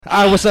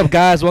All right, what's up,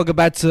 guys? Welcome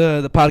back to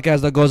the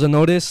podcast that goes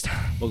unnoticed.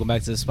 Welcome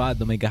back to the spot.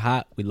 Don't make it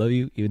hot. We love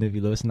you, even if you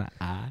listen.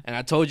 And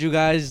I told you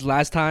guys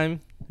last time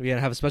we're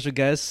gonna have a special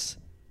guest,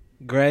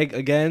 Greg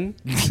again.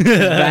 He's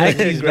back.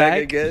 He's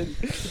back again.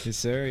 Yes,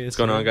 sir. What's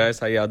going on, guys?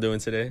 How y'all doing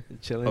today?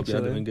 Chilling. Hope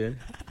y'all doing good.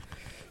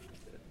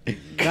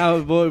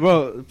 Now,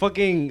 bro,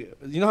 fucking,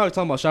 you know how I was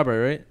talking about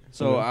ShopRite, right?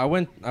 So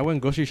Mm-hmm. I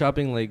went grocery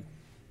shopping like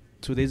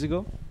 2 days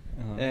ago.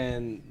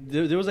 And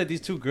there was like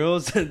these two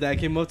girls that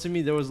came up to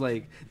me. It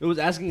was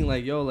asking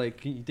like, yo,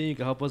 like, you think you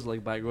can help us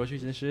like buy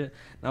groceries and shit?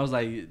 And I was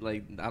like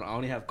I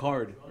only have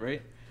card,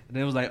 right? And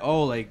it was like,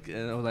 oh,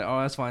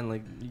 that's fine.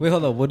 Like, Wait,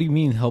 hold up. What do you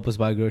mean help us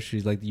buy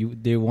groceries? Like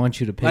they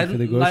want you to pay for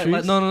the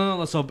groceries?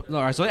 No. So all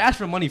right. So they asked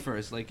for money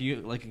first. Like can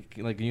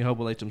you help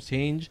with like some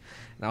change?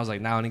 And I was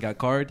like, nah, I only got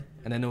card.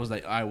 And then it was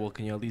like, all right, well,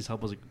 can you at least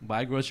help us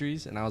buy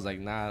groceries? And I was like,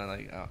 nah,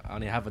 like I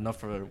only have enough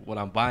for what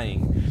I'm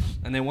buying.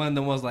 And then one of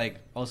them was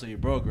like, oh, so you're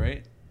broke,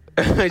 right?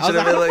 I was like, how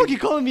the fuck you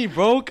calling me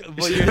broke?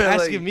 But you're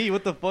asking me,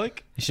 what the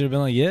fuck? You should have been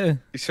like, yeah.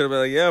 You should have been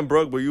like, yeah, I'm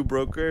broke, but you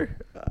broker.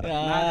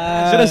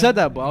 I should have said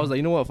that, but I was like,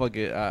 you know what, fuck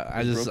it.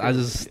 I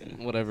just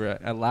whatever.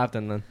 I laughed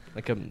and then I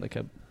kept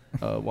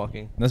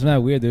walking. That's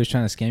not weird. They was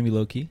trying to scam you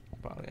low key.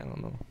 Probably, I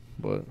don't know.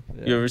 But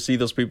yeah. You ever see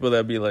those people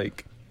that be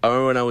like, I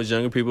remember when I was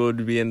younger, people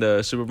would be in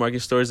the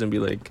supermarket stores and be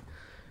like,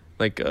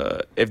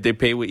 if they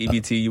pay with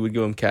EBT, you would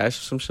give them cash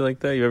or some shit like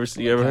that. You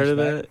ever heard of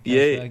that?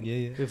 Yeah.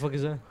 What the fuck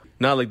is that?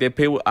 No, like they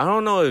pay with, I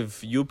don't know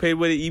if you paid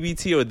with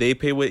EBT or they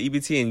pay with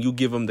EBT and you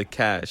give them the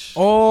cash.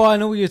 Oh, I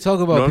know what you're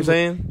talking about. You know what I'm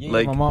saying? Yeah,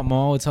 like my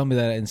mom would tell me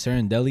that in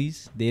certain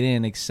delis, they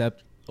didn't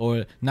accept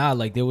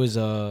like there was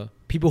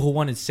people who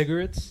wanted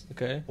cigarettes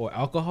or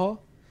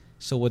alcohol.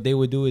 So what they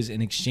would do is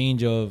in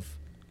exchange of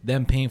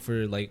them paying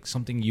for like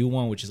something you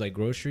want, which is like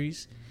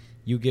groceries,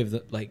 you give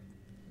the like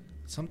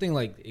something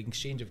like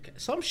exchange of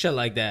some shit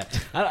like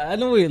that. I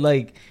know it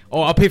like,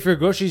 oh, I'll pay for your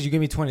groceries. You give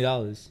me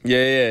 $20. Yeah.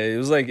 It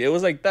was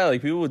like that.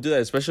 Like people would do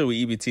that, especially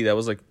with EBT. That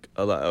was like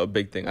a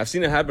big thing. I've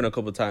seen it happen a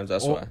couple of times.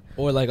 That's why.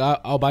 Or like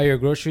I'll buy your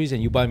groceries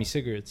and you buy me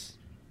cigarettes.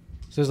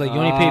 So it's like you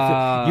only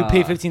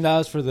pay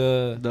 $15 for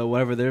the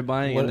whatever they're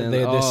buying, and then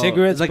the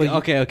cigarettes. Like,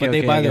 but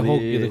they buy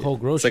the whole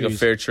groceries. It's like a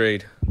fair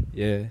trade.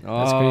 Yeah,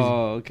 that's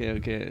crazy.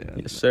 Okay.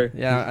 Yes, sir.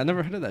 Yeah, I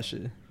never heard of that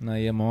shit. Nah,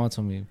 yeah, my mom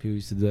told me people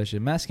used to do that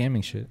shit. Mass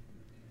scamming shit.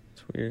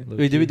 It's weird.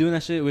 Wait, did we doing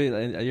that shit? Wait,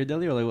 at your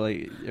deli or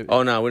like?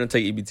 Oh no, we don't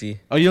take EBT.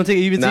 Oh, you don't take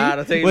EBT? Nah, I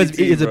don't take EBT.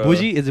 Is it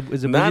bougie? Is it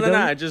bougie?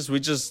 No. We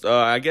just.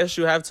 I guess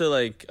you have to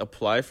like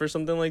apply for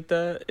something like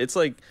that. It's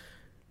like,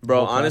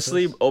 bro,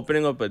 honestly,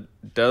 opening up a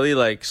deli,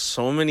 like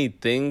so many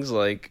things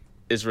like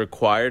is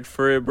required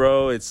for it,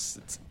 bro.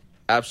 It's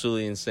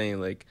absolutely insane.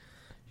 Like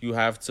you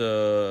have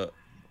to.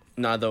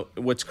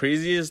 What's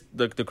crazy is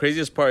the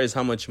craziest part is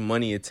how much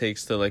money it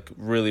takes to like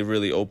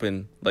really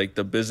open like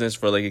the business.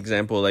 For like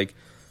example, like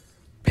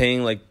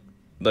paying like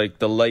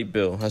the light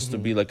bill has to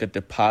be like a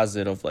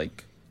deposit of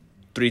like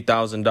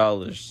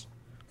 $3,000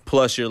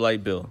 plus your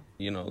light bill.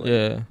 You know, like,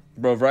 yeah,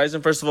 bro.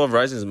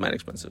 Verizon is mad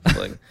expensive.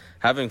 Like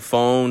having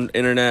phone,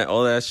 internet,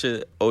 all that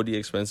shit, OD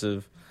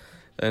expensive,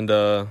 and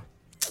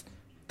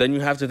then you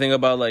have to think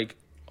about like.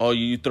 Oh,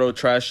 you throw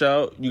trash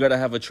out. You gotta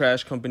have a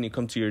trash company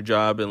come to your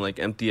job and like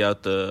empty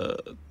out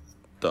the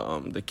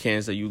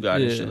cans that you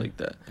got and shit like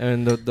that.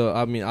 And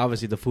I mean,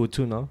 obviously the food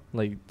too, no?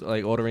 Like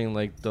ordering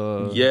like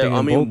the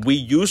I mean, we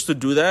used to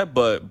do that,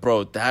 but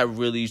bro, that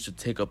really used to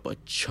take up a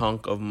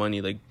chunk of money.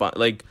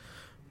 Like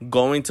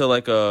going to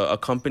like a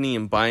company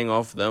and buying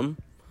off them,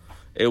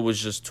 it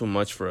was just too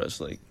much for us.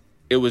 Like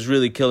it was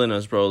really killing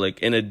us, bro. Like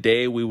in a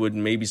day, we would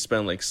maybe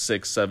spend like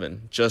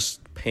 6-7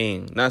 just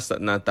paying, not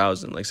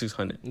 1,000, like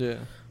 600. Yeah.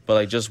 But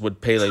like just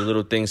would pay like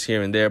little things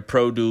here and there,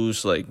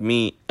 produce, like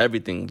meat,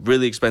 everything,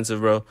 really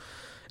expensive, bro.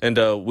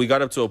 And we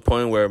got up to a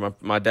point where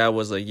my dad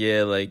was like,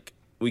 yeah, like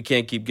we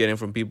can't keep getting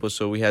from people,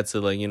 so we had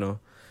to like, you know,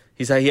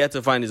 he said he had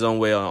to find his own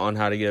way on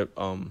how to get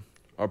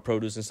our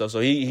produce and stuff. So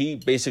he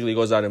basically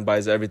goes out and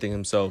buys everything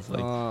himself.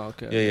 Like,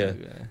 Okay.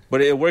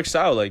 But it works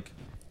out. Like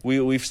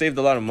we've saved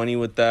a lot of money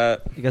with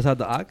that. You guys have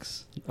the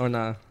ox or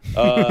nah?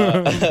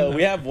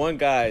 We have one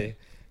guy.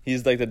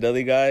 He's like the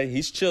deli guy.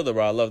 He's chill though,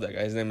 bro. I love that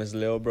guy. His name is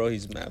Leo, bro.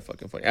 He's mad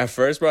fucking funny. At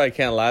first, bro, I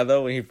can't lie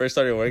though. When he first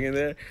started working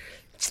there,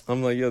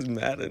 I'm like, yo, it's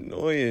mad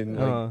annoying.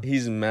 Like,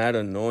 he's mad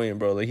annoying,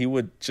 bro. Like he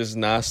would just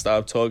not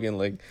stop talking.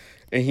 Like,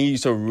 and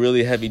he's a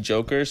really heavy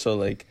joker. So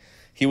like,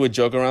 he would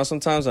joke around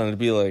sometimes, and I'd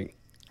be like,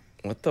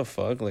 what the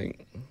fuck?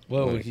 Like,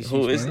 whoa, like, he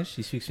speaks Spanish?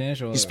 He speaks Spanish?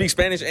 He speaks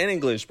Spanish and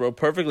English, bro,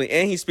 perfectly.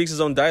 And he speaks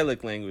his own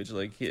dialect language,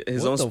 like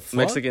his own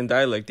Mexican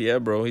dialect. Yeah,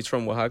 bro. He's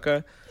from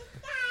Oaxaca.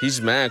 He's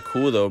mad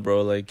cool though,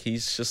 bro. Like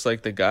he's just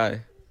like the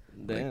guy.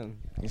 Damn. Like,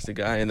 he's the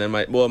guy. And then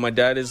my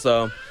dad is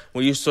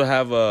we used to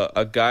have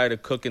a guy to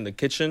cook in the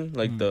kitchen,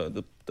 like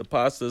the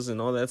pastas and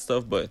all that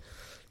stuff, but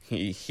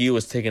he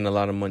was taking a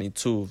lot of money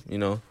too, you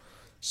know.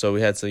 So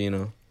we had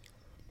to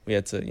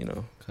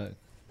cut.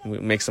 We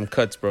make some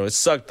cuts, bro. It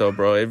sucked though,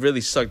 bro. It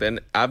really sucked. And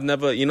I've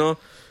never, you know,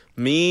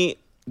 me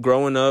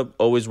growing up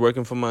always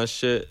working for my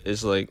shit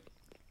is like,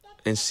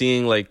 and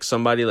seeing like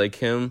somebody like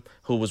him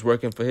who was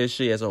working for his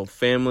shit, he has a whole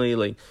family,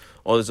 like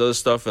all this other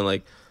stuff, and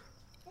like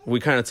we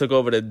kind of took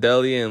over the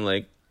deli, and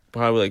like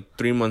probably like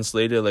 3 months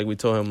later, like we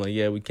told him like,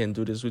 yeah, we can't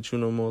do this with you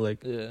no more. Like,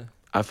 Yeah.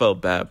 I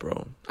felt bad,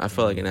 bro. I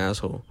felt like an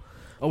asshole.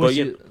 Oh, But was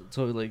yeah- he,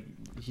 so like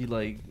he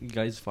like you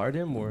guys fired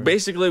him or?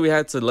 Basically, we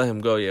had to let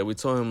him go. Yeah, we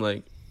told him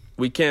like,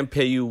 we can't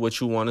pay you what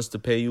you want us to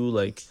pay you.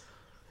 Like,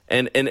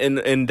 and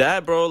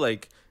that, bro,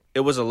 like it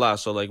was a lot.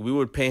 So like we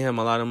would pay him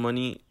a lot of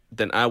money,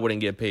 then I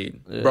wouldn't get paid.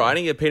 Yeah. Bro, I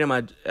didn't get paid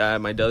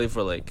at my deli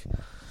for like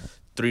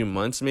 3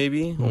 months,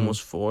 maybe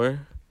almost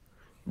 4.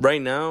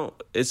 Right now,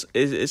 it's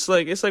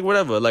like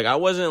whatever. Like I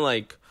wasn't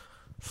like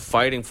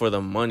fighting for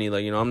the money.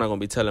 Like, you know, I'm not gonna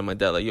be telling my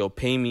dad like, yo,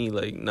 pay me.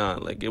 Like, nah,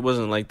 like it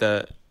wasn't like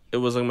that. It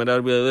was like my dad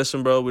would be like,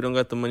 listen, bro, we don't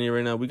got the money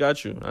right now. We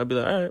got you. I'd be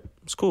like, all right,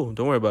 it's cool.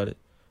 Don't worry about it.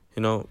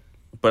 You know,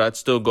 but I'd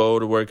still go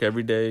to work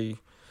every day.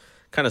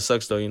 Kind of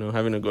sucks though, you know,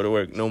 having to go to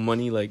work, no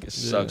money, like it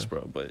sucks,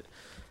 bro. But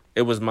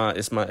it was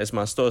it's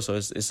my store, so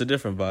it's a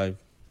different vibe.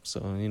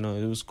 So, you know,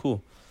 it was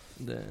cool.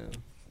 Damn.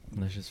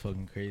 That's just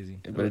fucking crazy.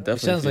 But it It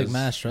sounds like feels-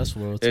 mad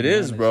stressful. to It be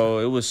is, honest. bro.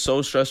 It was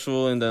so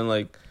stressful, and then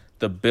like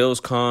the bills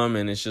come,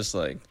 and it's just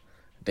like,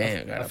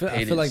 damn, I gotta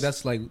pay feel like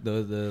this. that's like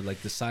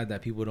the side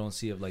that people don't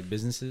see of like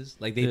businesses.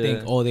 Like they Yeah.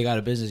 think, oh, they got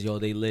a business, yo,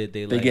 they lit,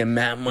 they They like, get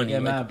mad money. yeah,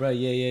 like, mad, bro,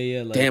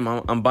 yeah. Like, damn,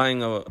 I'm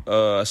buying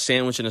a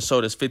sandwich and a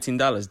soda. It's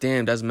 $15.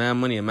 Damn, that's mad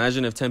money.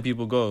 Imagine if 10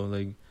 people go,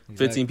 like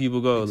 15 people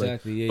go,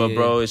 Exactly, like. yeah, But yeah,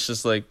 bro, yeah. it's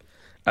just like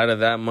out of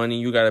that money,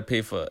 you gotta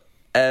pay for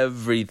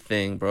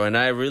everything, bro. And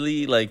I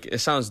really like. It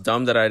sounds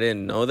dumb that I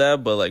didn't know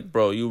that, but like,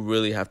 bro, you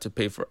really have to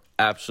pay for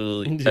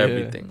absolutely Yeah.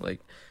 everything. Like,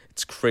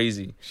 it's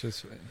crazy.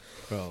 just,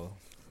 bro.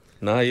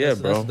 Nah, yeah,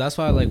 bro. That's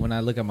why like when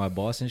I look at my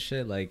boss and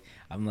shit, like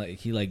I'm like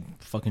he like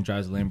fucking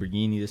drives a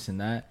Lamborghini, this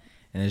and that,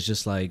 and it's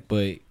just like,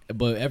 but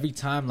every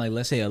time like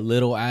let's say a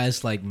little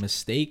ass like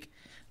mistake,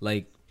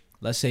 like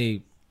let's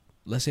say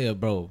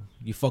bro,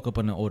 you fuck up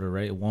on the order,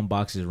 right? One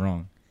box is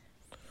wrong.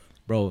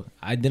 Bro,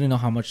 I didn't know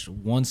how much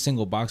one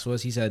single box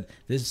was. He said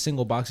this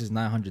single box is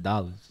 $900.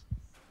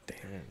 Damn.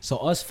 So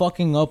us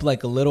fucking up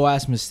like a little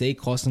ass mistake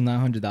cost him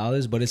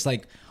 $900, but it's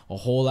like a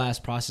whole ass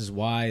process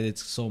why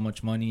it's so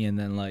much money, and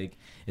then like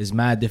it's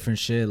mad different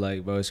shit.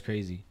 Like, bro, it's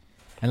crazy.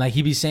 And like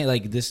he be saying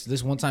like this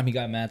one time he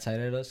got mad tight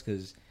at us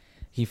because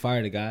he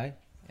fired a guy,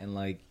 and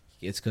like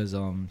it's because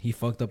he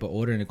fucked up an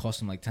order and it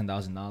cost him like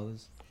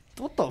 $10,000.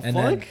 What the And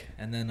fuck?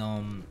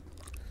 then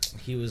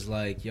he was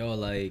like, yo,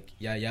 like,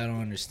 yeah, y'all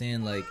don't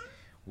understand, like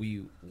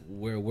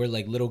we're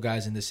like little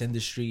guys in this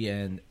industry,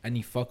 and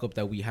any fuck up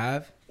that we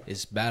have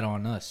is bad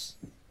on us.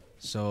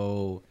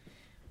 So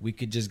we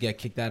could just get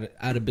kicked out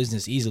of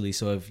business easily.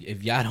 So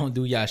if y'all don't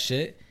do y'all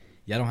shit,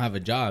 y'all don't have a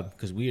job,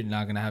 because we're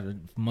not gonna have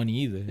money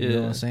either. You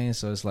know what I'm saying?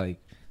 So it's like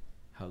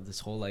how this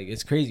whole like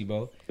it's crazy,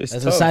 bro. It's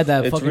That's tough. a side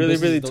that It's fucking really,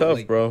 businesses really don't, tough,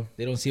 like, bro.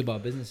 They don't see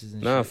about businesses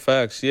and Nah, shit.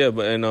 facts. Yeah,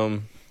 but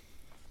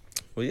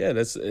well, yeah,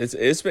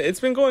 it's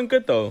been going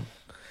good though.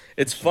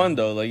 It's fun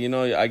though. Like, you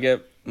know, I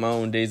get my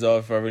own days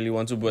off if I really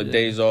want to, but Yeah.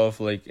 days off,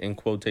 like in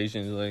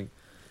quotations, like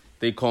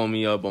they call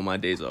me up on my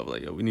days off,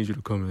 like, yo, we need you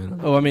to come in.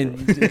 Oh, I mean,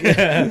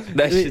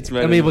 That shit's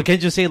mad. I mean, but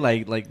can't you say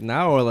like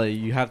now or like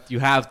you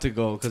have to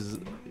go because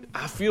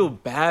I feel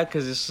bad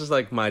because it's just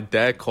like my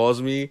dad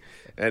calls me,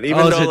 and even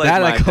oh, though so like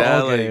that, my like,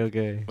 dad, okay, like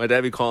okay. my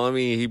dad be calling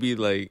me, he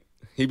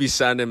be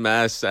sounding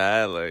mad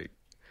sad, like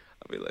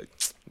I'll be like.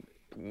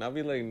 And I'll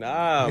be like,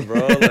 nah,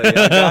 bro. Like,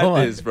 I got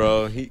this,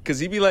 bro. Cause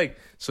he be like,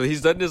 so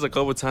he's done this a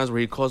couple times where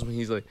he calls me.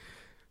 He's like,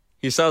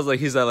 he sounds like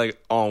he's at like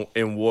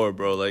in war,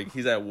 bro. Like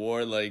he's at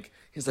war. Like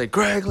he's like,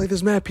 Greg, like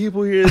there's mad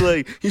people here.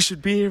 Like he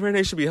should be here right now.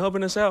 He should be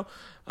helping us out.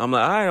 I'm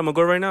like, all right, I'm gonna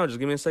go right now. Just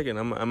give me a second.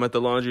 I'm at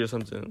the laundry or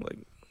something. Like,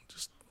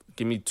 just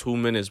give me 2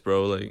 minutes,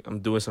 bro. Like I'm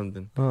doing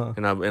something,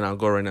 and I'll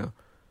go right now.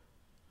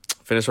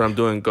 Finish what I'm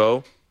doing.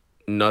 Go.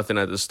 Nothing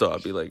at the store. I'll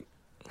be like.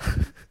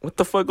 What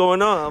the fuck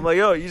going on? I'm like,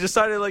 yo, you just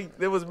started like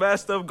there was bad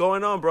stuff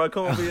going on, bro. I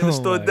come over here in the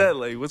store my dead.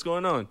 Like, what's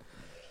going on?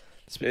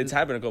 It's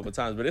happened a couple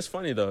times, but it's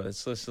funny though.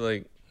 It's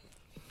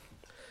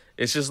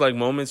just like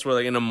moments where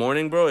like in the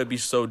morning, bro, it'd be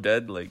so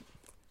dead. Like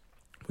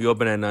we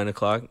open at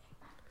 9:00.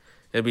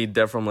 It'd be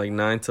dead from like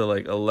 9 to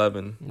like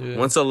 11. Yeah.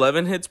 Once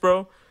 11 hits,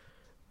 bro,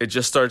 it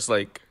just starts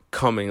like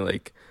coming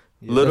like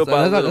Yeah, little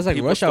by little. that's like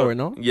people rush start- hour,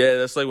 no? Yeah,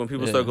 that's like when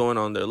people Yeah. start going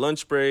on their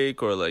lunch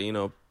break or like, you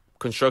know,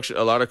 construction.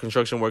 A lot of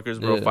construction workers,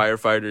 bro, Yeah.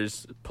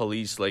 firefighters,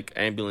 police, like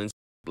ambulance,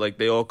 like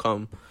they all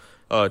come.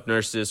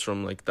 Nurses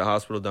from like the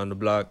hospital down the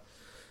block.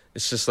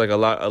 It's just like a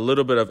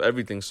little bit of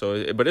everything.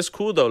 So, but it's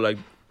cool though. Like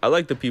I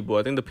like the people.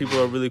 I think the people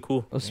are really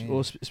cool.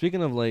 Well,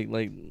 speaking of like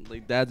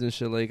dads and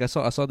shit, like I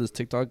saw this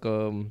TikTok.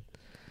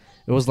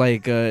 It was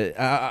like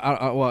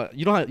well,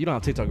 you don't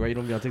have TikTok, right? You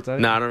don't be on TikTok.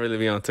 Nah, I don't really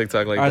be on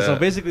TikTok like All right, that. so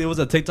basically it was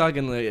a TikTok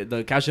and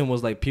the caption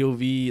was like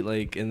POV,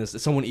 like and this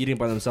someone eating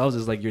by themselves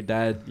is like your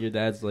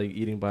dad's like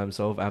eating by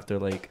himself after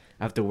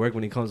work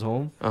when he comes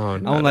home. Oh,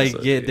 nah, I'm like,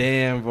 that's yeah, okay.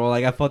 damn, bro.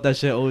 Like I felt that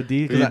shit OD.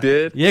 You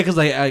did? Yeah,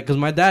 cause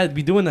my dad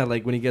be doing that.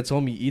 Like when he gets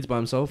home, he eats by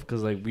himself.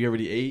 Cause like we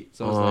already ate.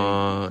 So it's like,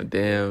 Oh,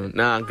 damn.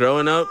 Nah,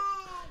 growing up,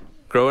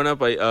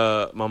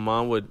 my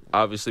mom would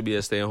obviously be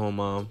a stay-at-home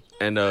mom,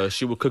 and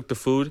she would cook the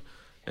food,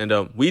 and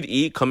we'd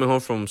eat coming home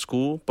from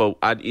school, but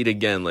I'd eat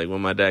again like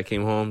when my dad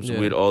came home, so Yeah.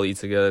 we'd all eat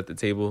together at the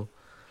table.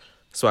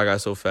 That's why I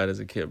got so fat as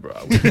a kid, bro.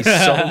 I would eat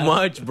so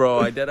much, bro.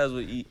 I deadass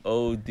would eat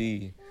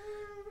OD.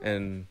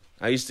 And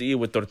I used to eat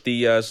with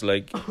tortillas,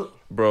 like,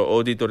 bro,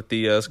 OD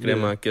tortillas,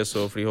 crema,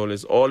 queso,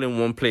 frijoles, all in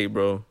one plate,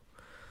 bro.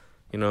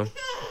 You know?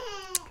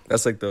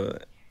 That's like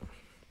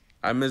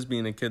I miss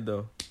being a kid,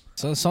 though.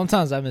 So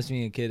sometimes I miss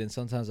being a kid, and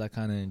sometimes I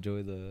kind of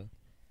enjoy the.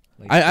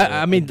 Like,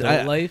 I mean,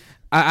 life.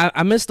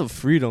 I miss the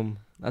freedom.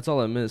 That's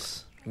all I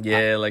miss.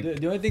 Yeah, like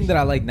the only thing that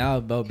I like now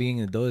about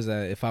being an adult is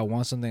that if I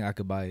want something, I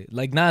could buy it.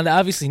 Like, not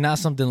obviously not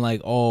something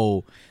like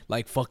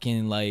like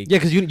fucking like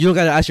because you don't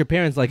gotta ask your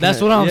parents. Like that's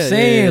what I'm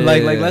saying.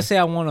 Like yeah. let's say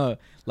I wanna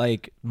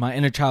like my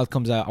inner child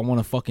comes out. I want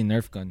a fucking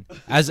Nerf gun.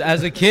 As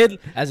a kid,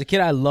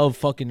 I love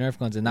fucking Nerf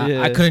guns, and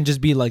I couldn't just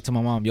be like to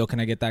my mom, yo, can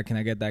I get that? Can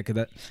I get that? Could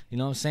that? You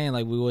know what I'm saying?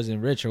 Like we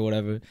wasn't rich or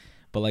whatever.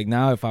 But like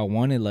now, if I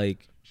wanted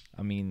like.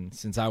 I mean,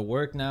 since I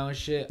work now and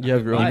shit, you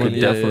have your own money.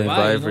 Definitely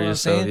buy for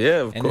yourself. Yeah,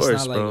 of and course,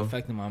 it's not bro. like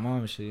affecting my mom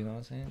and shit. You know what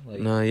I'm saying? Like,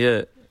 no,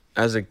 yeah.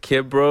 As a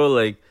kid, bro,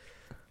 like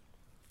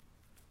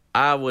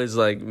I was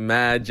like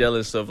mad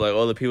jealous of like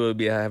all the people would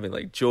be having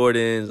like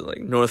Jordans, like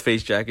North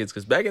Face jackets.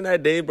 Because back in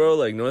that day, bro,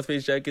 like North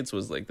Face jackets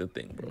was like the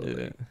thing, bro.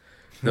 Yeah. Like,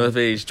 North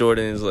Face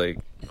Jordans, like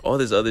all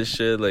this other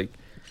shit. Like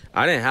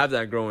I didn't have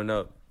that growing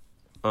up.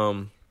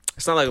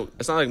 It's not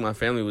like my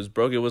family was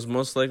broke. It was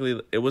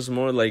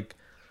more like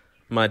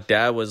my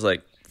dad was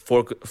like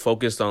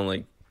focused on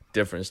like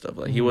different stuff.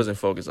 Like he wasn't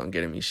focused on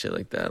getting me shit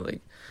like that.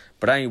 Like,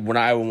 but when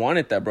I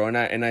wanted that, bro, and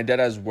I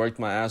deadass worked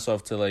my ass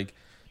off to like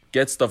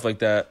get stuff like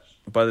that.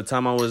 By the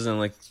time I was in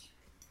like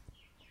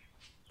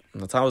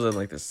the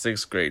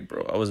 6th grade,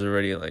 bro, I was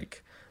already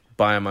like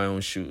buying my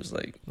own shoes,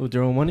 like with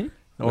your own money.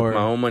 With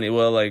my own money.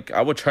 Well, like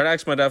I would try to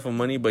ask my dad for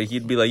money, but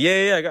he'd be like,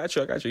 "Yeah, I got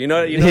you." You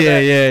know yeah, that?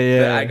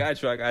 Yeah. I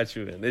got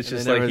you. And it's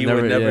just like he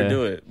would never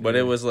do it. But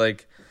it was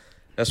like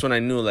that's when I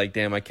knew, like,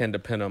 damn, I can't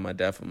depend on my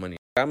dad for money.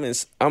 I'm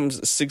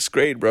 6th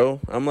grade, bro.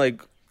 I'm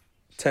like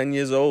 10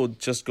 years old,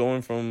 just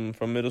going from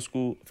middle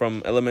school,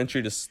 from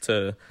elementary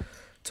to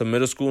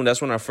middle school, and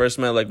that's when I first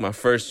met like my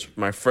first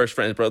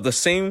friends, bro. The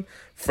same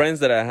friends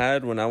that I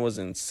had when I was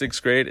in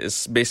 6th grade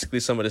is basically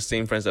some of the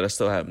same friends that I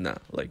still have now.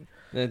 Like,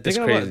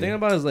 thinking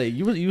about it is like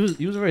you was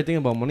already thinking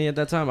about money at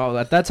that time.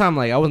 At that time,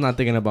 like I was not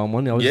thinking about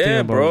money. I was just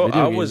thinking about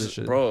video games and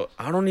shit. Bro.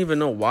 I don't even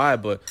know why,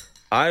 but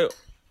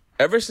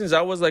ever since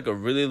I was like a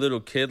really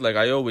little kid, like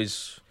I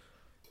always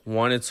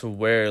wanted to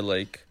wear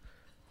like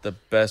the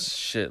best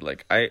shit.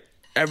 Like I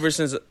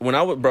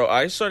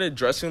started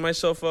dressing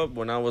myself up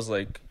when I was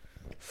like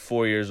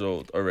 4 years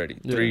old already,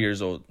 3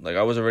 years old. Like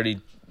I was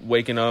already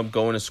waking up,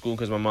 going to school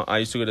because I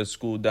used to go to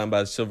school down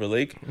by Silver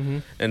Lake,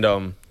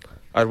 and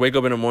I'd wake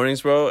up in the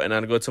mornings, bro, and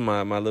I'd go to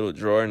my little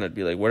drawer and I'd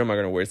be like, what am I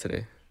gonna wear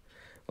today?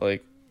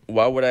 Like,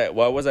 why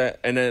was I?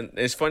 And then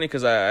it's funny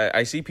because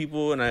I see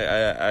people and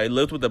I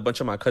lived with a bunch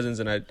of my cousins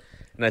and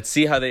I'd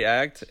see how they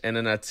act and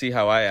then I'd see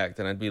how I act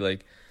and I'd be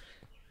like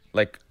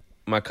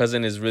my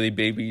cousin is really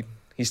baby.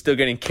 He's still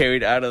getting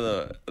carried out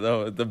of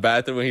the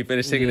bathroom when he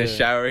finished taking a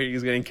shower.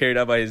 He's getting carried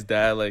out by his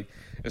dad. Like,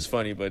 it's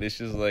funny, but it's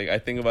just like I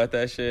think about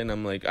that shit and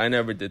I'm like, I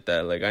never did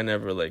that. Like, I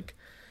never like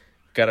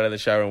got out of the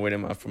shower and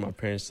waited for my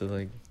parents to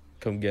like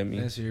come get me.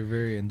 Yeah, so you're a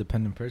very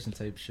independent person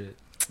type shit.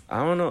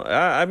 I don't know.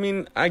 I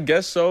mean, I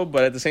guess so,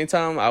 but at the same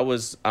time,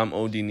 I'm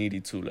OD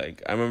needy too.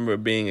 Like, I remember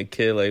being a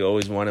kid, like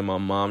always wanting my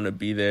mom to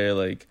be there.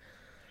 Like,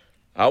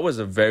 I was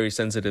a very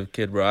sensitive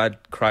kid, bro.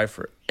 I'd cry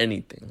for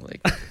anything.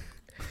 Like,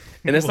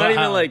 and it's not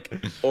even like,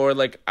 or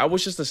like, I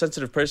was just a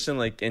sensitive person.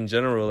 Like in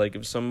general, like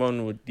if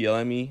someone would yell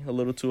at me a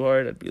little too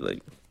hard, I'd be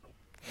like,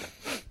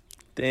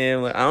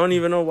 damn. Like, I don't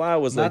even know why I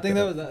was like. I think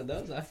that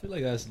was. I feel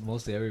like that's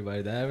mostly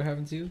everybody. That ever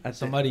happened to you?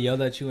 Somebody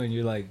yelled at you and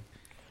you're like.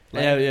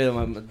 Yeah.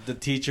 The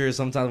teachers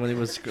sometimes when they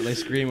was like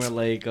screaming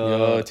like.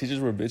 Yo, teachers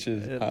were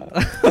bitches.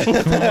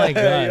 Oh my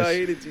gosh. Yo, I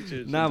hated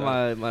teachers. Nah,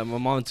 my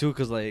mom too,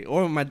 cause like,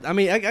 or my. I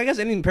mean, I guess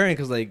any parent,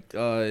 cause like,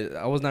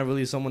 I was not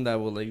really someone that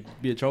would like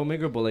be a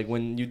troublemaker, but like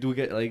when you do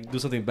get like do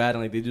something bad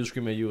and like they do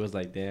scream at you, it's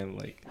like damn,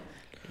 like,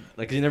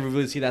 cause you never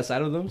really see that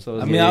side of them.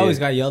 So I mean, I always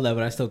got yelled at,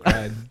 but I still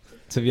cried.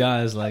 To be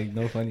honest, like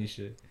no funny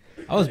shit.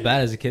 I was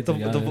bad as a kid. To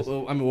be honest.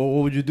 I mean,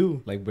 what would you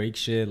do? Like break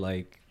shit,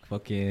 like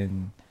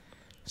fucking.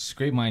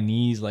 Scrape my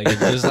knees, like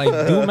just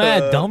like do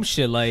mad dumb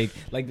shit. Like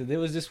there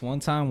was this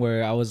one time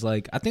where I was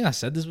like, I think I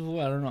said this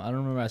before. I don't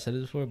remember I said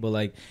this before, but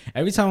like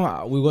every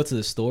time we go to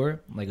the store,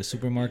 like a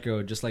supermarket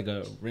or just like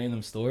a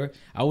random store,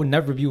 I would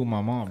never be with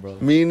my mom, bro.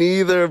 Me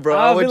neither, bro.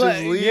 I would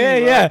just leave.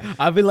 Yeah.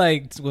 I'd be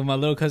like with my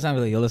little cousin. I'd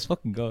be like, yo, let's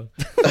fucking go.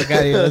 Fuck out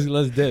of here.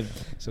 Let's dip.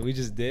 So we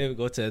just did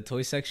go to the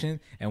toy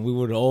section, and we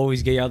would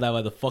always get yelled at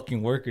by the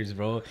fucking workers,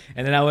 bro.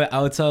 And then I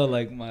would tell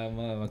like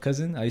my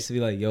cousin. I used to be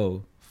like,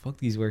 yo. Fuck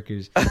these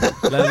workers.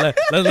 Let's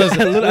As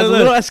a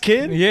little ass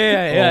kid?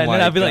 Yeah. And then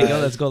I'd be like, yo,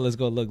 let's go.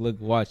 Look,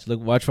 watch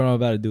what I'm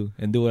about to do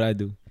and do what I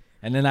do.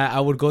 And then I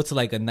would go to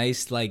like a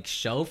nice like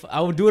shelf.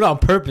 I would do it on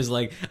purpose.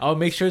 Like I would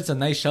make sure it's a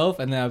nice shelf,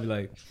 and then I'd be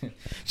like,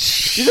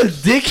 you're a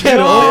dickhead.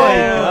 Oh my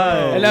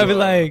God. And I'd be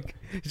like,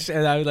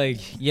 And I was like,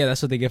 yeah,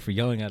 that's what they get for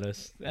yelling at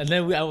us. And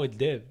then I would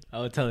dip. I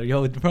would tell her,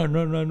 yo, run.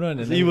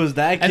 And He was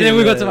that kid. And then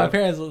we go to my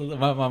parents.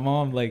 My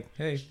mom, like,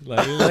 hey,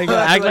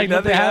 act like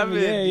nothing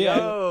happened. Yeah.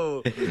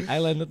 Yo.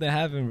 Act like nothing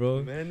happened,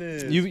 bro.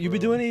 Menace, You bro. be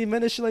doing any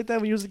menace shit like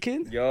that when you was a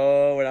kid?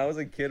 Yo, when I was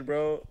a kid,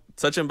 bro.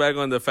 Touching back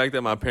on the fact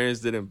that my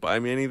parents didn't buy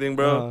me anything,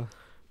 bro.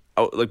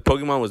 Like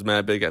Pokemon was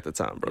mad big at the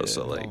time, bro. Yeah.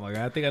 So like, oh my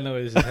god, I think I know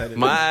where this is headed.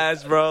 my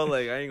ass, bro.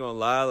 Like, I ain't gonna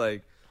lie.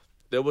 Like,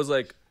 there was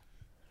like,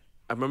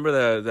 I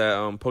remember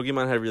that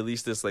Pokemon had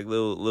released this like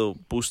little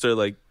booster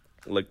like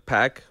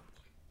pack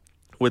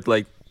with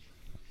like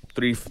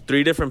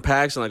three different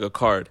packs and like a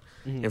card.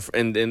 Mm-hmm.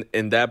 And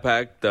in that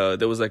pack,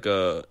 there was like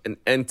an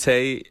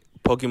Entei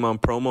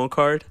Pokemon promo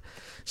card.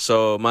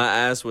 So my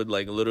ass would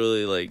like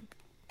literally like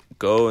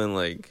go and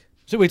like.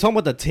 So we talking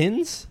about the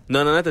tins?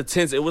 No, not the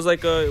tins. It was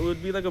like it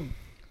would be like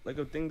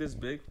a thing this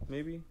big,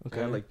 maybe.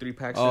 Okay. Like 3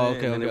 packs in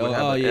it, and then it would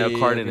have a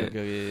card in it.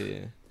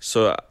 Yeah.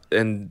 So,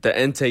 and the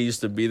Entei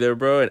used to be there,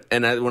 bro.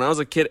 And when I was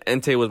a kid,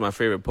 Entei was my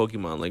favorite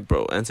Pokemon. Like,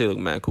 bro, Entei looked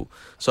mad cool.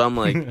 So I'm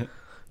like,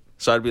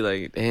 so I'd be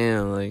like,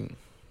 damn, like,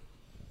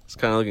 it's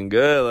kind of looking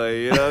good. Like,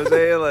 you know what I'm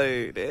saying?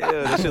 Like,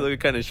 damn, that shit looking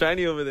kind of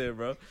shiny over there,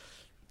 bro.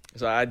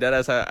 So I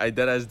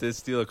deadass did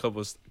steal a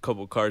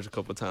couple cards a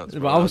couple times.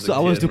 Bro, I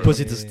was too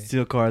pussy to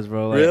steal cards,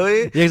 bro. Like, really?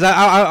 Yeah, because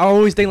I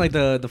always think like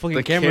the fucking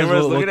the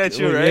cameras looking at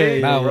you,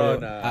 right? Nah, bro.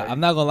 I'm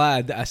not gonna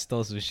lie, I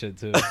stole some shit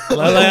too.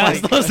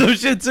 I stole some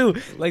shit too.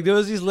 Like there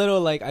was these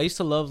little like I used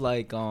to love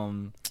like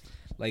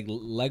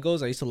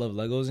Legos. I used to love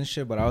Legos and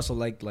shit, but I also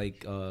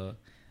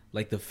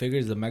like the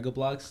figures, the Mega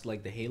Blocks,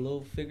 like the Halo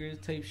figures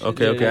type shit.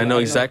 Okay, I know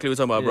exactly what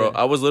you're talking about, bro.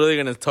 I was literally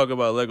gonna talk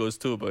about Legos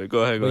too, but go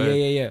ahead.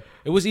 Yeah.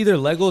 It was either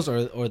Legos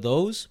or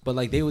those, but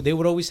like they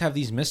would always have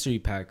these mystery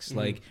packs,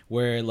 like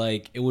where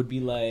like it would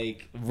be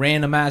like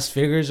random ass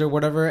figures or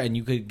whatever, and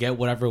you could get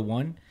whatever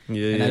one.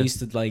 Yeah. And I used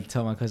to like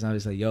tell my cousin, I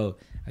was like, yo,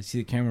 I see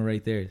the camera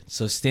right there,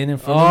 so stand in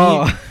front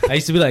of me. I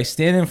used to be like,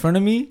 stand in front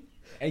of me.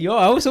 And yo,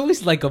 I was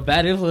always like a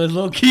bad influence,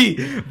 low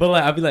key. But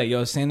like, I'd be like,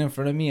 yo, stand in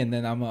front of me, and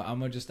then I'm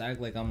gonna just act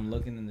like I'm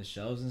looking in the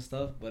shelves and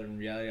stuff. But in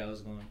reality, I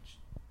was going,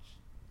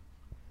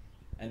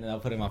 and then I'll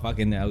put it in my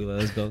pocket, and then I'll be like,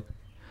 let's go.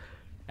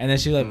 And then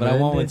she was like, but I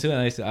want one too. And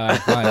I said, all right,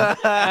 fine.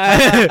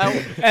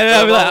 And then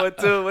I'll be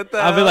like,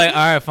 I'll be like,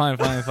 all right,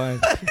 fine.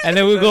 And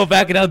then we'll go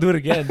back and I'll do it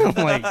again. Oh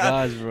my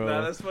gosh, bro.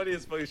 Nah, that's funny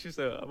as fuck. She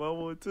said, I want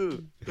one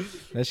too.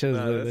 That show's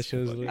lit. That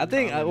show's lit. I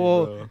think,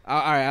 all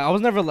right,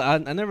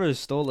 I never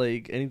stole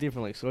like anything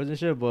from like stores and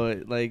shit,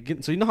 but like,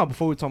 so you know how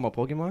before we were talking about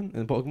Pokemon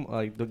and Pokemon,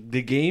 like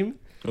the game?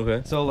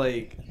 Okay.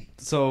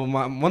 So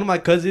one of my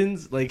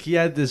cousins, like he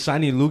had this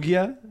shiny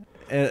Lugia,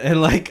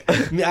 and like,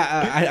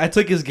 I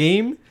took his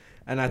game.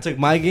 And I took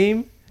my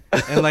game,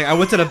 and like I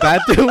went to the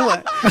bathroom,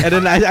 and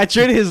then I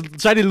traded his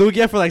shiny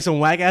Lugia for like some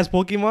whack ass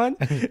Pokemon,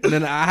 and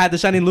then I had the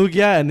shiny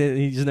Lugia, and then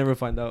he just never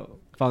found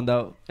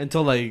out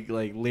until like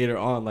later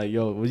on, like,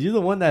 yo, was you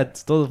the one that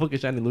stole the fucking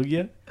shiny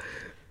Lugia?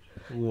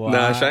 Wow.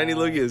 Nah, shiny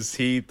Lugia is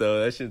heat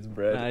though. That shit's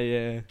bread.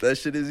 Yeah. That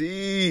shit is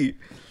heat.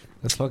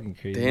 That's fucking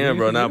crazy. Damn,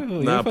 bro. Nah,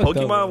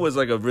 Pokemon was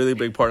like a really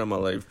big part of my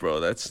life,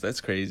 bro.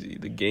 That's crazy.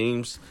 The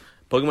games,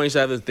 Pokemon used to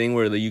have this thing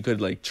where you could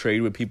like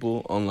trade with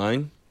people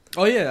online.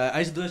 Oh yeah, I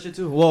used to do that shit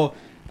too. Well,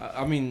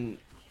 I mean,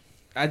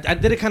 I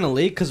did it kind of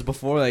late because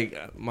before like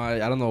I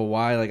don't know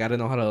why, like I didn't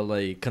know how to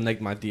like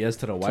connect my DS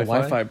to the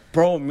Wi-Fi.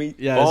 Bro. Me.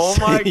 Yes. Oh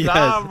my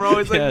god, bro!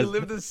 It's like you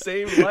live the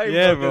same life.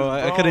 Yeah, bro.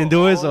 I couldn't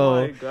do it, so.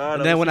 Oh my god,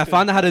 and then when I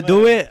found out how to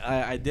do it,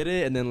 I did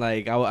it, and then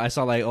like I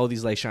saw like all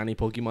these like shiny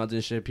Pokemons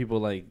and shit. People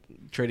like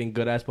trading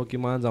good ass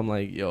Pokemons. I'm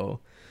like, yo,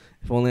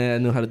 if only I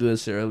knew how to do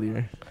this shit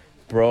earlier.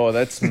 Bro,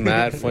 that's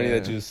mad funny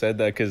that you said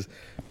that because.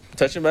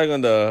 Touching back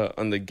on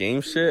the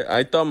game shit,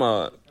 I thought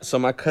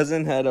my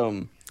cousin had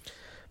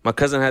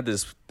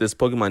this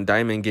Pokemon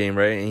Diamond game,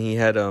 right? And he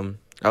had I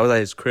was at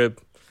his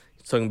crib,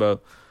 he's talking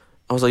about,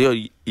 I was like,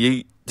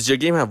 yo, does your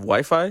game have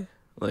Wi-Fi,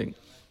 like,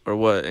 or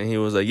what? And he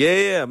was like,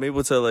 yeah, I'm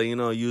able to like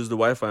use the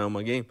Wi-Fi on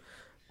my game.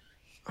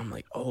 I'm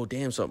like, oh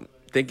damn, so I'm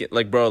thinking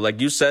like, bro, like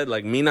you said,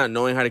 like me not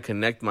knowing how to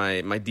connect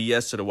my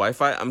DS to the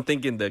Wi-Fi, I'm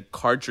thinking the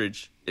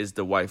cartridge is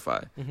the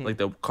Wi-Fi, like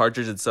the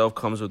cartridge itself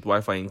comes with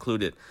Wi-Fi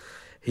included.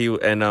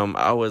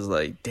 I was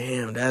like,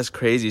 damn, that's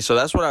crazy. So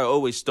that's what I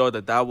always thought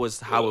that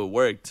was how it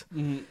worked.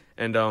 Mm-hmm.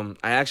 And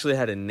I actually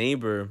had a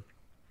neighbor.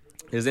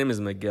 His name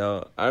is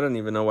Miguel. I don't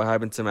even know what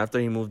happened to him after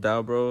he moved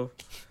out, bro.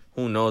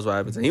 Who knows what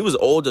happened to him? He was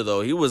older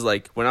though. He was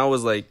like when I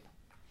was like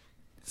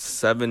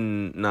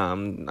 7. Nah,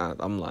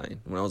 I'm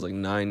lying. When I was like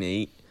 9,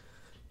 8,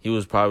 he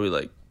was probably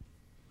like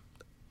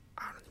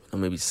I don't even know,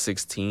 maybe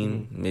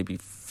 16, maybe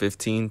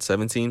 15,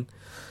 17.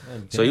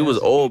 So he was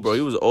old, bro.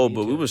 He was old,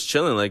 but we was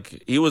chilling.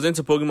 Like he was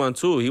into Pokemon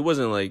too. He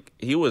wasn't like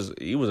he was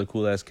a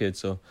cool ass kid.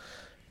 So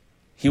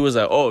he was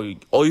like, oh,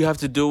 all you have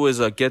to do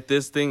is get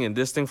this thing and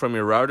this thing from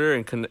your router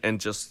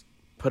and just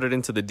put it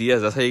into the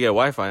DS. That's how you get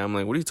Wi-Fi. I'm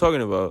like, what are you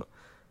talking about?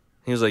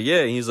 He was like,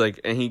 yeah. He's like,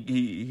 and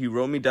he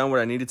wrote me down what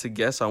I needed to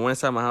get. So I went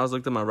inside my house,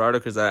 looked at my router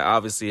because I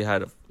obviously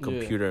had a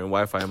computer and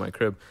Wi-Fi in my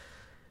crib.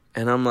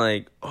 And I'm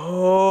like,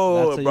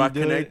 oh, bro, I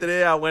connected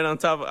it. I went on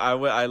top.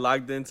 I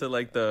logged into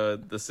like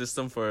the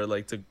system for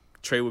like to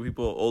trade with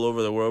people all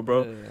over the world,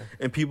 bro. Yeah.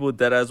 And people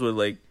deadass would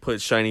like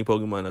put shiny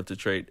Pokemon up to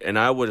trade, and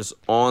I was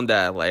on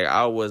that. Like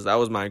that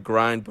was my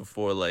grind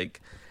before like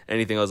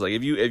anything else. Like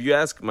if you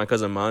ask my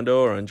cousin Mondo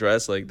or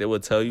Andres, like they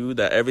would tell you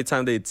that every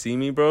time they'd see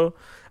me, bro,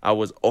 I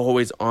was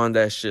always on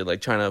that shit,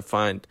 like trying to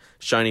find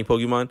shiny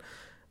Pokemon.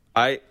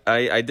 I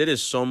did it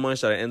so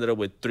much that I ended up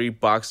with 3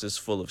 boxes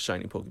full of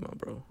shiny Pokemon,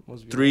 bro.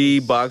 3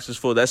 boxes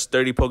full. That's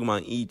 30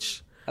 Pokemon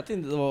each. I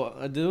think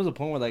there was a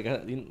point where like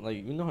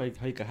you know how you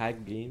could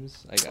hack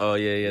games. Like, Oh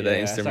yeah, that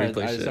instant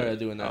replay I shit. started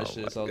doing that Oh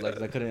shit. my So like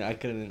God. I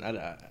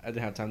didn't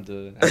have time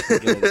to actually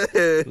get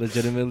it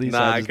legitimately. So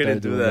Nah, I just couldn't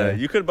started do doing that.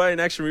 You could buy an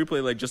action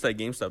replay like just at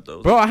GameStop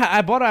though. Bro,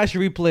 I bought an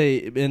actual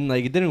replay and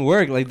like it didn't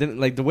work like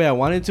the way I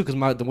wanted to, because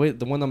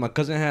the one that my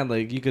cousin had,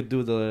 like you could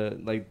do the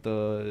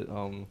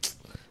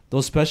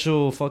those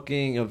special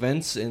fucking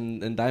events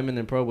in Diamond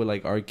and Pro with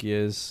like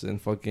Arceus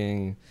and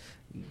fucking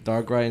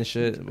Darkrai and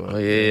shit. But, Oh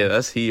yeah,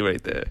 that's he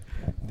right there.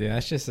 Dude,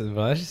 that just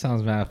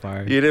sounds mad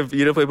fire. You didn't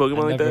play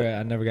Pokemon like that?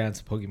 I never got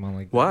into Pokemon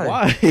like that.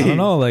 Why? I don't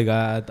know. Like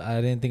I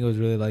didn't think it was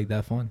really like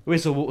that fun. Wait,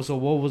 so what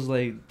was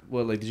like?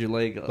 What like did you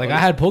like? Like I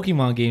had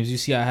Pokemon games. You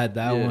see, I had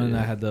that one.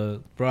 Yeah. I had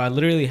I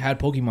literally had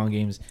Pokemon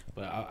games,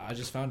 but I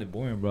just found it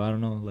boring, bro. I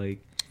don't know. Like,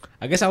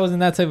 I guess I wasn't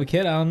that type of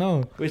kid. I don't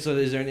know. Wait, so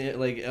is there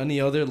any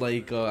other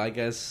like I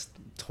guess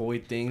toy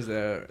things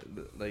that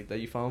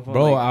you found fun?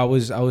 Bro, Like,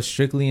 I was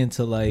strictly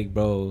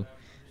into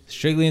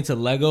strictly into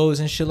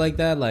Legos and shit like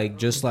that. Like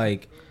just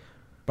like,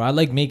 bro, I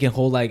like making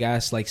whole like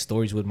ass like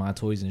stories with my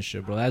toys and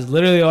shit, bro. That's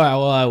literally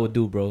all I would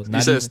do, bro. You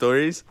said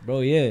stories?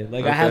 Bro, yeah.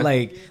 Like I had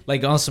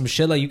like on some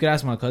shit, like you could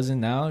ask my cousin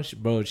now,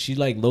 bro. She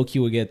like low key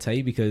would get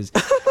tight because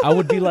I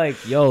would be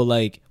like, yo,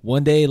 like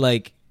one day,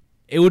 like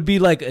it would be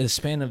like a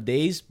span of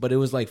days, but it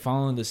was like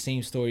following the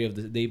same story of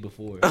the day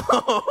before.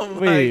 Oh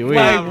Wait, my Like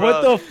God,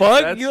 what bro. the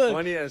fuck? That's You-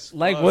 funny as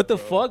like fuck, what the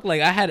bro. fuck?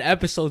 Like I had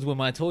episodes with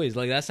my toys.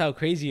 Like that's how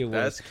crazy it was.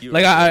 That's cute.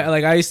 Like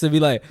I used to be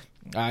like,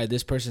 all right,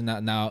 this person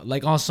now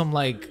like on some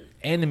like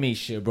anime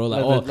shit, bro.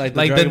 Like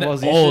the Dragon Ball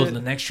Z shit?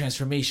 the next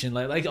transformation,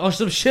 like on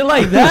some shit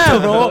like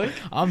that, bro.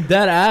 I'm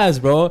dead ass,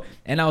 bro.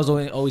 And I was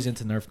always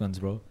into Nerf guns,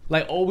 bro.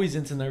 Like always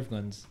into Nerf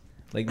guns.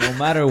 Like no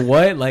matter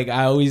what, like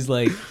I always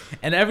like,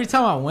 and every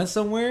time I went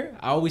somewhere,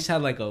 I always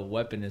had like a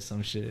weapon or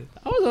some shit.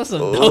 I was on some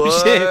dumb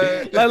What?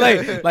 shit.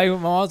 Like my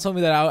mom told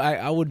me that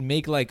I would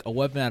make like a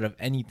weapon out of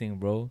anything,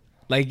 bro.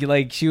 Like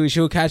she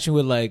would catch me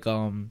with like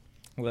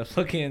the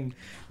fucking,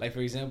 like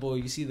for example,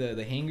 you see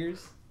the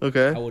hangers.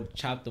 Okay. I would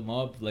chop them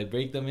up, like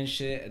break them and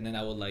shit, and then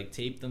I would like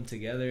tape them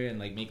together and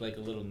like make like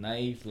a little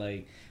knife,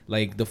 like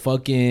the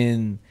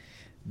fucking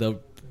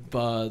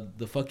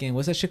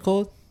what's that shit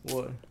called?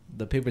 what?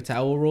 The paper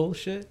towel roll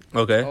shit.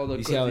 Okay. Oh,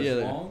 You see how it's yeah,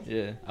 long?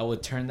 yeah. I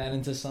would turn that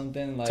into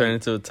something like Turn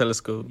into a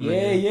telescope.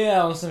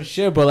 yeah, on some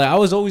shit, but like I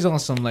was always on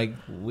some like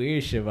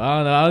weird shit. But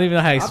I don't even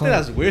know how to I think explain.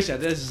 that's weird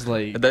shit. That's just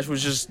like That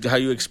was just how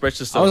you express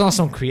I yourself. was on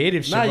some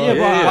creative shit. Nah, bro. yeah,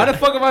 bro, Why the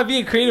fuck am I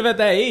being creative at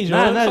that age?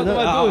 Nah, What the fuck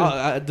am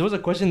I doing? there was a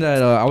question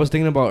that I was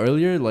thinking about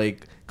earlier,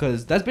 like,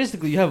 cause that's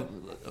basically you have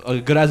a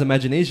good ass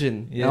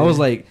imagination. Yeah. Yeah. I was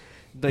like,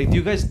 do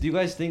you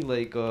guys think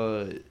like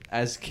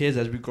as kids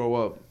as we grow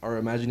up, our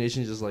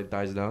imagination just like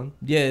dies down?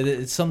 Yeah,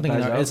 it's something.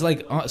 Dies out? It's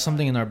like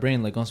something in our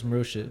brain, like on some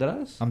real shit. Dead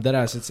ass? I'm dead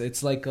ass.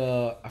 It's like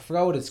I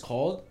forgot what it's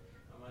called,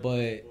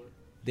 but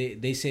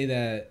they say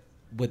that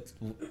with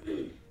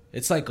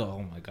it's like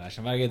oh my gosh,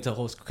 I'm about to get into a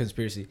whole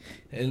conspiracy.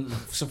 And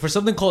so for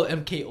something called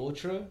MK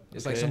Ultra,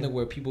 it's like Okay. something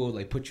where people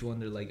like put you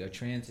under like a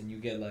trance and you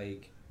get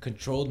like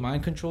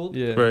mind controlled.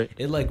 Yeah. Right.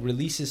 It like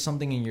releases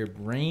something in your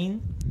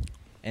brain,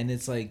 and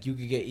it's like you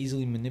could get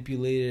easily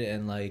manipulated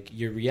and like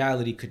your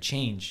reality could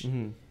change.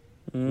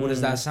 Mm-hmm. What does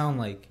that sound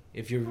like?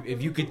 If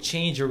you could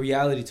change your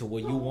reality to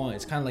what you want,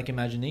 it's kind of like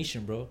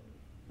imagination, bro.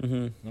 Mm-hmm.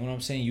 You know what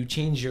I'm saying? You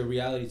change your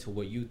reality to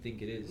what you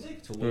think it is,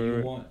 to what you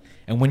Right. want.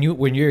 And when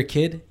you're a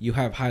kid, you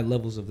have high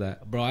levels of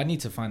that, bro. I need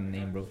to find the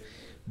name, bro.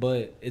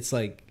 But it's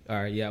like, all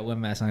right, yeah, I went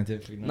mad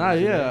scientific. Nah,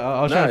 yeah,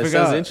 I was Nah, trying to it figure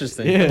sounds out.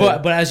 interesting. Yeah.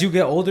 But as you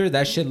get older,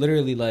 that shit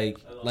literally like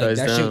Dies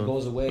that shit down.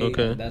 goes away.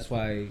 Okay. And that's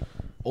why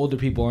older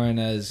people aren't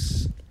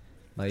as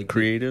like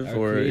Creative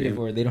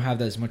or they don't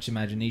have as much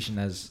imagination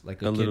as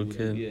like a kid little would.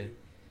 kid. Yeah.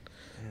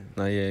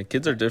 Nah, yeah,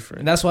 kids are different.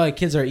 And that's why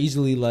kids are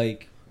easily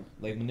like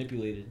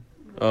manipulated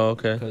Oh,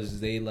 okay. because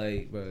they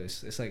like, bro,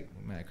 it's like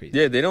mad crazy.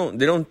 Yeah, they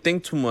don't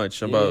think too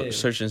much about Yeah.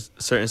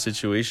 certain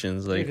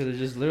situations. Like,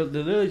 because they're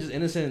literally just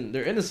innocent.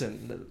 They're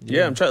innocent.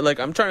 yeah, I'm trying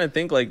to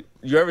think. Like,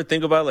 you ever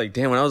think about like,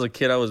 damn, when I was a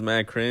kid, I was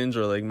mad cringe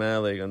or like mad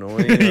like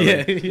annoying. Or,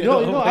 like, You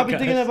know, I've been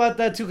thinking about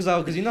that too,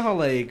 cause you know how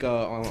like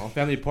on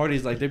family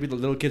parties, like there'd be the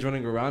little kids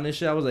running around and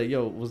shit. I was like,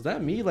 yo, was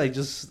that me? Like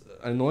just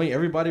annoying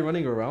everybody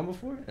running around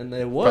before? And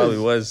it was. Probably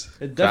was.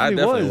 It I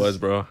definitely was,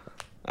 bro.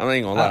 I'm not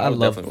even gonna lie. I I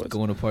love definitely was.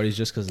 going to parties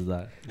just because of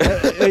that.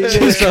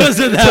 Just because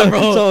of that,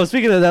 bro. So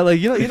speaking of that, like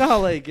you know how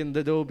like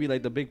there will be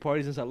like the big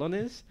parties in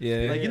salones.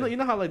 Yeah. Like you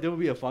know how like there will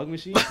be a fog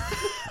machine.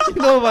 You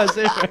know what I'm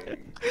saying,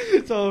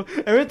 right? So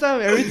every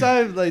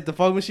time like the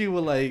fog machine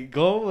will like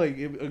go, like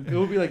it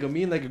will be like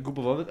me and like a group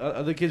of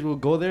other kids will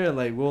go there and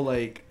like we'll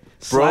like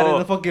slide in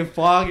the fucking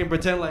fog and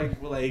pretend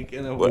like we're like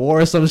in a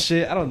war or some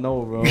shit. I don't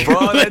know, bro.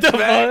 Bro, that's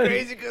mad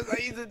crazy because I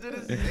used to do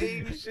the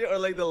same shit. Or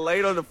like the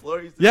light on the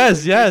floor.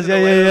 Yes.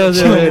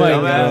 Oh my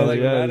God, like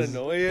yes. mad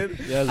annoying.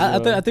 Yes, I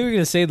think we were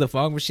gonna say the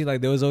fog machine.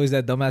 Like there was always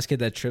that dumbass kid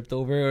that tripped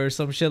over or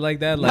some shit like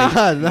that. Like,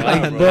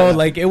 nah, bro,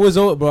 like it was.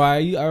 Bro,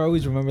 I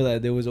always remember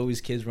that there was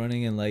always kids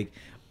running and like.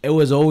 It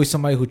was always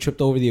somebody who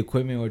tripped over the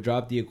equipment or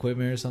dropped the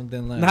equipment or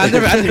something like. I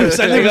never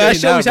that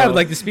shit always happened,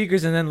 like the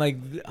speakers, and then like,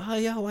 oh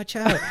yeah, watch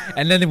out,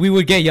 and then we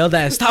would get yelled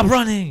at, stop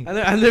running.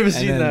 I never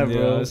seen that, bro.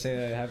 You know, say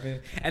that happened.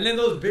 And then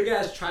those big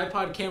ass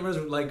tripod cameras,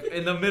 were like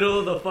in the middle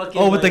of the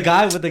fucking. Oh, with the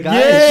guy, Yeah, with the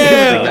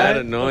That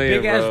annoying,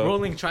 big ass bro.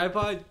 rolling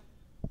tripod.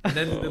 And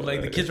then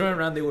like the kids running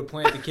around, they would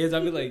point at the kids.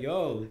 I'd be like,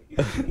 yo.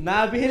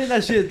 Nah, I be hating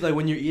that shit. Like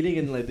when you're eating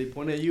and like they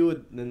point at you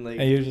and then like.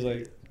 And you're just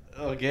like,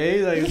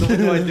 okay, like so what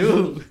do I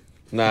do?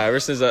 Nah, ever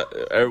since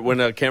when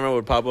a camera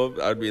would pop up,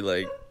 I'd be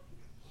like,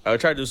 I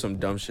would try to do some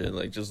dumb shit,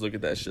 like just look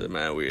at that shit,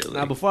 man, weird. Like,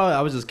 Nah, before I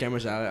was just camera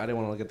shy. I didn't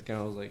want to look at the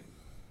camera. I was like,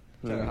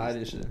 trying to hide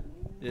this shit.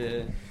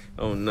 Yeah.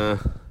 oh nah.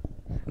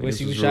 wait,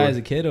 so you were shy as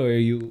a kid, or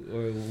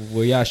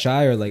were y'all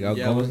shy or like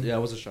outgoing? I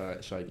was a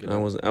shy kid. I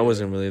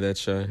wasn't really that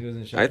shy. You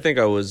wasn't shy? I think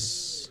I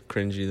was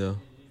cringy though,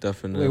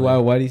 definitely.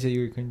 Wait, why do you say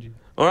you were cringy?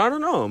 Or I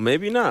don't know,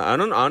 maybe not.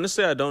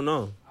 Honestly, I don't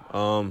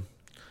know.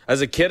 As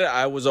a kid,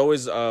 I was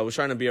always was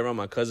trying to be around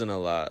my cousin a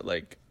lot,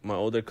 like my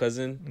older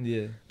cousin.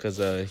 Yeah.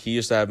 Cause he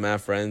used to have mad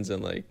friends,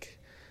 and like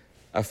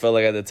I felt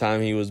like at the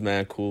time he was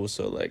mad cool.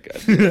 So like,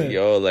 I'd be like,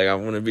 yo, like I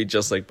want to be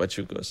just like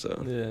Pachuco.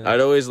 So Yeah.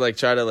 I'd always like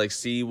try to like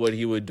see what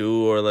he would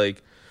do, or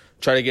like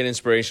try to get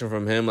inspiration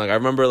from him. Like I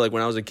remember like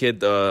when I was a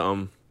kid,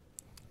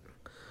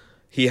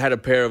 he had a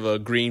pair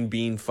of green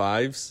bean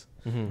 5s,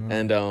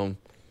 and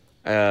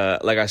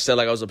like I said,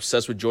 like I was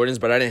obsessed with Jordans,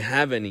 but I didn't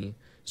have any.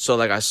 So,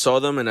 like, I saw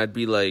them, and I'd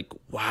be like,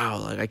 wow,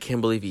 like, I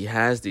can't believe he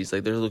has these.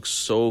 Like, they look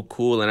so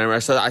cool. And I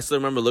still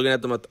remember looking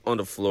at them on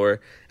the floor,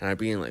 and I'd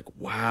be like,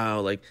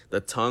 wow. Like, the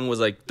tongue was,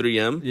 like,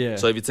 3M. Yeah.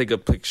 So, if you take a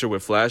picture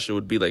with flash, it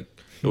would be, like,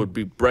 it would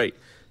be bright.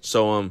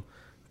 So,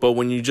 but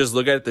when you just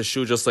look at the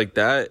shoe just like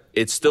that,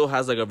 it still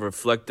has, like, a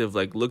reflective,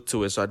 like, look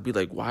to it. So, I'd be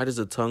like, why does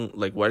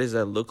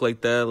that look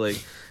like that? Like,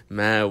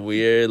 mad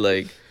weird.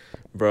 Like,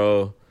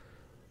 bro,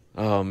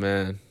 oh,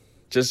 man.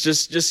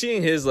 Just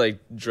seeing his like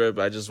drip,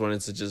 I just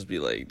wanted to just be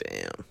like,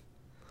 damn,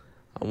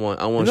 I want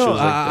shoes like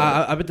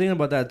that. I've been thinking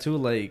about that too.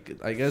 Like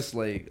I guess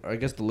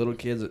the little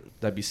kids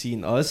that be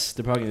seeing us,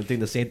 they're probably gonna think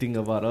the same thing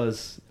about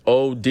us.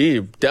 Oh,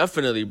 deep,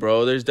 definitely,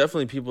 bro. There's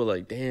definitely people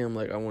like, damn,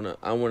 like I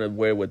wanna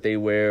wear what they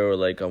wear, or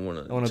like I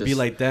wanna be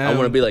like them. I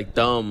wanna be like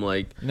dumb.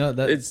 Like,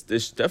 that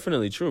it's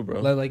definitely true,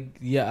 bro. like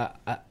yeah,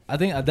 I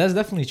think that's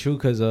definitely true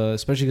because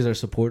especially because our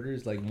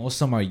supporters, like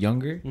most of them are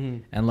younger,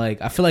 and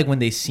like I feel like when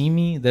they see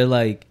me, they're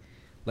like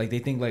they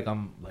think like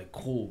I'm like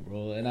cool,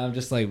 bro, and I'm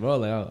just like, bro,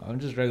 like I'm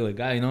just a regular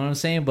guy, you know what I'm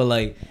saying? But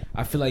like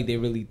I feel like they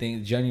really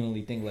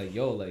genuinely think like,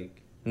 yo,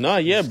 like. Nah,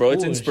 yeah, bro, cool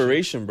it's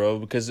inspiration, bro,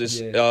 because it's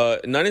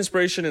not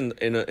inspiration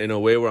in a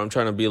way where I'm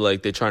trying to be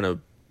like they're trying to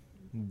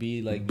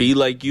be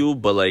like you,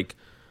 but like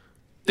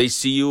they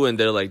see you and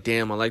they're like,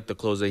 damn, I like the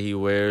clothes that he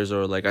wears,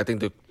 or like I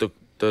think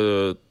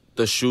the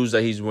shoes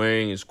that he's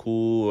wearing is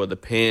cool, or the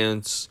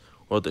pants,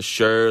 or the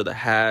shirt, the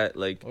hat,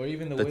 like, or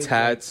even the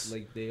tats,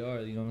 like they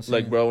are, you know what I'm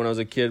saying? Like, bro, when I was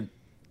a kid,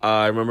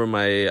 I remember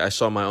I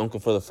saw my uncle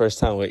for the first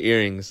time with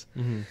earrings,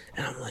 and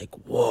I'm like,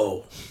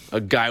 whoa,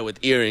 a guy with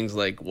earrings,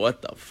 like,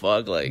 what the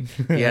fuck? Like,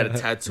 he had a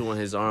tattoo on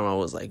his arm. I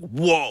was like,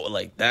 whoa,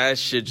 like, that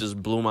shit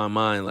just blew my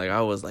mind. Like,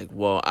 I was like,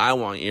 whoa, I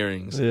want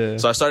earrings. Yeah.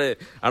 So I started,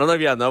 I don't know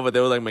if y'all know, but they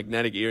were like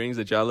magnetic earrings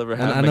that y'all ever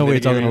had. I know what you're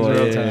talking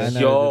about. Yeah.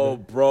 Yo,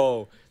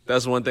 bro.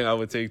 That's one thing I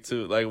would take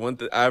too. Like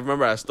I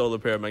remember I stole a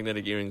pair of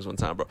magnetic earrings one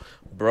time,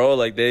 bro.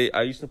 Like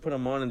I used to put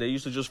them on and they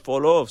used to just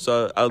fall off,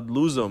 so I'd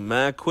lose them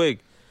mad quick.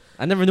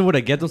 I never knew where to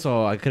get them,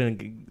 so I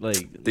couldn't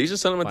like. They used to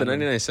sell them at the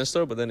 99-cent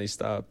store, but then they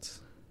stopped.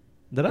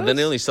 Did I? Then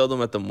they only sell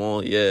them at the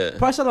mall. Yeah.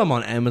 Probably sell them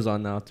on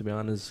Amazon now, to be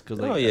honest. Cause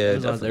like,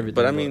 Amazon's everything.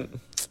 But I mean,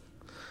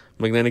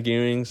 magnetic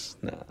earrings.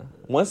 Nah.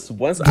 Once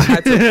I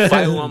had to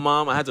fight with my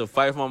mom. I had to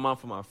fight with my mom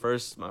for my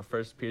first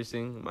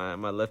piercing,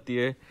 my left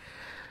ear.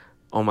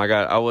 Oh my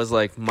God! I was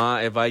like,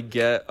 Ma, if I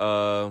get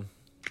what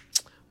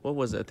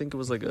was it? I think it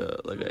was like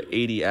a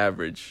 80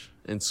 average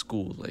in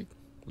school. Like,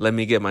 let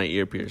me get my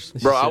ear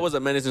pierced, bro. I was a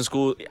menace in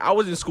school. I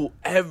was in school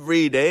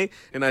every day,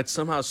 and I'd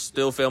somehow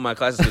still fail my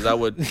classes because I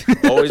would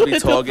always be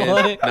talking,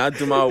 not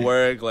do my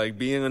work, like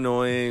being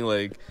annoying,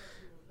 like,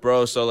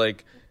 bro. So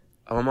like,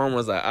 my mom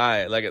was like, all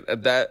right, like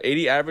at that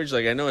 80 average,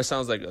 like I know it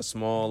sounds like a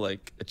small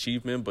like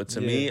achievement, but to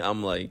me,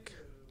 I'm like,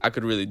 I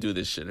could really do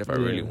this shit if I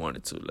really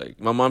wanted to. Like,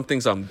 my mom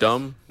thinks I'm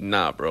dumb.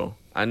 Nah, bro.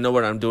 I know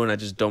what I'm doing. I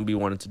just don't be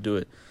wanting to do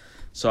it.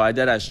 So I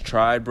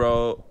tried,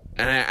 bro.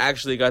 And I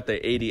actually got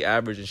the 80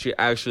 average, and she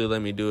actually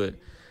let me do it.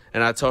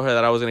 And I told her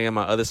that I was going to get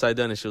my other side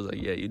done, and she was like,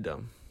 yeah, you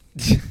dumb.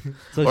 So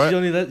she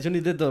only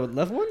did the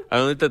left one? I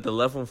only did the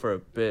left one for a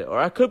bit. Or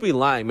I could be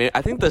lying, man.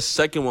 I think the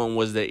second one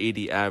was the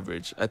 80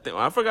 average.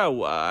 I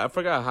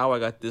forgot how I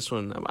got this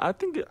one. I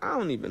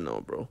don't even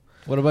know, bro.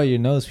 What about your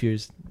nose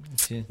piercing?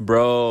 piercing?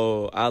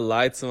 Bro, I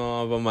lied to my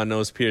mom about my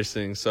nose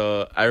piercing.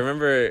 So I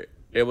remember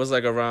it was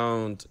like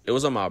around, it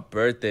was on my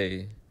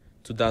birthday,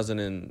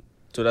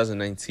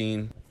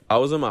 2019. I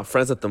was with my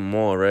friends at the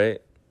mall,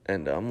 right?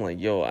 And I'm like,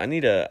 yo, I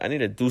need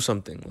to do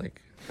something.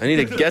 Like, I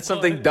need to get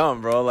something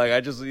done, bro. Like,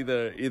 I just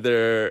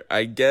either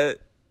I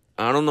get,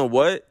 I don't know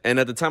what. And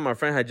at the time, my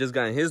friend had just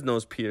gotten his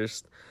nose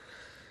pierced.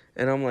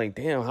 And I'm like,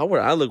 damn, how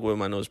would I look with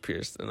my nose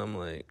pierced? And I'm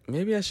like,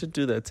 maybe I should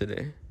do that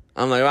today.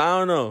 I'm like, I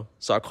don't know.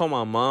 So I called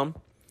my mom.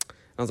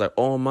 I was like,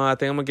 oh, Ma, I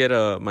think I'm going to get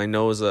I'm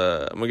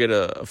going to get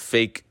a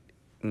fake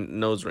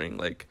nose ring.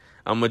 Like,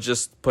 I'm going to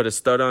just put a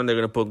stud on. They're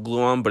going to put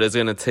glue on, but it's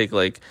going to take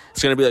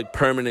it's going to be like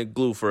permanent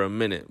glue for a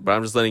minute. But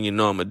I'm just letting you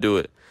know I'm going to do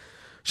it.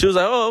 She was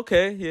like, oh,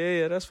 okay.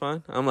 Yeah, that's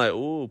fine. I'm like,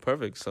 ooh,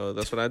 perfect. So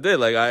that's what I did.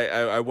 Like,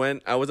 I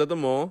was at the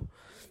mall.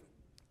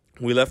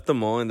 We left the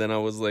mall, and then I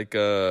was like,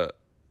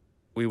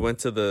 we went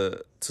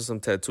to some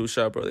tattoo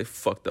shop, bro. They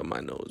fucked up my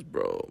nose,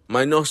 bro.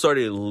 My nose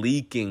started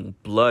leaking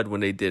blood when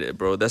they did it,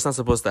 bro. That's not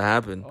supposed to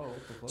happen. Oh,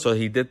 so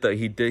he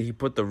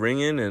put the ring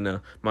in,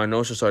 and my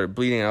nose just started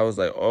bleeding. I was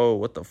like, oh,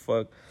 what the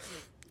fuck?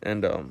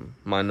 And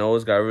my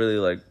nose got really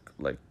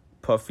like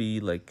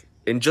puffy, like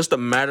in just a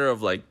matter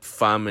of like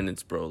 5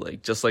 minutes, bro.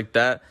 Like just like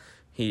that.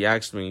 He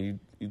asked me,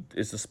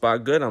 is the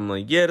spot good? I'm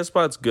like, yeah, the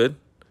spot's good.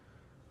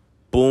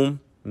 Boom.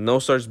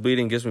 Nose starts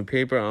bleeding, gives me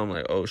paper. I'm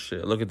like, oh,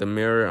 shit. Look at the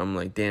mirror. I'm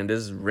like, damn,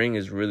 this ring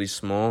is really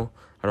small.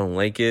 I don't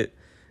like it.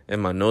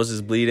 And my nose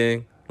is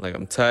bleeding. Like,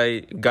 I'm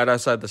tight. Got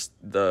outside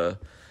the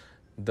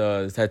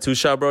tattoo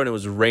shop, bro, and it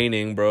was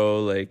raining,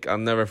 bro. Like, I'll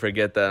never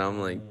forget that.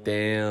 I'm like,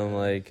 damn,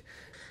 like.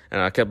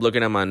 And I kept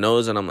looking at my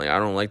nose, and I'm like, I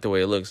don't like the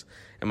way it looks.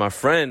 And my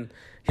friend,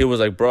 he was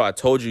like, bro, I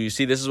told you. You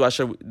see, this is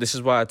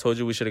why I told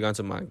you we should have gone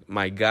to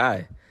my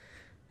guy.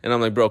 And I'm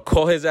like, bro,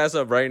 call his ass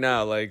up right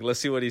now. Like, let's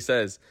see what he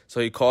says. So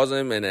he calls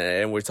him,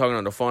 and we're talking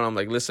on the phone. I'm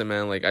like, listen,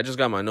 man, like, I just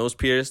got my nose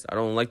pierced. I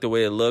don't like the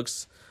way it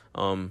looks.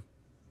 Can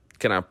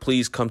I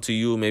please come to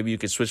you? Maybe you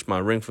could switch my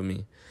ring for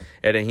me.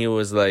 And then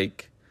he's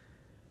like,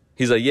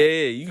 yeah,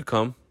 you can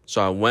come.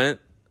 So I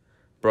went.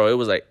 Bro, it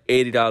was like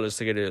 $80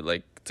 to get it,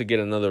 like, to get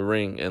another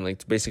ring and,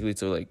 like, basically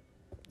to, like,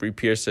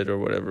 re-pierce it or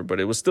whatever. But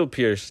it was still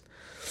pierced.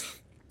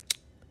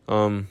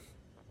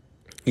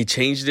 He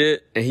changed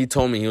it, and he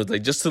told me, he was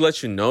like, just to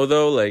let you know,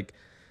 though, like,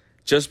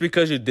 just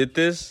because you did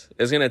this,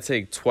 it's going to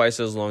take twice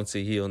as long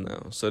to heal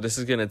now. So this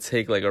is going to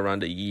take, like,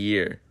 around a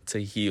year to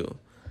heal.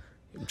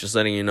 I'm just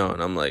letting you know.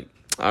 And I'm like,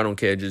 I don't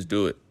care, just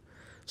do it.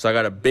 So I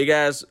got a big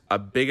ass,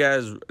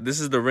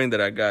 this is the ring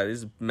that I got.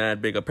 This is mad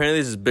big.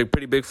 Apparently, this is big,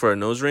 pretty big for a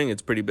nose ring.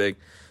 It's pretty big.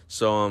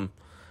 So,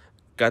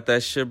 got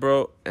that shit,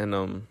 bro,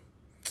 and,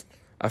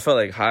 I felt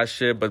like hot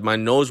shit, but my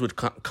nose would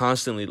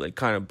constantly, like,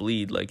 kind of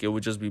bleed. Like, it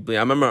would just be bleeding.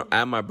 I remember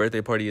at my birthday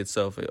party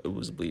itself, it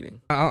was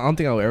bleeding. I don't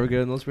think I'll ever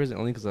get a nose piercing,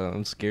 only because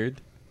I'm scared.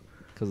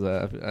 Because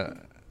I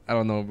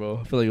don't know,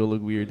 bro. I feel like it'll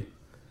look weird.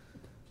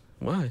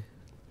 Why?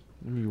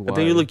 I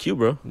think you look cute,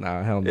 bro.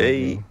 Nah, hell no.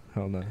 Hey. Bro.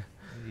 Hell no.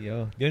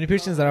 Yo, the only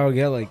piercings that I would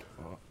get, like,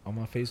 on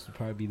my face would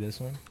probably be this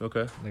one.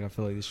 Okay. Like, I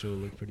feel like this shit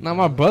would look pretty. Nah,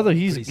 my brother,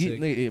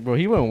 he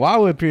went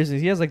wild with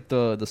piercings. He has like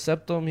the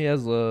septum. He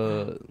has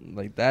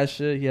like that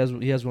shit. He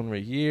has one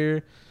right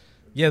here.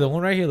 Yeah, the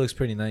one right here looks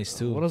pretty nice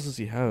too. What else does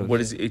he have?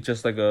 What is it?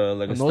 Just like a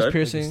nose stud?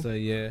 piercing? Like a stud,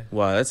 yeah.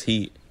 Wow, that's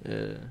heat.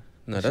 Yeah.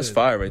 No, that's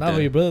fire right there.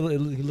 But your brother, he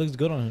looks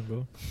good on him,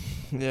 bro.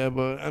 Yeah,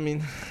 but I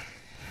mean,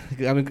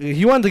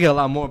 he wanted to get a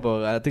lot more,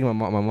 but I think my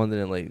mom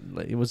didn't like.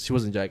 She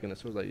wasn't jacking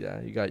us. She was like,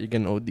 yeah, you're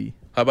getting OD.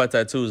 How about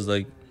tattoos?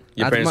 Like,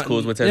 your parents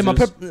cool with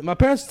tattoos? Yeah, my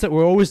parents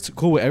were always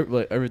cool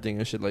with everything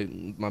and shit. Like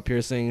my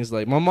piercings.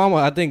 Like my mom,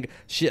 I think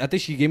she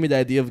gave me the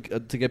idea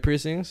of to get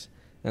piercings,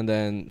 and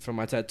then for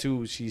my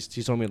tattoo, she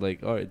told me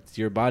like, oh, it's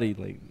your body.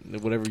 Like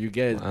whatever you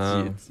get,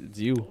 it's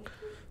you.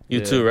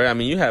 You too, right? I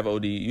mean, you have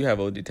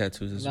OD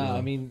tattoos as well. Nah,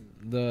 I mean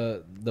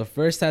the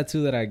first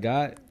tattoo that I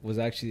got was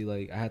actually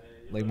like I had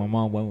like my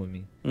mom went with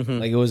me. Mm-hmm.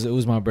 Like it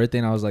was my birthday,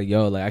 and I was like,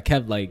 yo, like I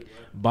kept like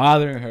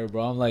bothering her,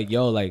 bro. I'm like,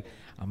 yo, like.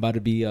 I'm about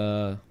to be,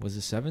 was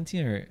it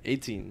 17 or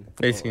 18?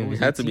 18. You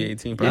had to be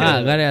 18. Probably. Yeah,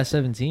 I got it at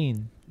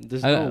 17.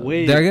 There's no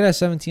way. Did I get it at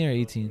 17 or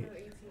 18?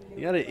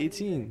 You got it at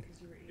 18.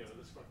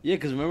 Yeah,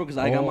 because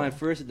I got mine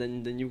first,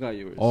 and then you got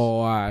yours. Oh,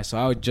 all right. So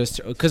I would just,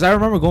 because I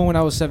remember going when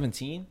I was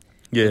 17.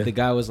 Yeah. The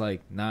guy was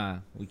like, nah,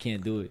 we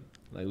can't do it.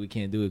 Like, we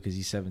can't do it because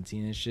he's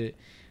 17 and shit.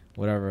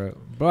 Whatever.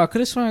 Bro, I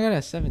could have sworn I got it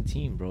at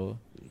 17, bro.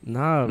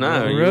 Nah,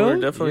 you were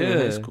definitely in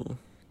high school.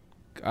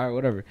 All right,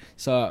 whatever.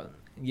 So,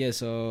 yeah,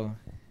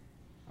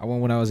 I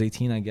went when I was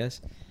 18, I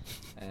guess,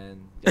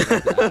 and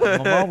my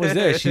mom was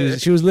there.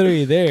 She was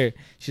literally there.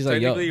 She's like,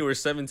 technically, you were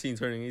 17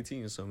 turning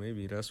 18, so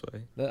maybe that's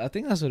why. I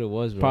think that's what it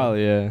was, bro.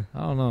 Probably, yeah.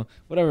 I don't know.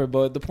 Whatever,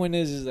 but the point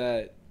is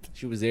that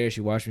she was there.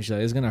 She watched me. She's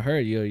like, it's gonna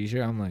hurt. Yo, you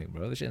sure? I'm like,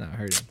 bro, this shit not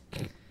hurting.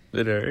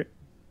 Did it hurt?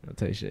 I'll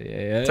tell you shit.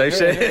 Yeah. Type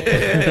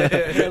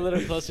shit. A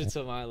little closer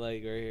to my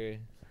leg right here.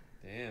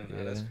 Damn,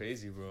 man, that's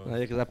crazy, bro. Yeah,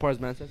 because that part is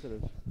man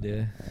sensitive.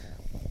 Yeah.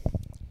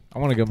 I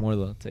want to get more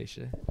though. I'll tell you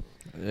shit.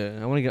 Yeah,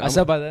 I want to get. I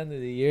said by the end of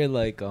the year,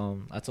 like,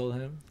 I told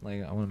him,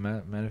 like, I want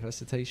to manifest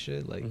to take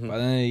shit. Like, by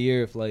the end of the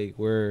year, if like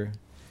we're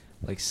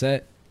like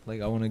set,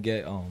 like, I want to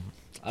get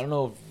I don't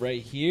know if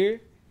right here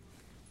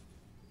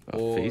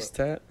A face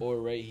tat? or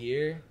right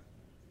here,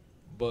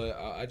 but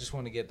I just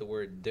want to get the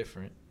word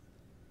different.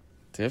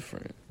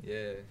 Different.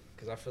 Yeah,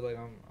 because I feel like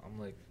I'm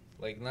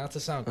like not to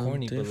sound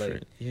corny, but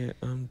like yeah,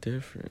 I'm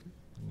different.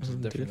 I'm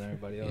just different than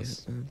everybody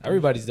else. Yeah,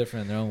 Everybody's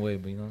different in their own way,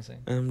 but you know what I'm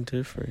saying? I'm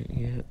different.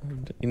 Yeah,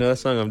 you know that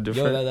song? I'm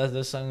different. Yo, that's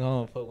the song I'm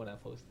gonna put when I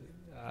post it.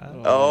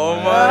 Oh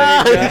my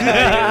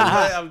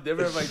god! I'm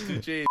different by 2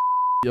 Chainz.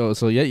 Yo,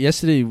 so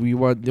yesterday we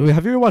watched. Have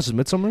you ever watched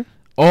Midsummer?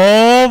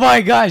 Oh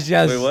my gosh,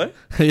 yes. Wait, what?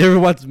 You ever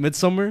watched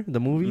Midsummer, the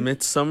movie?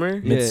 Midsummer?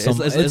 Yeah, It's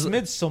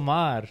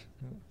Midsommar.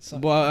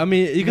 Well, I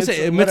mean, you can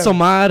say whatever.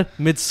 Midsommar,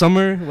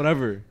 Midsummer,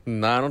 whatever.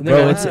 Nah, I don't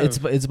Bro,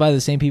 think it's by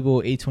the same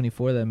people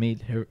A24 that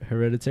made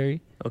Hereditary.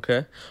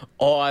 Okay.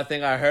 Oh, I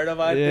think I heard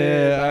about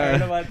this. I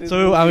heard about this. So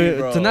movie, I mean,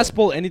 bro. to not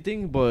spoil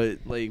anything, but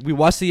like we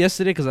watched it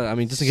yesterday because I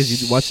mean, just in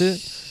case you watched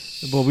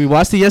it, but we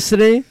watched it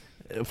yesterday.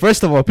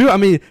 First of all, people were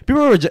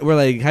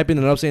like hyping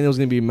it up, saying it was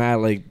gonna be mad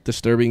like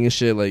disturbing and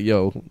shit, like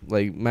yo,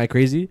 like mad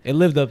crazy. It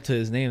lived up to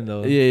his name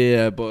though.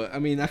 Yeah, but I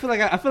mean, I feel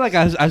like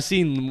I've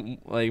seen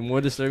like more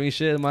disturbing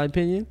shit in my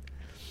opinion.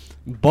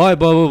 But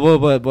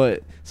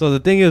so the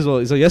thing is,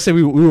 well, so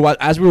yesterday we were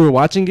as we were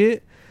watching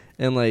it,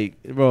 and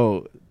like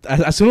bro,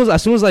 as soon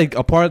as like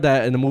a part of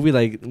that in the movie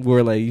like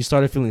where like you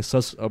started feeling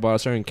sus about a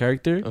certain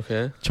character,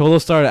 Okay. Cholo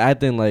started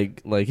acting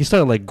like he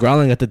started like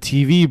growling at the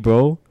TV,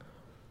 bro.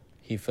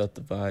 He felt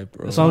the vibe,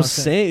 bro. That's what I'm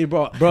saying,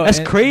 bro. That's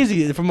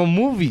crazy from a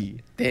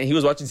movie. Damn, he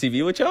was watching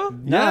TV with y'all?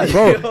 Nah,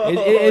 bro.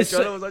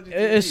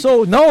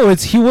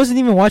 He wasn't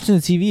even watching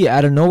the TV.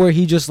 Out of nowhere,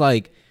 he just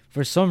like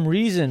for some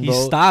reason, He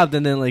bro, stopped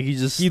and then like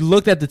he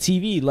looked at the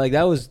TV. Like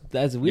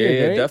that's weird.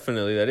 Yeah, right?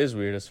 definitely. That is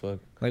weird as fuck.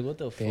 Like what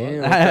the fuck?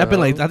 Damn. that happened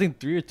like I think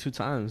 3 or 2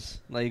 times.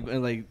 Like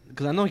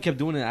because I know he kept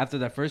doing it after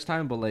that first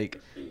time, but like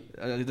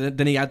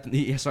then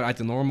he started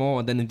acting normal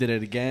and then he did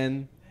it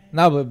again.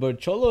 Nah, but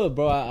Cholo,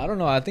 bro, I don't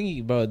know. I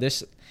think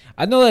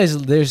I know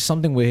there's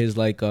something with his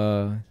like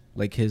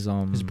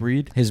his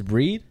breed. His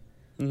breed.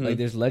 Mhm. Like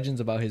there's legends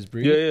about his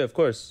breed. Yeah, of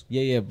course.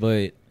 Yeah,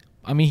 but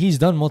I mean he's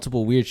done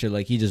multiple weird shit.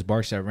 Like he just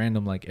barks at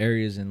random like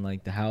areas in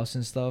like the house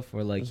and stuff,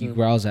 or like he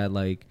growls at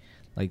like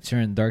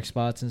certain dark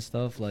spots and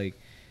stuff. Like,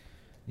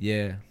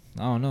 yeah,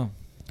 I don't know,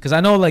 because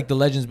I know like the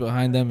legends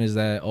behind them is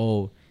that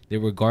they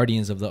were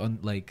guardians of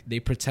like they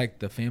protect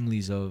the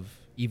families of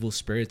evil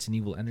spirits and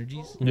evil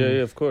energies.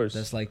 Yeah, of course.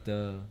 That's like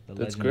the That's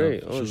legend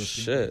great. of Oh Cholo.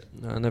 shit.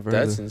 No, I never.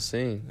 That's heard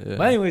insane. Yeah.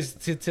 But anyways,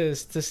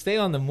 to stay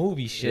on the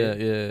movie shit,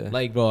 Yeah.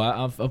 like bro,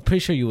 I'm pretty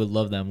sure you would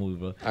love that movie,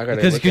 bro. I gotta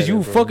Because look at you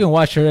it, bro. fucking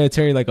watch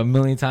Hereditary like a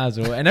million times,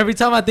 bro. And every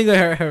time I think of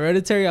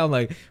Hereditary, I'm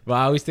like, bro,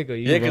 I always think of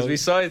you. Yeah, because bro. we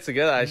saw it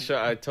together.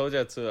 I told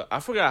you to.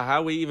 I forgot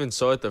how we even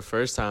saw it the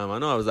first time. I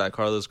know I was at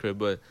Carlos' crib,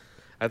 but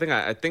I think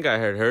I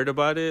had heard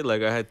about it.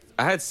 Like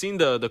I had seen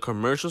the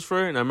commercials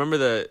for it, and I remember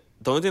that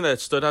the only thing that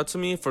stood out to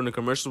me from the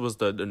commercials was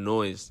the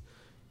noise.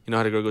 You know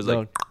how the girl goes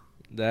like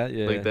that,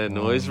 yeah, like that Oh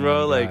noise, my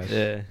bro. Like gosh.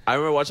 yeah. I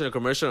remember watching a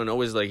commercial and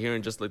always like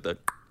hearing just like the,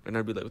 and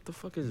I'd be like, what the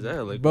fuck is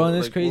that? Like, bro, what, and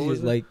it's like, crazy. what was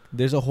it? Like,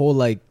 there's a whole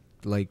like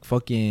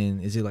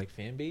fucking, is it like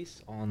fan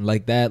base on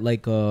like that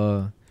like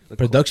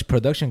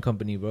production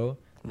company, bro. Like,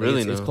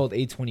 Really, it's no. called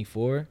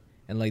A24,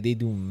 and like they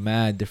do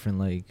mad different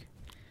like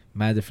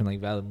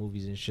valid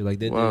movies and shit. Like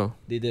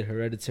they did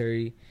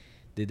Hereditary,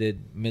 they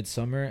did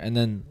Midsummer, and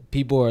then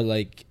people are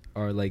like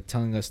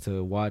telling us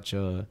to watch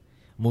a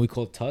movie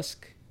called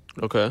Tusk.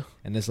 Okay.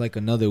 And it's like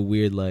another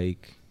weird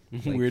like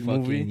Weird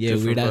fucking, movie? yeah,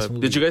 Different weird ass vibe.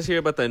 movie. Did you guys hear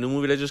about that new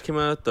movie that just came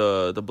out,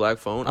 the Black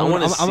Phone? I I'm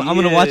want to see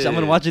gonna watch. it. I'm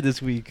gonna watch it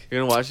this week.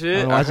 You're gonna watch it?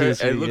 I'm gonna watch it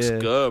this It week, looks yeah.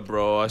 good,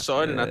 bro. I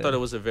saw it and I Yeah. thought it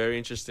was a very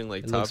interesting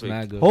like It looks topic.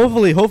 mad good.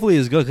 Hopefully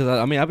it's good because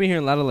I mean I've been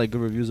hearing a lot of like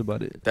good reviews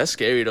about it. That's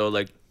scary though.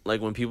 Like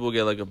when people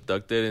get like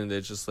abducted and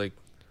they're just like,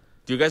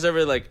 do you guys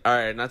ever like? All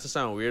right, not to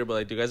sound weird, but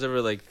like, do you guys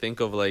ever like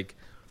think of like,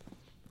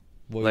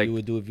 What like- you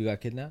would do if you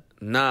got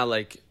kidnapped? nah,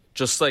 like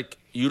just like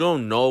you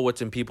don't know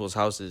what's in people's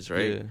houses,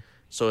 right? Yeah.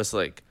 So it's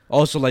like,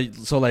 Also, like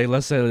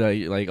let's say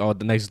like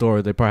the next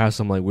door they probably have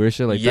some like weird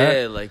shit like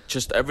that. yeah, like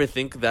just ever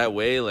think that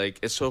way. Like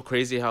it's so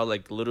crazy how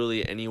like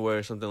literally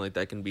anywhere something like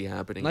that can be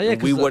happening. Nah, yeah,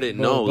 And we 'cause, wouldn't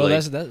know. Bro,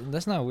 Like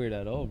that's not weird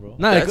at all, bro.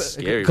 Nah, That's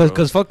scary, bro.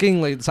 because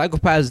fucking like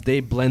psychopaths they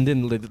blend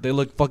in, like, they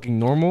look fucking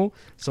normal.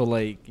 So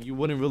like you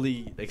wouldn't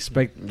really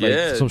expect like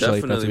yeah, some shit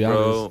like that, to definitely, be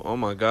bro. honest. Oh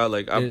my god,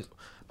 like There's-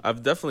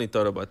 I've definitely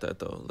thought about that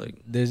though. Like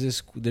There's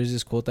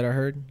this quote that I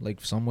heard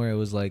like somewhere. It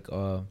was like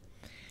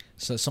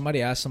so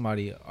somebody asked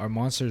somebody, "Are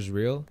monsters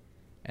real?"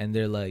 And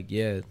they're like,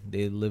 "Yeah,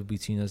 they live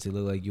between us. They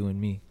look like you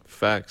and me."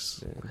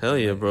 facts. Yeah. Hell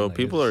yeah, Like- bro. like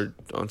People are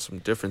on some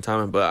different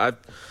timing. But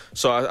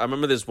I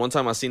remember this one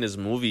time I seen this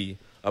movie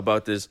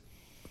about this.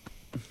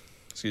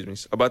 Excuse me,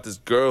 about this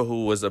girl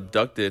who was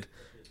abducted,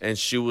 and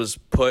she was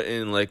put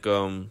in like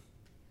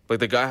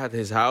the guy had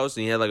his house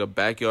and he had like a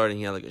backyard and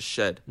he had like a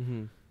shed.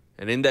 Mm-hmm.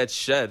 And in that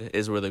shed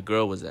is where the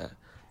girl was at.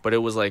 But it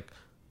was like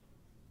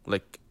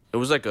it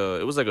was like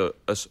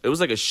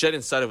a shed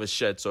inside of a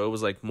shed, so it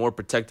was like more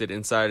protected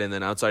inside, and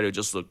then outside it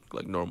just looked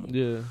like normal.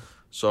 Yeah.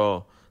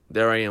 So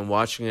there I am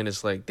watching it.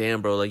 It's like,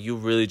 damn, bro, like you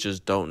really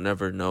just don't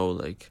never know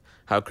like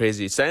how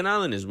crazy Staten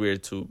Island is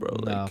weird too, bro.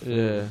 Nah, Like,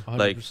 Yeah.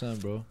 100%,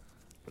 bro.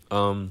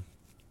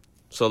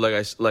 So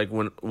like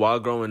while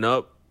growing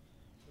up,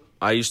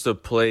 I used to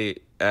play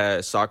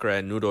soccer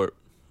at Newdorp,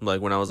 like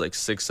when I was like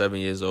 6, 7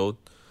 years old.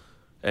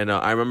 And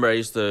I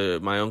remember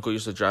my uncle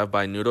used to drive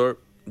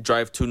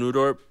to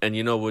Newdorp, and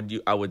you know what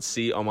I would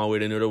see on my way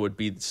to Newdorp would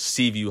be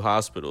Seaview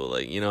Hospital,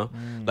 like, you know,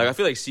 like I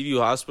feel like Seaview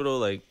Hospital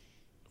like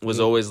was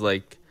always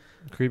like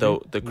Creepy.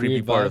 the creepy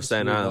Weird part of vibes,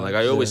 Staten weird Island. Like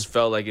vibes, I always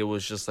felt like it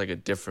was just like a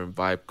different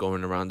vibe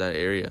going around that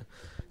area.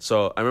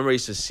 So I remember I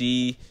used to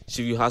see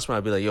Seaview Hospital.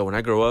 I'd be like, yo, when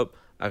I grow up,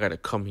 I gotta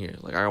come here.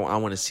 Like I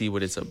want to see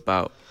what it's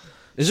about.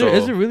 Is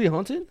it really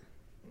haunted?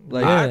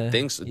 Like, Yeah. I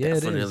think so, Yeah,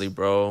 it definitely, is.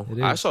 bro.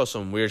 It I is. saw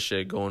some weird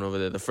shit going over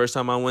there. The first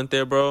time I went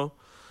there, bro,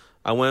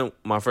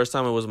 my first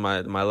time, it was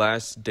my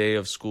last day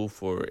of school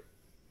for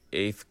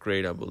 8th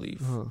grade, I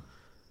believe.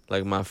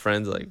 Like my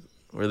friends, like,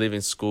 we're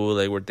leaving school,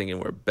 like we're thinking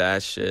we're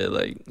bad shit,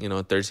 like, you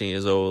know, 13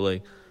 years old,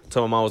 like,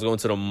 told my mom I was going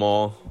to the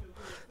mall.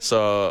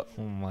 So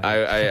Oh my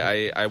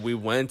I we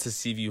went to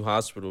Seaview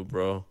Hospital,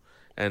 bro.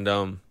 And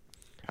I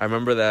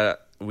remember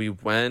that we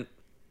went,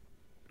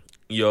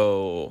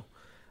 yo,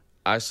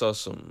 I saw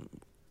some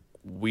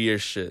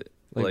weird shit.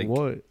 like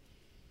what?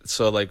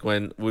 So like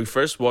when we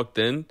first walked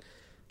in,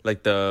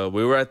 like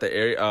we were at the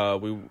area,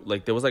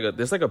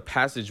 there's like a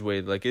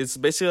passageway, like it's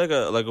basically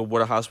like a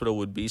what a hospital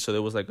would be. So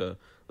there was like a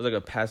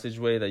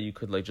passageway that you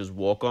could like just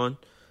walk on.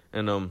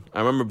 And I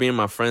remember being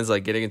my friends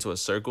like getting into a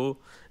circle,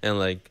 and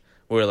like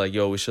we were like,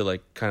 yo, we should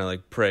like kind of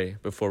like pray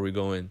before we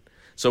go in.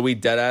 So we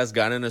dead ass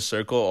got in a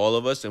circle, all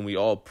of us, and we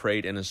all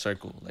prayed in a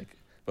circle, like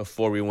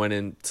before we went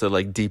into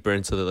like deeper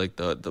into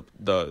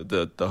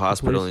the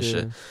hospital and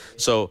shit.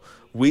 So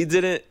we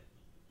didn't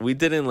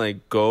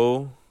like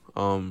go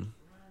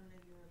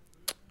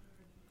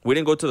we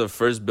didn't go to the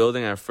first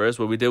building at first.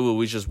 What we did was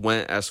we just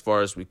went as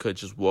far as we could,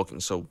 just walking.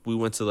 So we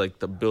went to like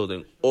the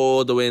building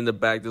all the way in the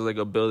back. There's like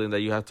a building that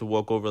you have to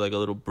walk over, like a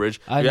little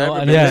bridge. I You know. ever I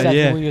been know there?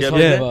 exactly what you're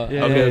talking about.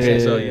 Okay.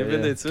 So yeah, you've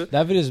been there too?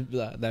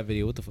 That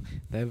video, what the fuck?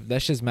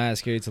 That's just mad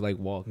scary to like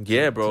walk.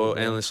 Yeah, bro.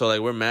 And so like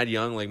we're mad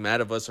young, like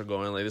mad of us are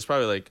going. Like there's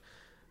probably like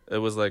it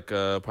was like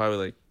probably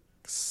like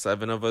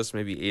 7 of us,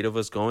 maybe 8 of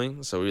us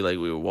going. So we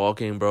were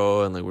walking,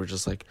 bro, and like we're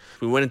just like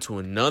we went into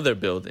another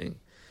building,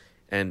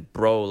 and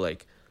bro,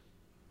 like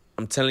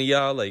I'm telling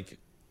y'all, like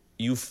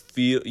you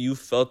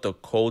felt the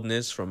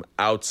coldness from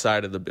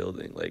outside of the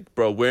building. Like,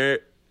 bro, we're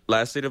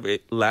last day of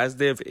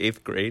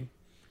 8th grade.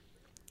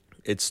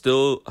 It's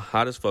still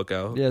hot as fuck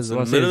out. Yeah, it's in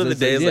the middle of the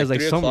day. It's like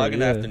 3 o'clock summer, in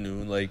the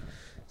afternoon. Like,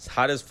 it's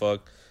hot as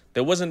fuck.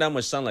 There wasn't that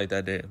much sunlight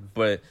that day,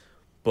 but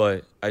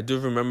I do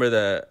remember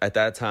that at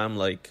that time,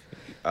 like,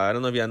 I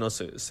don't know if y'all know,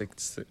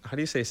 how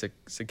do you say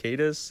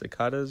cicadas?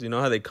 You know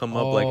how they come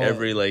up like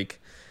every like,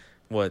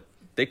 what?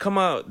 They come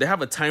out, they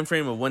have a time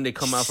frame of when they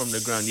come out from the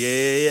ground.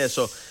 Yeah.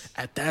 So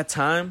at that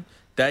time,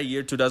 that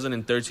year,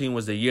 2013,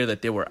 was the year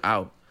that they were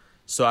out.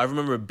 So I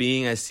remember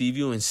being at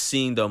Seaview and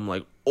seeing them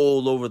like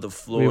all over the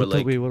floor.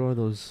 Wait, what are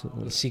those?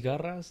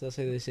 Cigarras? That's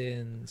how they say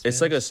in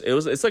Spanish.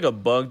 It's like a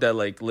bug that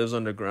like lives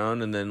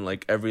underground, and then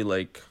like every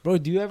like. Bro,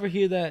 do you ever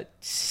hear that?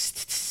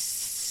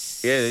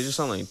 Yeah, they just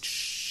sound like.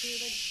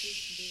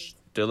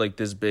 They're like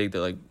this big. They're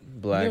like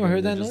black. You ever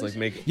heard that just noise?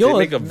 like they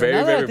make a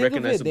very very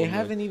recognizable. They noise.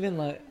 haven't even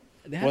like.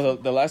 Well,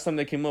 the last time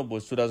they came up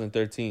was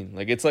 2013.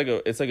 Like it's like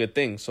a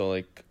thing. So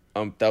like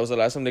that was the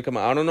last time they come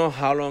out. I don't know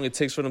how long it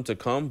takes for them to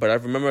come, but I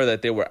remember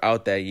that they were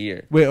out that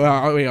year. Wait,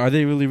 are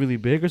they really really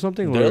big or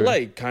something? They're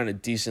like kind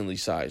of decently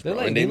sized, bro. They're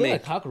like, and they look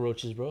like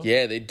cockroaches, bro.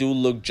 Yeah, they do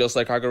look just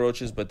like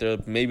cockroaches, but they're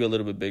maybe a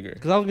little bit bigger.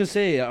 Because I was gonna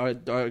say,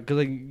 because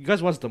like you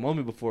guys watched the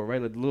Mummy before,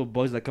 right? Like the little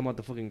bugs that come out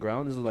the fucking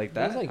ground. Is it like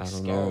that? Those like I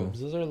don't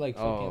scarabs. know. Those are like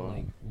fucking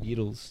like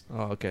beetles.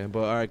 Oh, okay. But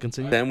all right,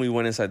 continue. Then we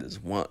went inside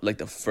this one, like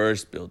the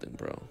first building,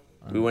 bro.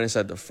 We went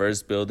inside the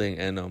first building,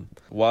 and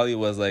Wally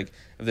was like,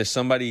 if there's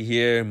somebody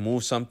here,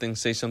 move something,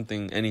 say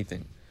something,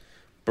 anything.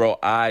 Bro,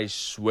 I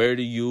swear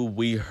to you,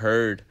 we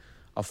heard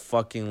a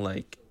fucking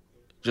like,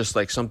 just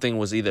like something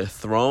was either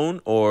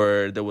thrown,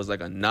 or there was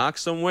like a knock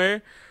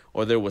somewhere,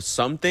 or there was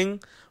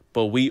something.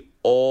 But we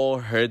all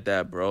heard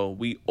that, bro.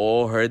 We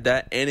all heard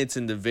that, and it's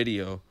in the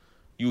video.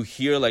 You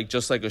hear like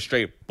just like a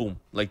straight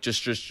boom, like just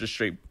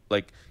straight.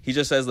 Like he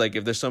just says like,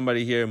 if there's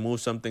somebody here, move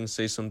something,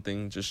 say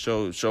something, just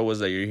show us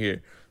that you're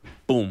here.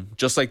 Boom,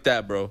 just like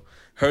that, bro.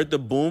 Heard the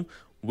boom.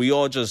 We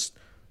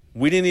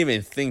didn't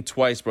even think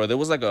twice, bro. There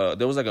was like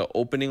a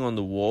opening on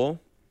the wall,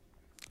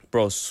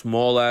 bro.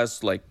 Small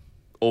ass like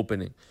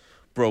opening,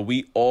 bro.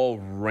 We all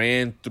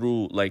ran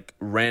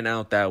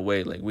out that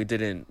way. Like we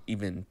didn't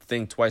even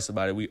think twice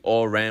about it. We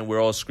all ran. We're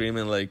all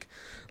screaming like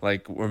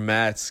we're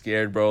mad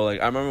scared, bro.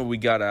 Like I remember we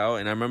got out,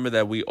 and I remember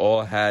that we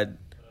all had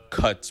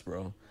cuts,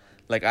 bro.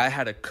 Like I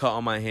had a cut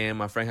on my hand.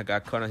 My friend had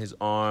got cut on his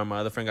arm. My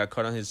other friend got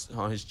cut on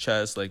his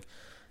chest. Like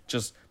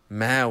just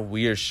mad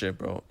weird shit,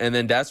 bro. And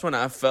then that's when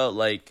I felt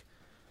like,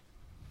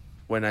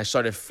 when I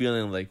started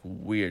feeling like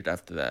weird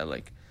after that.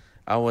 Like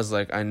I was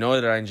like, I know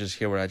that I didn't just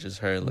hear what I just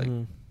heard. Like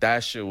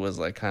that shit was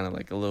like kind of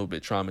like a little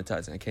bit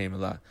traumatizing. I can't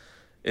even lie.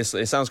 It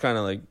sounds kind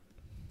of like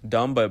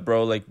dumb, but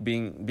bro, like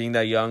being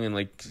that young and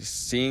like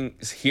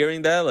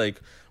hearing that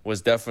like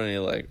was definitely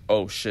like,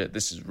 oh shit,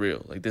 this is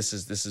real. Like this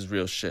is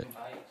real shit.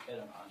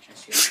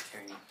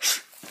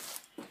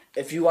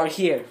 If you are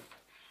here,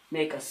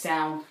 make a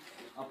sound,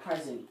 a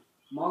present,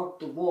 mark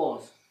the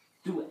walls,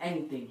 do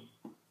anything.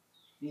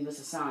 Leave us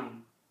a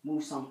sign,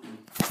 move something.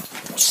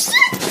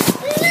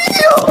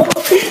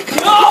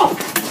 No!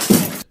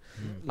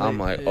 I'm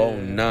like, oh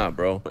nah,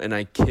 bro. And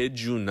I kid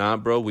you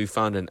not, bro. We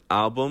found an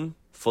album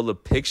full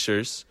of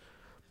pictures,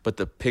 but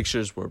the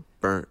pictures were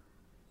burnt.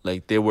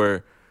 Like they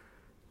were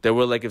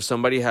like if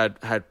somebody had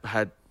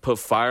put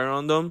fire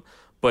on them,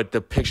 but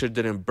the picture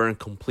didn't burn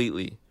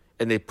completely,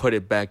 and they put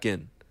it back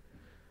in.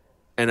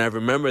 And I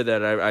remember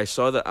that I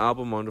saw the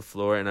album on the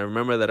floor, and I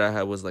remember that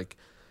I was like,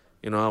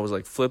 you know, I was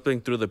like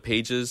flipping through the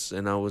pages,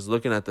 and I was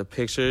looking at the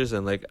pictures,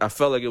 and like I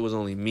felt like it was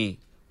only me.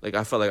 Like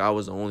I felt like I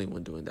was the only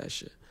one doing that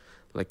shit.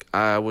 Like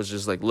I was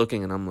just like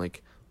looking, and I'm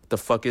like, what the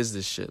fuck is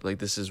this shit? Like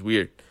this is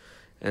weird.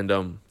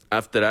 And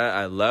after that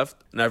I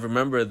left, and I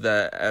remember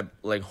that at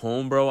like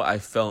home, bro, I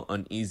felt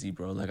uneasy,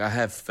 bro. Like I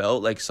had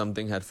felt like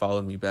something had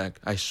followed me back.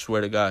 I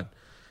swear to God.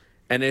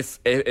 And if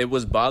it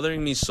was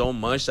bothering me so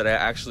much that I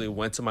actually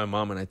went to my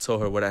mom and I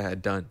told her what I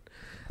had done.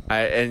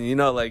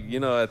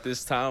 At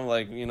this time,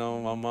 like, you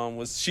know, my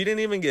mom she didn't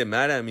even get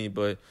mad at me,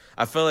 but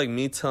I felt like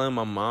me telling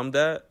my mom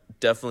that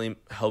definitely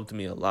helped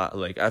me a lot.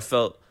 Like I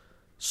felt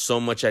so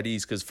much at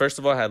ease because first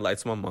of all, I had lied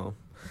to my mom.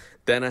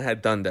 Then I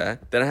had done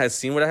that. Then I had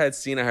seen what I had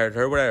seen. I had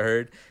heard what I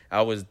heard.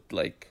 I was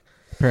like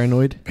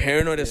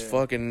Paranoid as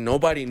fuck, and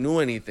nobody knew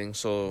anything.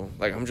 So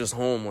like I'm just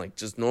home, like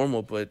just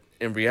normal. But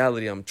in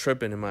reality, I'm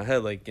tripping in my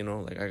head, like, you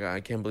know, like I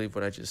can't believe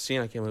what I just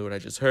seen. I can't believe what I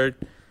just heard.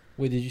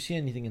 Wait, did you see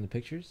anything in the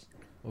pictures,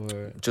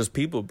 or just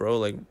people, bro?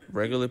 Like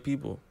regular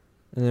people.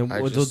 And then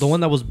the one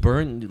that was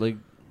burned, like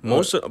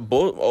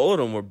all of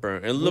them were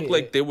burnt. It looked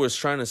like they was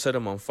trying to set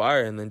them on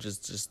fire, and then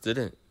just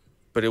didn't.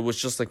 But it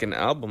was just like an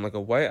album, like a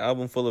white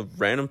album full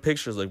of random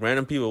pictures, like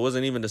random people. It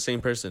wasn't even the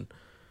same person.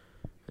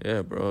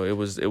 Yeah, bro. It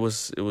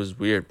was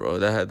weird, bro.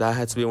 That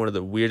had to be one of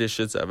the weirdest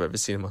shits I've ever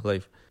seen in my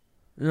life.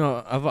 You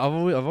know, I've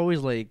always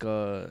like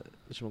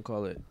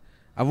whatchamacallit,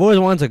 I've always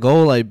wanted to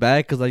go like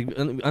back because like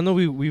I know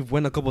we've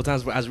went a couple of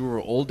times as we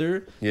were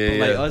older. Yeah, but,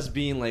 yeah. like us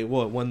being like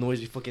one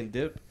noisy fucking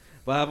dip.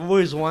 But I've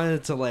always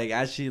wanted to like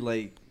actually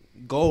like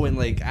go and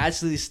like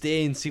actually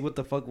stay and see what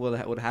the fuck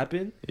would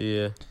happen.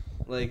 Yeah.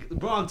 Like,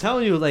 bro, I'm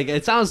telling you, like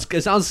it sounds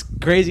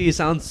crazy, it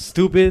sounds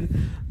stupid,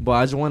 but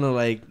I just want to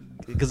like,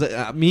 because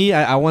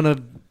I want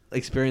to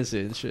experience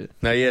it and shit.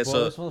 Now, yeah, bro,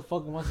 so this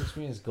motherfucker wants to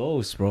experience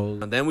ghosts, bro.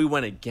 and then we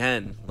went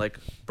again, like,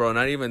 bro,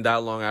 not even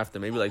that long after,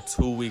 maybe like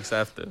 2 weeks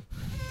after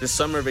this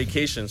summer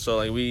vacation. So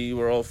like we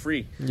were all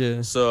free.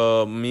 Yeah.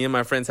 So me and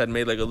my friends had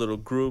made like a little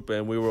group,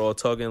 and we were all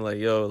talking like,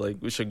 yo, like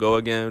we should go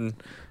again,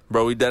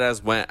 bro. We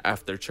deadass went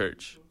after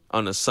church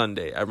on a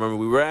Sunday. I remember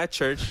we were at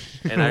church,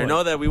 and I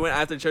know that we went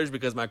after church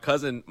because my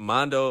cousin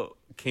Mondo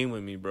came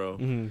with me, bro.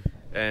 Mm-hmm.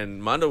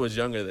 And Mondo was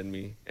younger than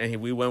me, and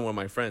we went with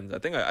my friends. I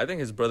think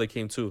his brother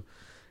came too.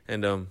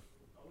 And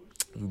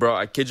bro,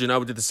 I kid you not,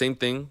 we did the same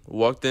thing.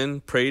 Walked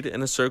in, prayed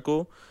in a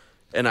circle,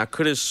 and I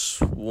could have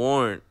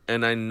sworn,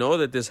 and I know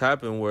that this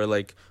happened where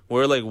like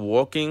we're like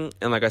walking,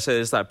 and like I said,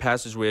 it's that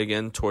passageway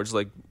again towards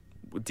like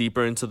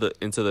deeper into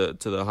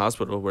the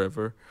hospital or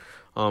wherever.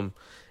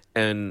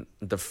 And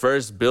the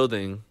first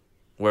building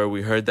where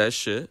we heard that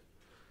shit,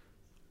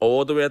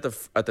 all the way at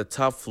the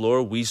top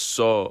floor, we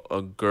saw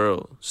a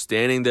girl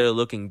standing there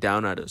looking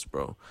down at us,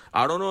 bro.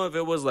 I don't know if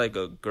it was like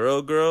a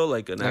girl,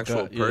 like an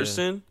actual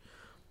person,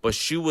 but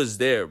she was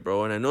there,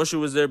 bro. And I know she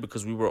was there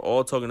because we were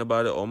all talking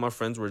about it. All my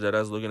friends were dead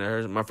ass looking at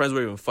her. My friends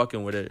were even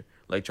fucking with her,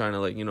 like trying to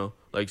like, you know,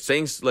 like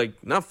saying like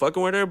not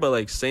fucking with her, but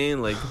like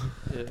saying like,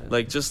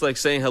 like just like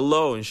saying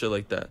hello and shit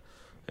like that.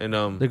 And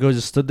The girl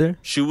just stood there?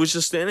 she was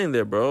just standing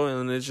there, bro,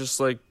 and it's just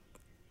like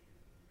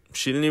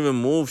she didn't even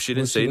move. She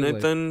didn't say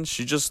nothing. Like?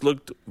 She just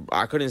looked.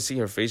 I couldn't see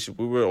her face.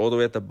 We were all the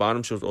way at the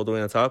bottom. She was all the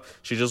way on top.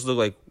 She just looked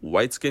like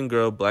white-skinned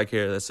girl, black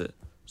hair. That's it.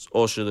 That's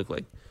all she looked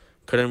like.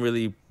 Couldn't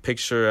really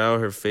picture out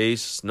her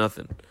face.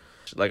 Nothing.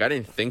 Like I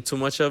didn't think too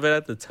much of it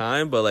at the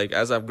time, but like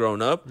as I've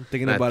grown up,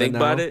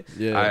 about it,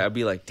 I'd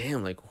be like,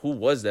 damn, like who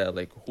was that?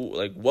 Like who?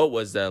 Like what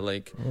was that?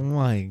 Like oh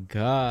my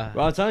god,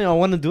 bro, I'm telling you, I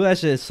want to do that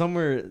shit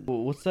somewhere.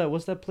 What's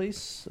that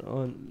place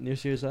near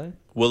CSI?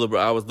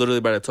 Willowbrook. I was literally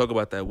about to talk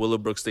about that.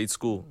 Willowbrook State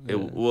School.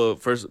 Yeah.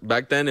 First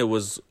back then it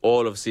was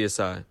all of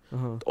CSI.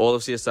 All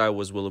of CSI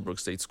was Willowbrook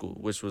State School,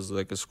 which was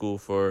like a school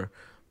for a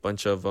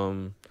bunch of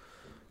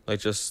like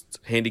just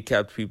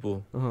handicapped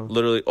people,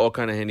 literally all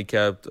kind of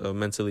handicapped,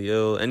 mentally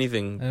ill,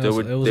 anything. And it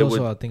was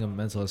also I think a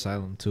mental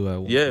asylum too.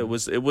 It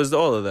was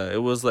all of that.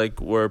 It was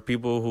like where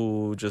people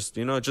who just,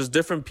 you know, just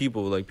different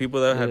people, like people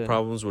that had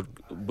problems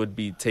would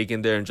be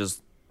taken there and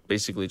just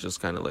basically just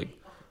kind of like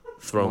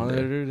thrown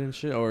monitored there and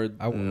shit. Or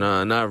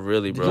nah, not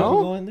really, bro. Did you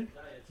ever go in there?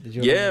 Did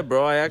you yeah,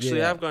 bro. I actually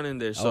have gone in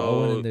there. So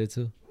I went in there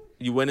too.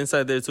 You went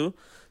inside there too?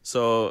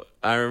 So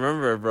I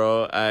remember,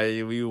 bro.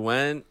 We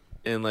went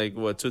in like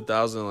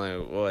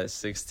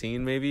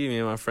 2016 maybe, me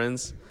and my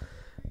friends.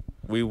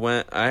 we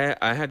went.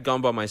 I had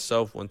gone by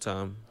myself one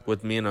time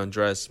with me and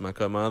Andres, my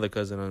other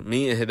cousin.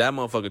 Me and that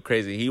motherfucker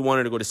crazy. He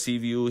wanted to go to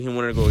Seaview. He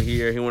wanted to go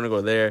here. He wanted to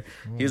go there.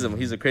 He's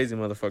a crazy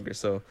motherfucker.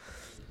 So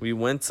we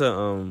went to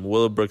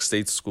Willowbrook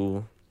State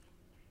School,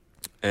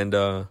 and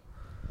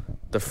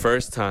the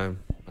first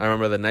time I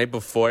remember the night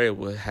before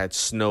it had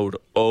snowed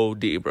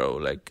OD, bro.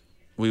 Like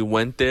we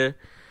went there,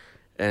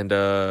 and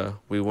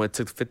we went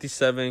to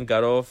 57,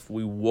 got off.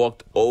 We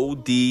walked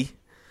OD.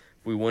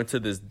 We went to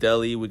this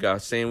deli. We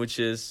got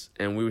sandwiches,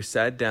 and we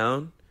sat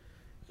down,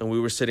 and we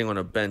were sitting on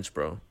a bench,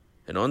 bro.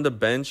 And on the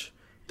bench,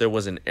 there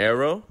was an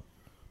arrow,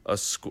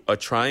 a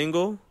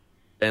triangle,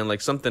 and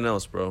like something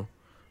else, bro.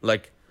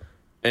 Like,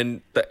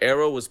 and the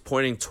arrow was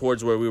pointing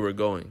towards where we were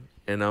going.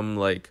 And I'm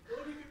like,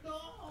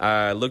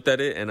 I looked at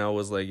it, and I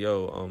was like,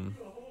 yo,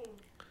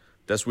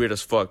 that's weird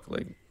as fuck.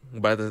 Like,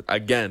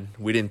 again,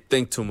 we didn't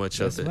think too much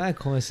of it. That's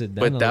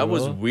coincidental, but that bro.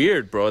 was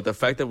weird, bro. The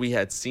fact that we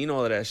had seen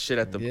all of that shit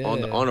at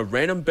on a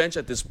random bench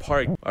at this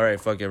park. All right,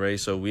 fuck it, right?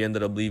 So we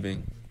ended up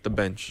leaving the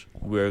bench.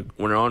 We're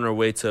on our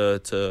way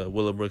to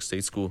Willowbrook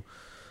State School,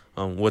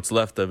 what's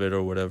left of it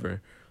or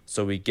whatever.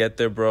 So we get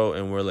there, bro,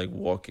 and we're like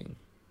walking.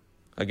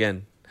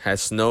 Again, had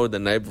snowed the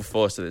night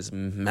before, so there's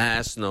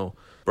mass snow,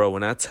 bro.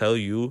 When I tell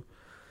you,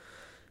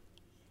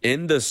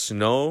 in the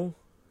snow,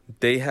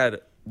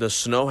 the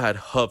snow had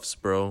huffs,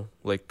 bro.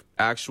 Like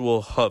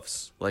actual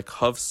huffs. Like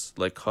horse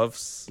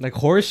huffs?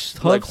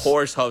 Like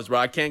horse huffs, bro.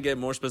 I can't get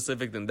more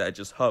specific than that.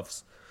 Just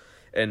huffs.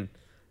 And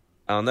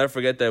I'll never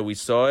forget that we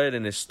saw it,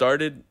 and it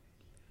started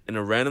in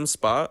a random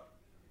spot,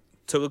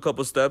 took a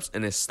couple steps,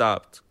 and it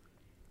stopped.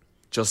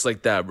 Just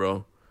like that,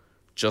 bro.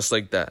 Just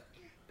like that.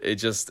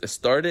 It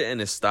started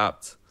and it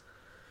stopped.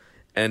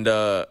 And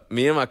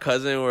me and my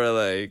cousin were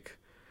like,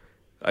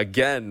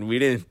 again, we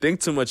didn't think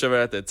too much of it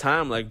at the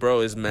time. Like,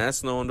 bro, it's mad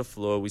snow on the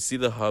floor. We see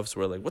the huffs.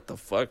 We're like, what the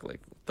fuck? Like,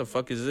 what the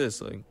fuck is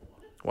this? Like,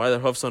 why are there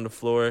huffs on the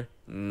floor?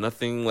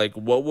 Nothing. Like,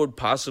 what would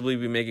possibly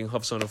be making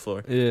huffs on the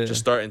floor? Yeah.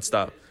 Just start and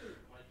stop.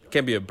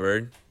 Can't be a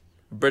bird.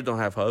 A bird don't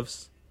have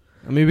huffs.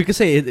 I mean, we could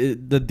say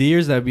the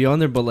deers that be on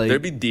there, but like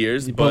There'd be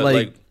deers, but, but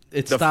like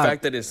it the stopped.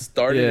 fact that it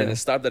started and it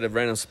stopped at a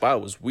random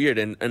spot was weird.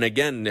 And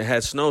again, it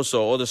had snow,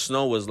 so all the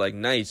snow was like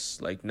nice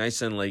and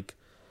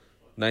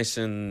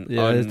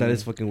yeah, that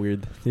is fucking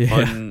weird.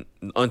 Yeah,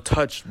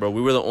 untouched, bro.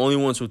 We were the only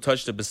ones who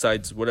touched it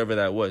besides whatever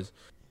that was.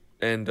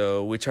 And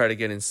we tried to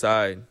get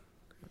inside.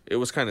 It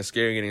was kind of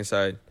scary getting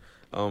inside.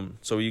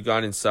 So we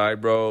got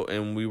inside, bro,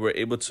 and we were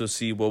able to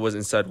see what was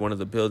inside one of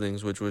the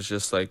buildings, which was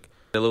just like,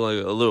 it looked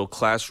like a little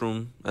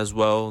classroom as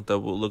well. That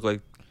would look like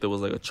there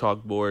was like a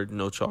chalkboard,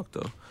 no chalk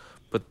though,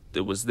 but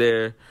it was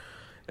there.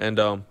 And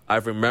I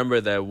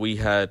remember that we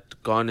had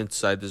gone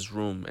inside this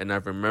room, and I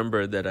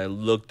remember that I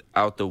looked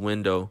out the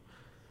window,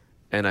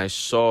 and I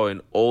saw an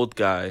old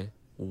guy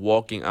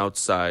walking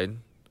outside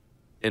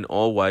in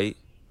all white.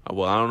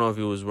 Well, I don't know if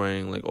he was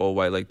wearing like all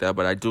white like that,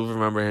 but I do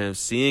remember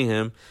seeing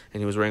him, and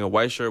he was wearing a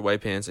white shirt,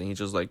 white pants, and he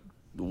just like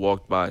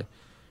walked by.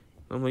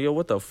 I'm like, yo,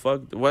 what the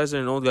fuck? Why is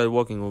there an old guy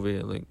walking over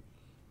here? Like,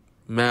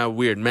 mad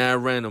weird,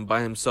 mad random,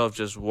 by himself,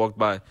 just walked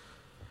by.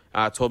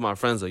 I told my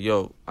friends, like,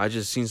 yo, I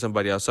just seen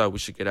somebody outside. We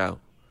should get out.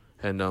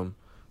 And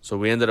so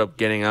we ended up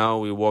getting out.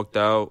 We walked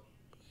out,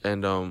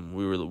 and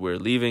we were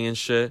leaving and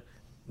shit.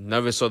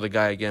 Never saw the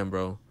guy again,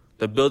 bro.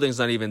 The building's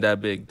not even that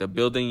big. The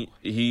building,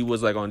 he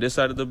was like on this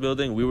side of the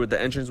building.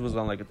 The entrance was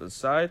on like at the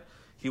side.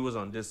 He was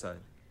on this side.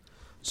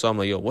 So I'm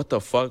like, yo, what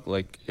the fuck?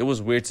 Like, it was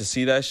weird to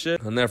see that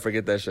shit. I'll never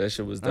forget that shit. That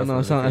shit was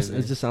definitely crazy.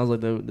 It just sounds like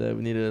that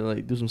we need to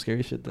like do some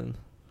scary shit then.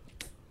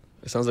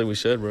 It sounds like we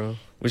should, bro.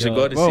 We should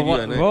go to CB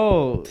that night.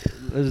 Bro,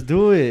 let's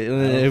do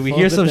it. If we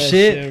hear some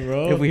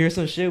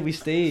shit, we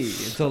stay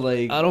until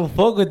like. I don't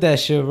fuck with that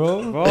shit,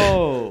 bro.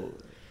 Bro,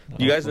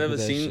 You guys never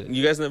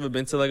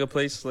been to like a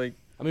place like?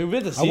 I mean,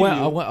 we've been to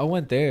CB. I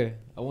went there.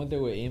 I went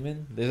there with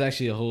Eamon. There's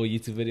actually a whole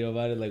YouTube video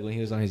about it, like when he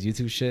was on his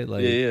YouTube shit.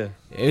 Like, yeah.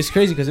 It was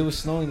crazy because it was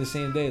snowing the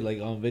same day,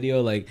 like on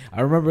video. Like, I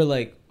remember,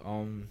 like,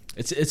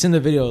 it's in the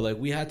video. Like,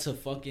 we had to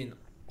fucking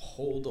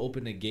hold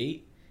open the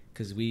gate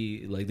because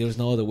there was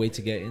no other way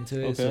to get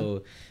into it. Okay.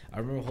 So I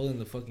remember holding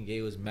the fucking gate.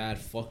 It was mad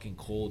fucking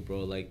cold,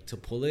 bro. Like, to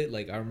pull it,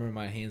 like, I remember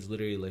my hands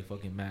literally like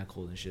fucking mad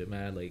cold and shit,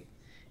 mad like.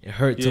 It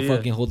hurt to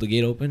fucking hold the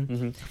gate open.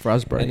 Mm-hmm.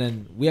 Frostbite. And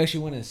then we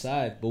actually went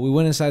inside, but we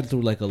went inside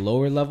through like a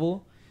lower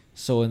level.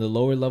 So in the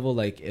lower level,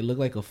 like it looked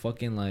like a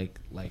fucking like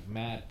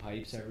mad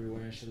pipes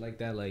everywhere and shit like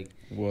that. Like,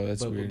 whoa,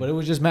 that's weird. But it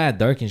was just mad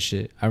dark and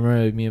shit. I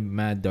remember it being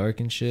mad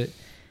dark and shit.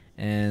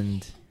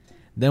 And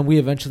then we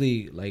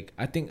eventually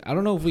I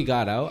don't know if we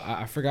got out.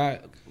 I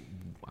forgot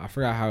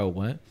how it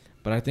went,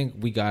 but I think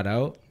we got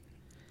out.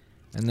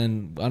 And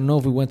then I don't know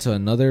if we went to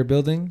another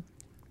building,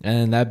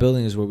 and that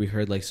building is where we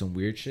heard like some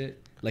weird shit.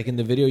 Like, in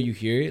the video, you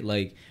hear it.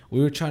 Like, we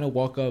were trying to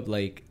walk up,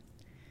 like...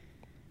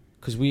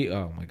 Because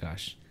oh, my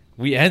gosh.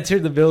 We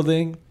entered the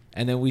building,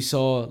 and then we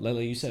saw, like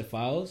you said,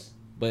 files.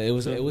 But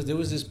there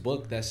was this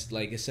book that's,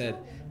 like, it said,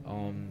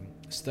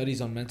 Studies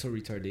on Mental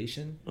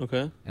Retardation.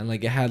 Okay. And,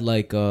 like, it had,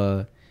 like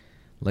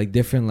like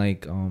different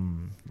like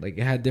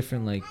it had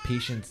different like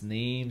patients'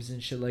 names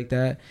and shit like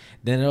that.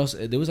 Then it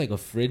also there was like a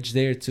fridge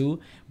there too,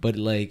 but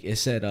like it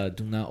said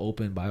do not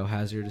open,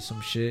 biohazard or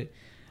some shit.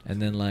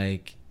 And then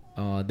like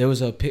there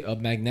was a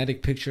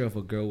magnetic picture of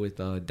a girl with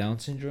Down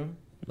syndrome,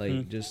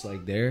 like just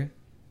like there.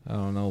 I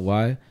don't know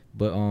why,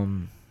 but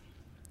and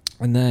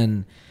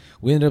then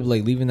we ended up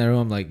like leaving that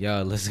room. Like,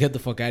 yeah, let's get the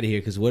fuck out of here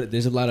because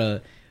there's a lot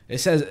of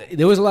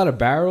there was a lot of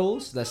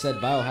barrels that said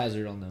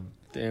biohazard on them.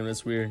 Damn,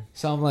 that's weird.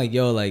 So I'm like,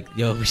 yo,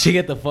 we should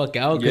get the fuck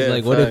out because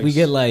like, facts. what if we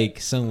get like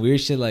some weird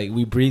shit, like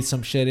we breathe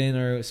some shit in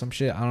or some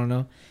shit? I don't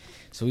know.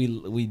 So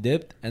we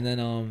dipped, and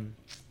then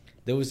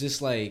there was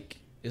this like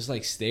it's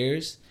like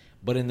stairs,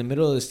 but in the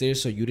middle of the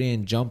stairs, so you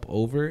didn't jump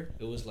over.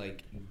 It was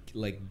like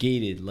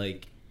gated,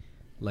 like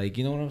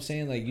you know what I'm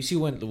saying? Like you see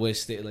when like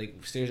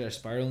stairs are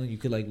spiraling, you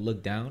could like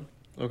look down.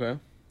 Okay.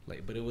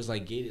 Like, but it was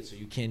like gated, so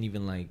you can't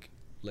even like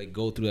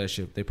go through that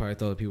shit. They probably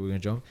thought people were gonna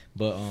jump,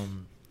 but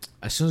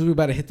as soon as we were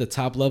about to hit the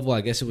top level,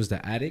 I guess it was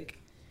the attic.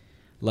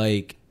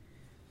 Like,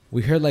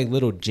 we heard like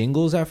little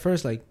jingles at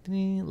first, like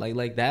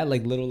that,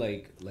 like little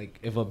like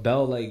if a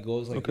bell like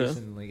goes like this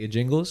and like it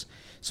jingles.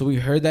 So we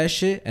heard that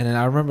shit, and then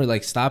I remember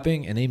like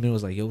stopping, and Eamon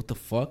was like, "Yo, what the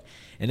fuck?"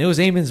 And it was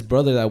Eamon's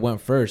brother that went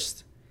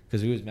first,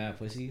 cause he was mad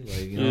pussy,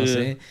 like you know what I'm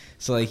saying.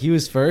 So like he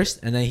was first,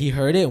 and then he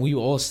heard it, and we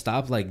all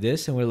stopped like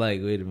this, and we're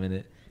like, "Wait a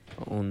minute."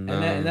 Oh no!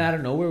 And out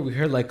of nowhere, we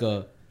heard like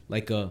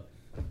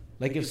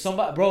if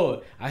somebody,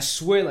 bro, I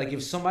swear, like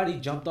if somebody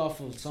jumped off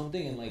of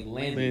something and like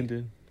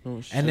landed. Oh,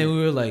 shit. And then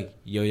we were like,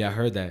 yo, yeah, I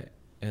heard that.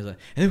 And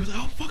it was like,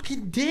 oh,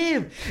 fucking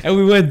damn. And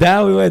we went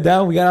down, we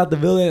got out the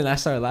building, and I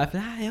started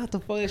laughing. What the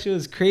fuck, that shit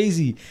was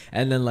crazy.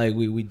 And then like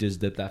we just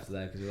dipped after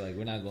that because we're like,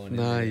 we're not going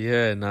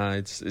in.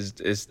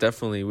 It's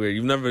definitely weird.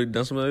 You've never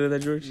done something like that,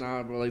 George?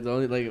 Nah, bro. Like the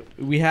only like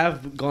we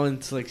have gone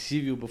to like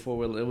Seaview before.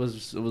 Where it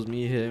was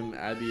me, him,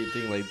 Abby. I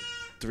think like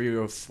 3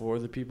 or 4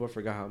 of the people. I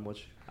forgot how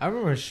much. I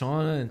remember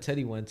Shauna and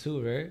Teddy went too,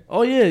 right?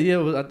 Oh yeah.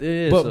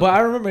 But I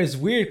remember it's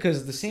weird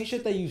because the same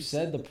shit that you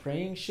said, the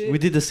praying shit. We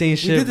did the same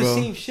shit, We did bro.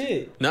 the same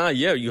shit. Nah,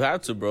 yeah, you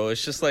have to, bro.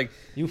 It's just like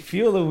You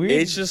feel the weird.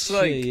 it's just shit,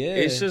 like yeah.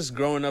 it's just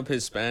growing up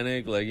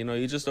Hispanic. Like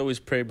you just always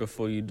pray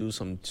before you do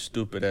some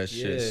stupid ass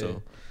shit. Yeah.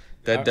 So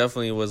that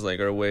definitely was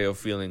like our way of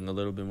feeling a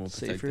little bit more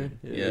Safer?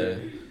 protected. Yeah.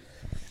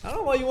 I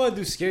don't know why you want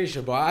to do scary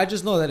shit, bro. I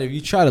just know that if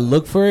you try to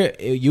look for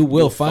it, you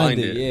will find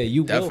it. Yeah,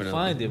 you Definitely. will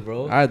find it,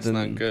 bro. All right, It's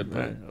not good,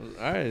 bro.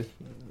 All right,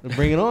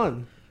 bring it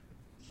on.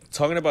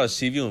 Talking about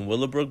Seaview and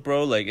Willowbrook,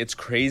 bro, like it's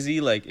crazy.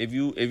 Like if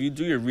you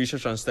do your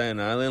research on Staten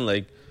Island,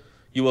 like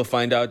you will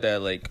find out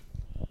that like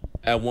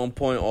at one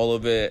point all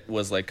of it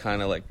was like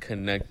kind of like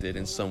connected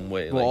in some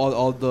way. Well, Like,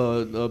 all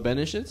the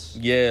benefits.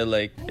 yeah,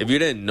 like if you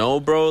didn't know,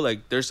 bro,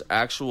 like there's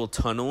actual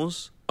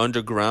tunnels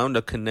underground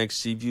that connect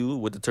Seaview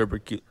with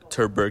the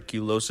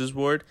tuberculosis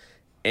ward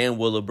and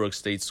Willowbrook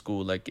State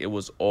School. Like it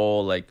was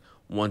all like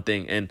one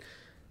thing. And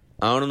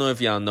I don't know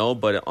if y'all know,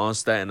 but on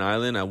Staten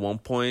Island at one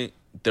point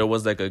there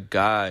was like a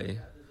guy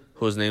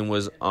whose name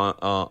was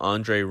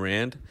Andre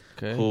Rand,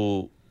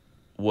 who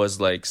was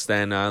like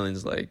Staten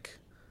Island's like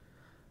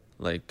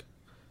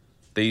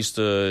they used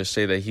to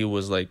say that he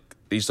was like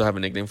they used to have a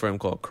nickname for him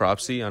called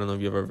Cropsy. I don't know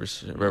if you've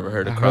ever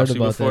heard of Cropsy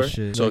before.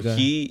 So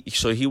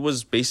he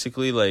was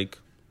basically like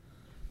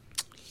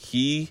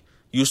he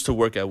used to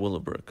work at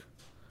Willowbrook.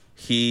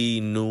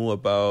 He knew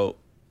about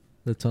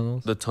The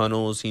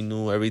tunnels. He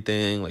knew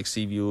everything, like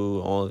Seaview,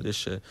 all of this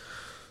shit.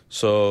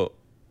 So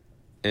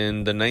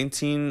in the I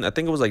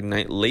think it was like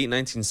late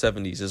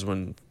 1970s is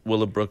when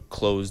Willowbrook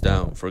closed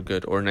down for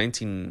good.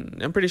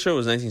 I'm pretty sure it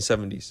was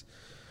 1970s.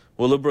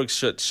 Willowbrook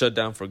shut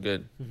down for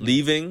good,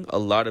 leaving a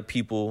lot of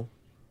people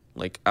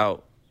like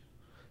out.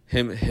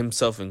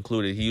 Himself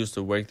included. He used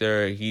to work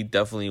there. He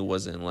definitely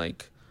wasn't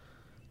like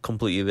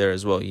completely there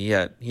as well. He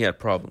had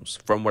problems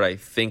from what I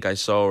think I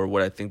saw or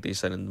what I think they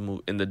said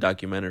in the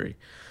documentary.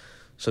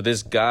 So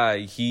this guy,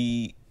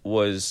 he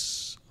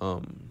was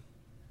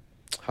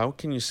how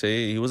can you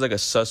say, he was like a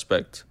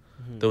suspect.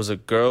 There was a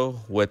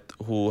girl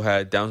who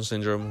had Down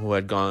syndrome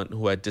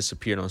who had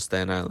disappeared on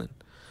Staten Island.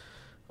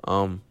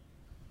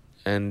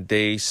 And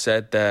they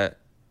said that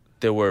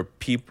there were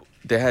people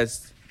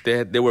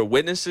there were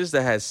witnesses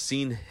that had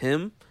seen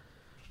him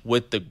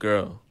with the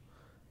girl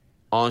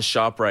on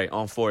ShopRite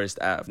on Forest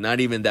Ave.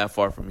 Not even that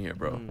far from here,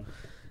 bro.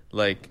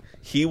 Like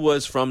he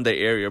was from the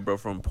area, bro,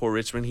 from Port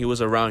Richmond. He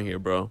was around here,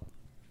 bro.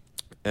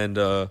 And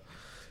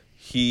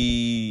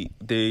he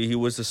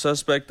was the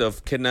suspect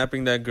of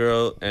kidnapping that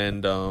girl,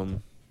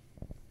 and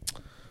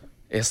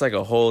it's like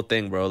a whole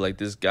thing, bro. Like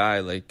this guy,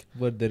 like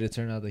What did it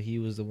turn out that he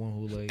was the one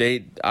who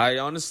like? I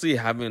honestly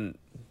haven't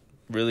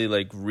really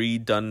like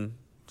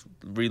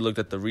relooked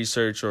at the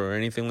research or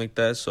anything like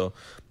that. So,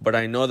 but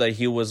I know that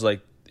he was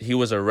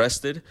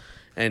arrested,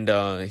 and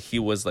he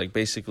was like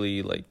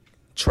basically like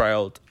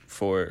trialed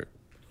for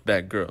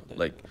that girl.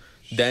 Like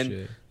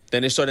then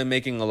they started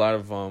making a lot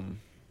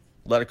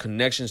of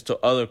connections to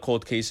other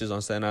cold cases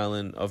on Staten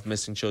Island of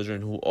missing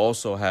children who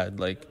also had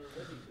like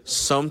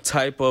some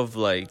type of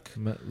like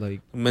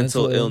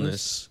mental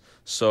illness.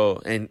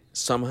 So, and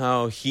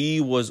somehow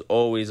he was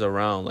always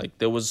around. Like,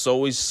 there was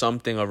always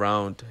something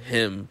around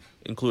him,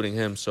 including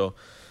him. So,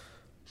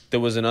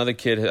 there was another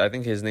kid, I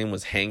think his name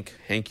was Hank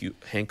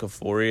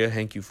Euphoria.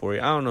 I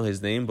don't know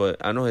his name, but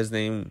I know his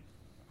name.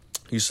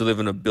 He used to live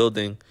in a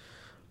building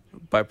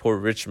by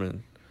Port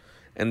Richmond.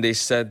 And they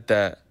said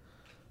that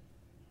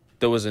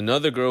there was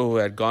another girl who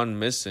had gone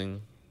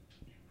missing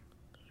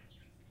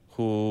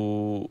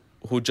who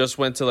just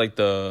went to like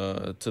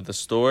the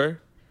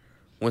store,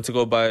 went to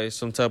go buy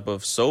some type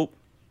of soap.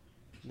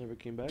 Never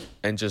came back.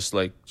 And just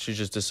like she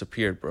just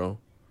disappeared, bro.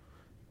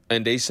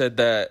 And they said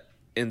that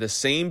in the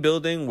same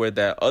building where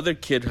that other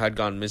kid had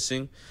gone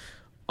missing,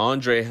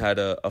 Andre had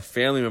a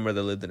family member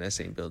that lived in that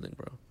same building,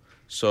 bro.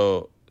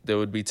 So there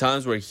would be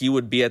times where he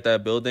would be at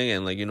that building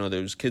and, like, you know,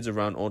 there was kids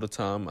around all the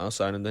time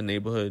outside in the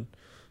neighborhood.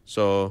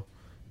 So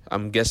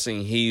I'm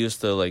guessing he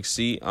used to, like,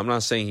 see. I'm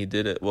not saying he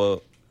did it.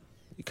 Well,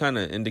 he kind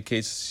of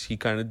indicates he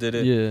kind of did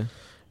it. Yeah.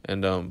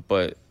 And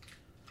but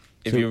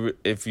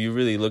if you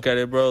really look at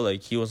it, bro,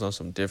 like, he was on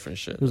some different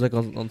shit. He was like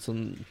on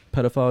some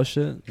pedophile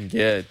shit.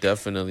 Yeah,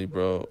 definitely,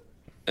 bro.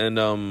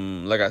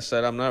 And like I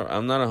said, I'm not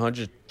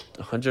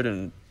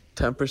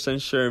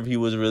 110% sure if he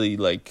was really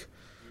like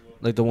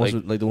the one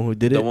who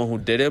did it. The one who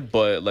did it,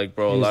 but like,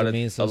 bro, a lot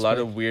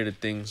of weird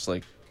things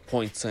like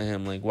point to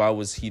him. Like, why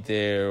was he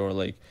there? Or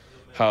like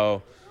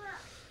how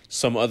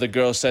some other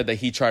girl said that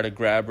he tried to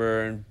grab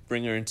her and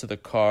bring her into the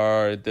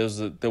car.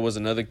 There was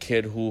another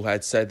kid who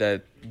had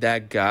said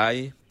that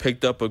guy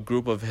picked up a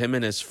group of him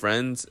and his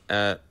friends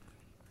at,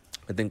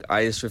 I think,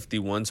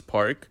 IS-51's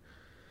park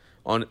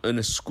in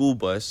a school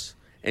bus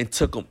and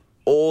took them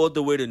all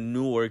the way to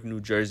Newark,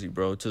 New Jersey,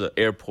 bro, to the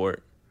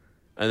airport,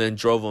 and then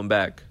drove them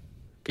back.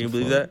 Can you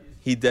believe that?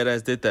 He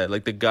deadass did that.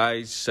 Like, the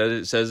guy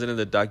says it in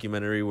the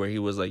documentary where he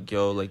was like,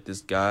 yo, like, this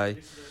guy,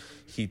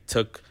 he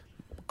took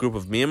a group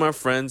of me and my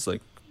friends,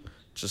 like,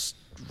 just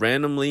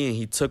randomly, and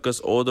he took us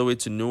all the way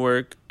to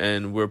Newark,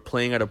 and we're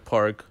playing at a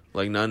park,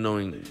 like, not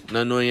knowing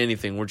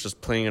anything. We're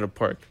just playing at a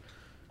park.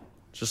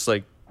 Just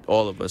like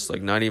all of us,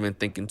 like, not even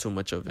thinking too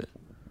much of it.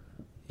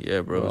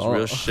 Yeah, bro, it's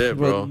real shit,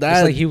 bro. It's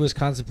like he was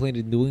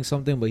contemplating doing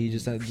something, but he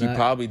just had he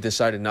probably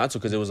decided not to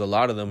because there was a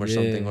lot of them or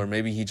something, or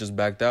maybe he just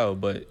backed out.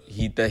 But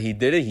he did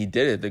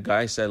it. The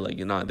guy said, like,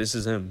 this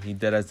is him. He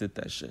deadass did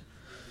that shit.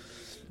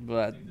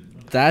 But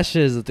that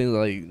shit is the thing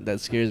like that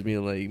scares me,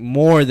 like,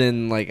 more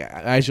than like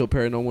actual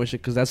paranormal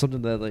shit, because that's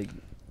something that, like,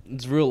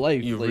 it's real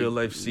life. You like, real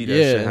life see that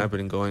shit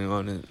happening, going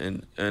on,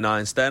 and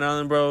Staten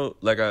Island, bro.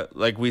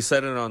 Like we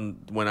said it on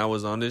when I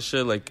was on this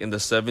shit, like in the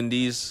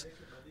 70s,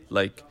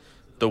 like,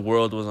 the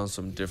world was on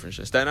some different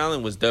shit. Staten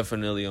Island was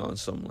definitely on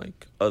some,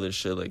 like, other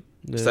shit. Like,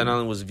 Staten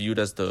Island was viewed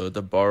as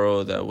the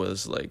borough that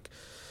was, like,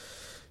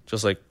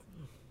 just, like,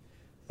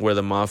 where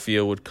the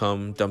mafia would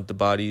come, dump the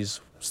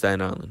bodies.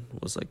 Staten Island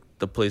was, like,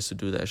 the place to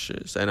do that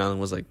shit. Staten Island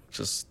was, like,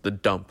 just the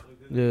dump.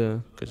 Yeah.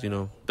 Because, you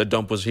know, the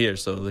dump was here.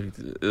 So, like,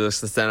 the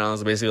Staten Island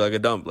was basically like a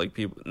dump. Like,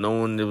 people, no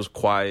one, it was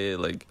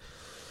quiet. Like,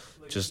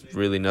 just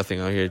really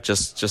nothing out here.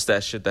 Just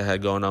that shit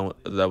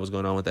that was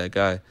going on with that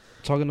guy.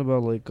 Talking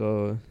about,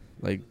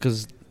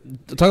 because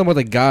talking about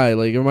the guy,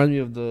 like, it reminds me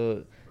of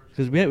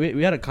because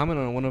we had a comment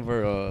on one of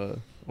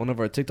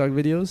our TikTok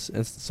videos,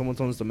 and someone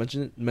told us to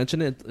mention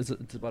it.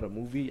 It's about a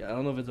movie. I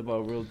don't know if it's about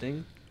a real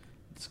thing.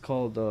 It's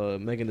called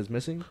Megan is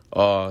Missing.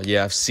 Oh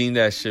yeah, I've seen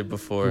that shit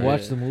before. You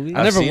watched the movie?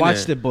 I never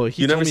watched it, but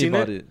he told me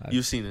about it.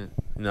 You've seen it?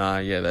 Nah,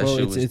 yeah, that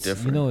shit was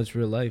different. You know, it's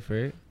real life,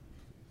 right?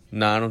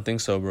 Nah, I don't think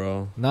so,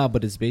 bro. Nah,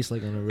 but it's based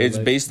like on a real. It's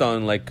based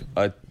on like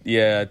I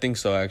think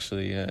so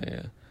actually.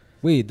 Yeah.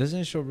 Wait, doesn't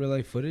it show real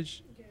life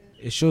footage?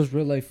 It shows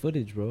real life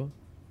footage, bro.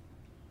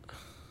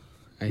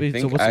 I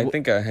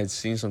think I had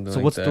seen something like that.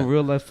 So what's the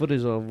real life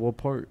footage of what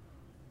part?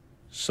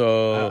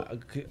 So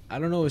I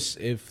don't know if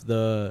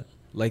the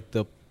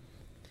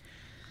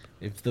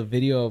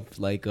video of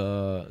like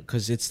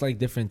cuz it's like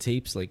different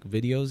tapes, like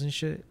videos and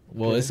shit.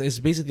 Well, okay. it's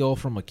basically all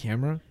from a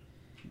camera.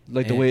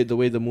 Like the way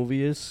the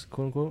movie is,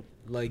 quote unquote.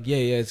 Like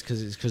it's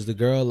cuz the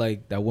girl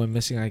like that went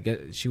missing, I guess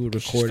she would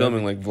record. She's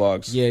filming like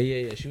vlogs.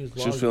 Yeah, she was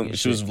vlogging.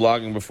 She was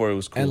vlogging before it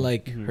was cool. And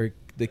like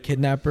the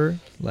kidnapper,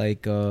 he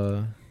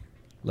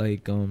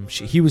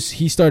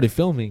started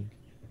filming,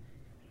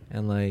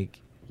 and like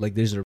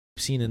there's a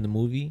scene in the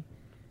movie,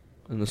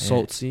 an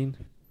assault scene,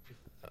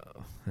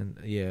 and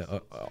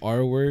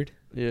R word.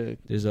 Yeah,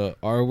 there's a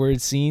R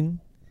word scene,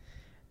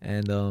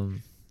 and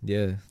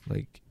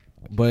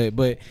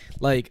but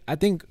like I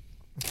think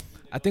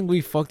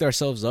we fucked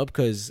ourselves up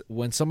because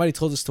when somebody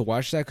told us to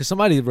watch that, because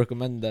somebody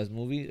recommended that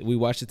movie, we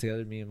watched it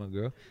together, me and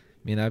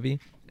Abby.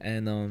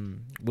 And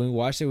when we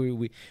watched it,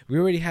 we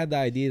already had the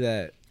idea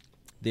that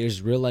there's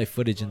real life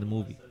footage in the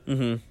movie.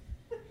 Mm-hmm.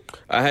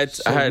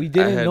 We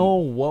didn't know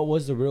what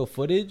was the real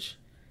footage.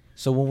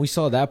 So when we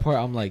saw that part,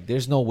 I'm like,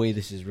 there's no way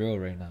this is real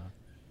right now.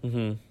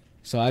 Mm-hmm.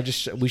 So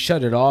we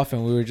shut it off,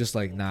 and we were just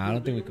like, nah, I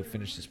don't think we could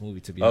finish this movie,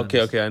 to be honest.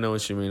 Okay, I know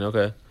what you mean.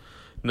 Okay.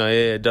 No,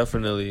 yeah,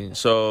 definitely.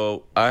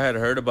 So I had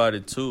heard about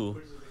it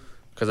too,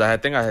 because I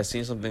think I had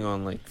seen something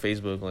on like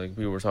Facebook, like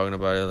people were talking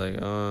about it, like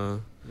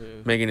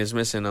Megan is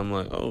Missing. I'm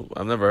like, oh,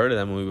 I've never heard of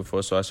that movie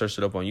before. So I searched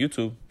it up on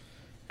YouTube,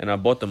 and I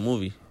bought the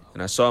movie,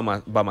 and I saw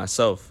it by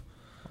myself.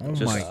 Oh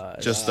just, my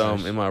gosh. just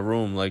in my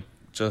room, like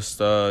just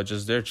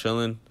there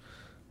chilling.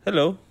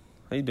 Hello,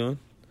 how you doing?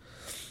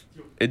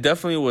 It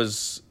definitely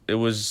was. It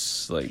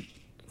was like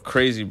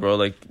crazy, bro.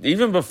 Like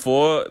even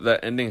before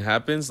the ending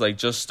happens, like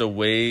just the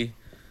way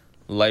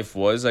life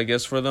was, I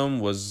guess, for them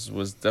was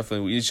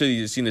definitely. You've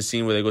seen the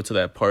scene where they go to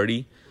that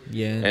party.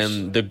 Yeah.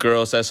 And the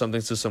girl says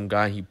something to some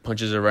guy. He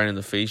punches her right in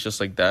the face, just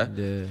like that.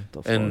 Yeah.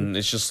 And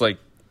it's just like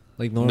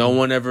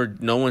normal.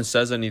 no one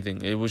says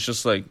anything. It was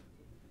just like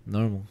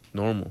normal.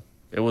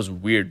 It was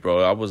weird,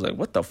 bro. I was like,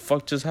 what the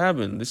fuck just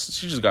happened?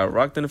 She just got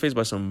rocked in the face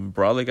by some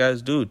brolic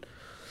ass dude.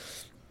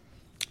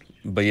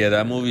 But yeah,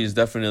 that movie is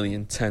definitely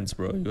intense,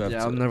 bro.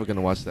 I'm never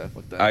gonna watch that.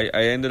 Fuck that.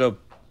 I ended up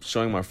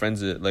showing my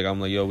friends it. Like I'm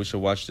like, yo, we should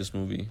watch this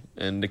movie.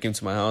 And they came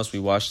to my house. We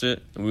watched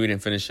it, and we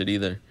didn't finish it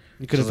either.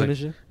 You couldn't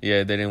finish it?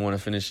 Yeah, they didn't want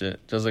to finish it.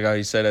 Just like how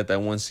he said at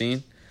that one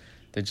scene,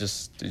 they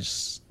just.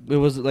 It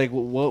was like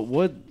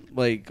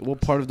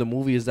what part of the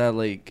movie is that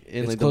like?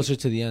 It's closer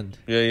to the end.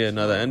 Yeah.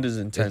 No, the end is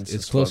intense.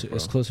 It's closer.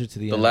 It's closer to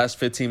the end. The last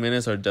 15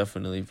 minutes are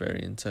definitely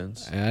very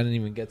intense. I didn't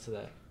even get to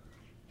that.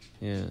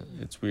 Yeah,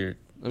 it's weird.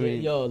 I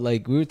mean, yo,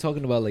 like we were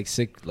talking about like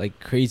sick, like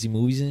crazy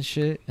movies and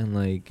shit, and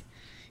like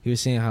he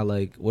was saying how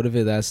like what if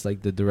that's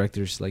like the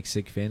director's like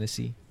sick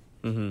fantasy.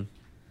 Mm-hmm.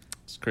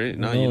 It's great.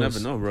 No, you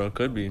never know, bro. It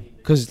could be.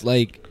 Cause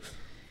like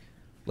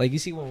you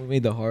see when we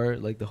made the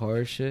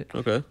horror shit.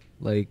 Okay.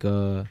 Like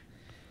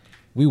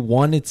we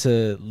wanted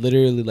to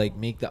literally like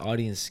make the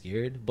audience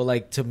scared, but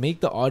like to make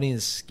the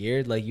audience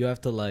scared, like you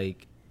have to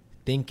like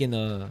think in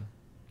a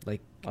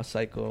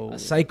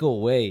psycho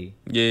way.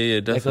 Yeah,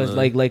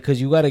 definitely. Like cause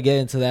you gotta get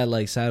into that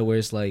like side where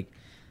it's like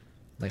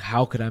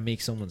how could I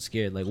make someone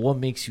scared? Like what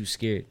makes you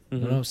scared? Mm-hmm.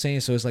 You know what I'm saying?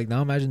 So it's like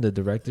now imagine the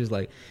directors,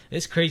 like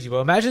it's crazy,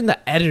 bro. Imagine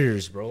the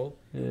editors, bro.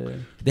 Yeah.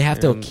 They have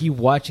to keep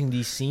watching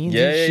these scenes.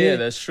 Yeah,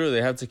 that's true.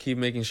 They have to keep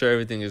making sure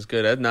everything is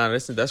good.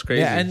 That's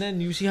crazy. Yeah, and then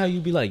you see how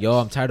you be like, yo,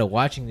 I'm tired of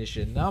watching this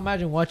shit. Now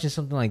imagine watching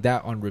something like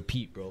that on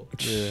repeat, bro.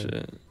 Yeah.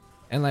 Shit.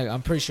 And like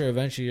I'm pretty sure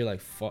eventually you're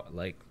like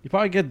you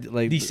probably get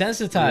like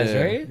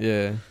desensitized, right?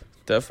 Yeah.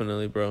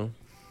 Definitely, bro.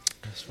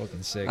 That's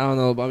fucking sick. I don't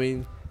know, but I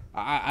mean,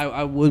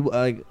 I would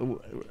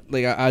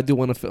like I do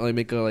want to like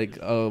make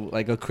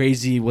a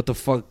crazy what the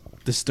fuck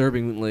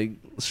disturbing like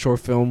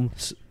short film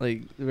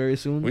like very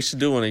soon. We should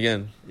do one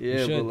again.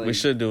 Yeah, we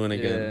should do one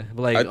again. Yeah,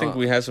 but like I think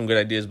we have some good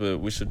ideas, but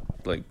we should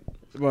like.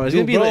 Bro, it's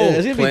gonna be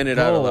plan it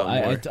out a lot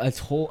more. I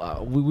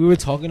told we were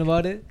talking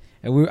about it,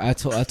 and I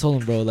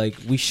told him, bro, like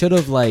we should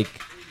have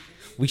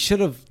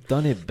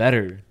done it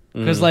better.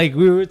 Because like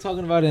we were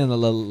talking about it in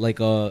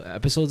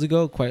episodes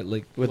ago, quite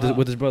like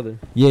with his brother.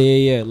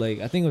 Yeah. Like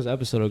I think it was an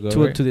episode ago.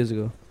 Two right? 2 days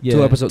ago. Yeah,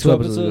 two episodes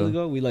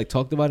ago. We like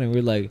talked about it, and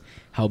we were like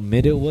how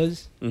mid it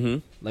was. Mm-hmm.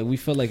 Like we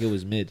felt like it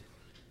was mid.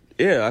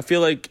 Yeah, I feel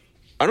like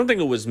I don't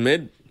think it was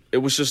mid. It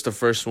was just the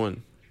first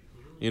one.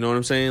 You know what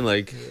I'm saying?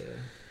 Like. Yeah.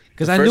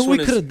 Because I knew we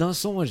could have done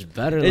so much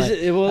better. I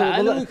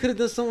know we could have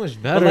done so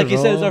much better. But like you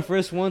said, it's our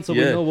first one, so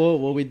we know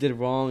what we did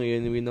wrong,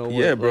 and we know.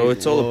 Yeah, bro,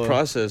 it's all a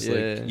process.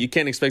 Yeah. Like you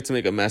can't expect to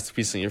make a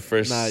masterpiece in your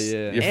first.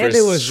 Your first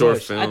it was short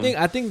rushed. Film.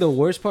 I think the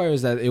worst part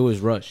is that it was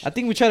rushed. I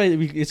think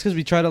it's because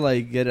we try to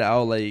like get it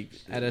out like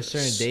at a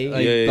certain date, by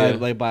you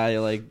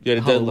had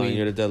a deadline. You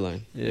had a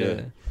deadline.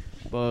 Yeah,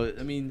 but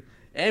I mean,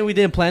 and we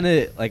didn't plan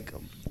it like.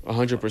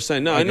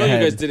 100%. No, I know you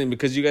guys didn't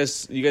because you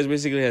guys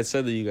basically had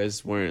said that you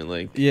guys weren't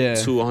like to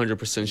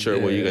 100% sure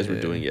what you guys were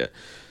doing yet.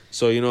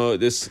 So you know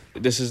this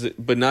is,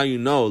 but now you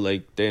know,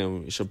 like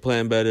damn, you should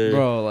plan better,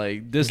 bro.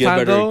 Like this get time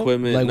better though,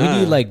 equipment. Like we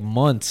need like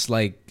months,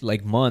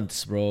 like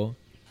months, bro.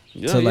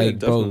 Yeah,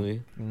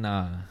 definitely.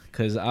 Bro,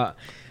 cause I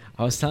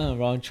was telling him,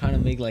 bro, I'm trying to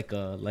make like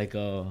a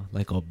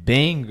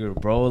banger,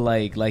 bro.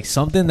 Like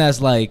something that's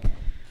like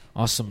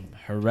on some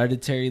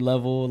Hereditary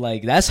level,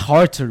 like that's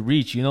hard to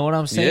reach. You know what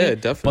I'm saying? Yeah,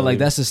 definitely. But like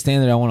that's the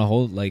standard I want to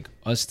hold, like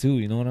us too.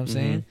 You know what I'm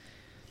saying?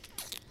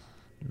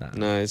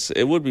 Nah,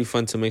 it would be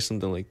fun to make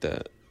something like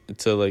that,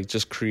 to like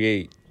just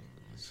create.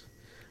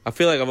 I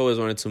feel like I've always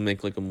wanted to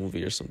make like a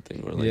movie or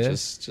something, or like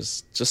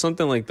just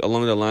something like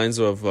along the lines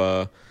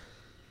of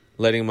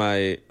letting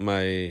my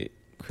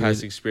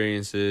past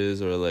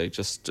experiences or like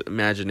just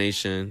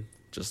imagination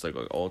just like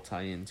all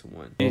tie into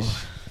one.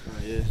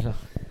 Yeah.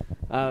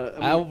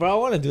 I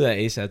want to do that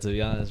ASAP, to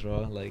be honest,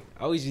 bro. Like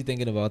I always be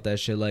thinking about that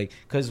shit, like,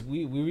 cause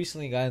we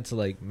recently got into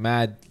like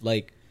mad,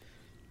 like,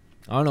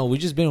 I don't know, we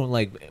just been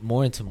like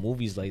more into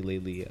movies like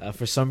lately.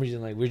 For some reason,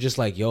 like we're just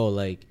like, yo,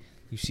 like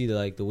you see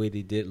the way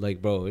they did,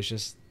 like, bro, it's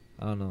just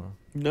I don't know.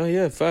 No,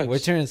 yeah, facts. We're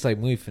turning into like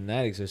movie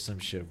fanatics or some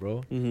shit,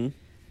 bro. Mm-hmm.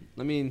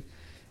 I mean,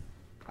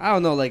 I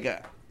don't know, like.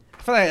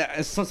 I feel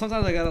like sometimes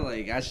I gotta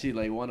like actually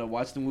like want to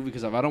watch the movie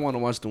because if I don't want to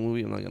watch the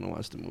movie, I'm not gonna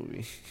watch the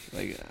movie.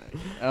 Like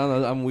I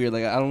don't know, I'm weird.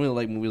 Like I don't really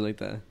like movies like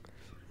that.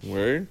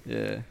 Word?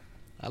 Yeah.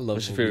 I love.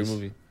 What's your favorite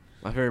movie?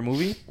 My favorite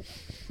movie?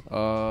 It's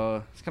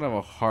kind of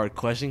a hard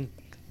question.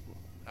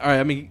 All right,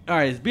 I mean, all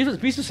right,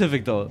 be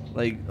specific though.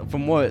 Like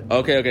from what?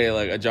 Okay,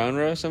 like a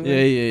genre or something.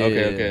 Yeah.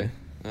 Okay.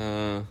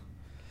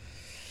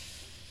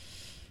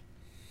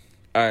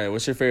 All right,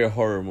 what's your favorite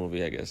horror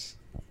movie? I guess.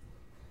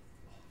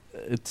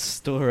 It's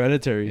still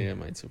Hereditary. Yeah,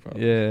 mine too.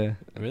 Probably. Yeah.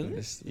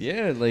 Really?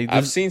 Yeah, like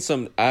I've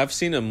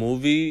seen a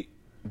movie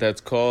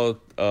that's called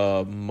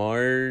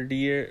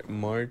Martyr.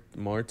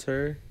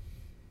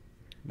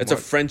 It's a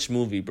French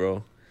movie,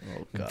 bro.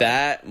 Oh, God.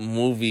 That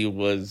movie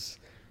was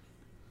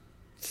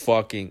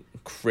fucking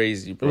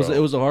crazy, bro. It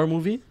was a horror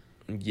movie?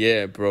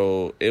 Yeah,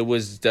 bro. It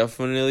was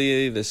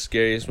definitely the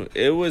scariest one.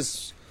 It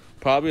was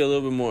probably a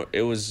little bit more.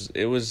 It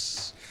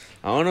was.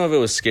 I don't know if it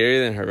was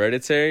scarier than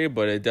Hereditary,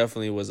 but it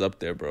definitely was up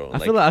there, bro. I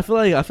feel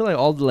like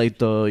all the like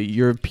the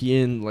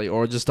European like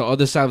or just the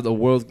other side of the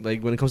world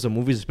like when it comes to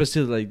movies,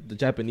 especially like the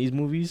Japanese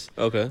movies,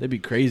 Okay. they'd be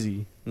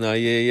crazy. No,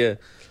 yeah.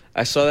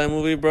 I saw that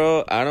movie,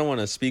 bro. I don't want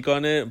to speak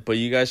on it, but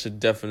you guys should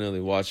definitely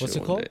watch What's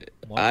it. it called?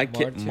 I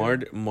can't.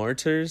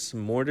 Martyrs.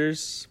 I'm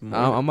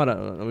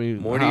gonna. I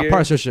mean, I'll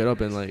probably search it up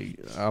and like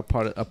I'll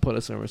put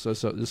it somewhere so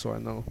just so I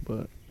know.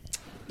 But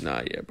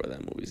Nah, yeah, bro,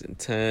 that movie's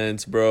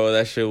intense, bro.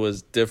 That shit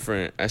was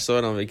different. I saw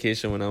it on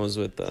vacation when I was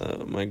with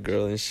my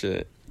girl and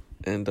shit,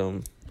 and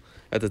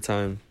at the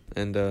time,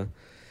 and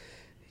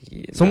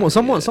yeah,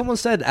 someone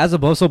said As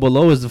Above So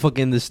Below is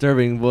fucking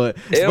disturbing, but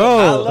Ew, bro,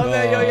 I love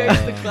that. Yo,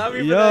 used to clown me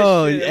for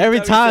yo, that shit.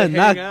 every time,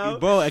 not not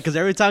bro, because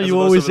every time As you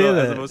Above always So say Below,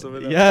 As that. Above So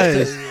Below.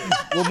 Yes.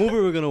 What movie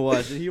we're gonna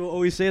watch? He will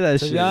always say that To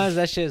shit. be honest,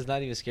 that shit is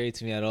not even scary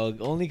to me at all.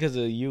 Only because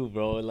of you,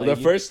 bro. Like The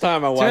first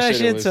time I turn watched that it,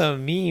 shit it was, into a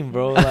meme,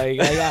 bro.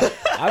 Like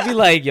I'd be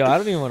like, yo, I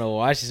don't even want to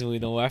watch this movie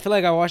no more. I feel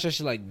like I watched that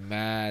shit like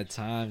mad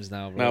times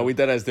now, bro. nah, we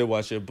deadass did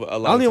watch it, but a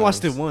lot. I only of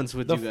watched times. it once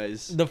with The you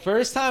guys. The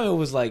first time it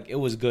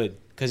was good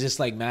because it's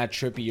like mad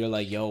trippy. You're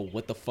like, yo,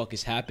 what the fuck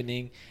is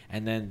happening?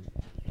 And then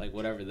like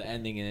whatever the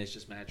ending, and it's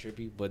just mad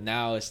trippy. But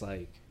now it's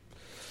like,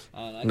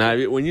 Nah,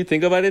 when you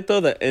think about it though,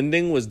 the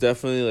ending was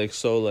definitely like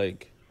so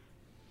like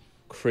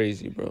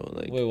crazy, bro.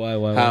 Like, wait,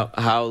 why?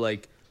 how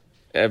like,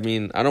 I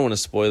mean, I don't want to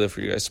spoil it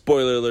for you guys.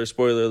 Spoiler alert!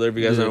 If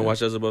you guys haven't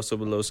watched As Above So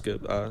Below,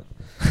 skip. But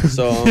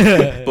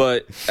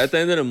at the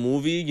end of the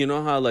movie, you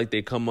know how like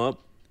they come up,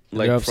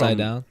 like they're upside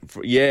down.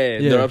 Yeah,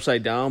 they're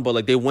upside down, but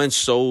like they went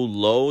so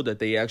low that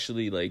they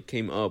actually like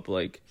came up.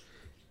 Like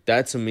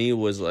that to me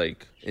was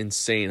like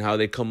insane. How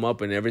they come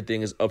up and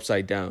everything is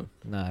upside down.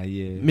 Nah,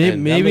 yeah.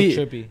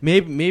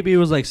 Maybe it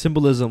was like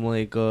symbolism,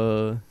 like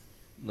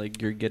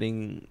you're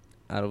getting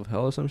out of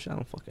hell or some shit. I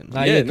don't fucking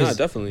know.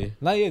 Definitely.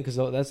 Not yet, because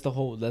that's the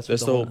whole. That's the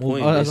whole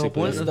point. Oh, that's the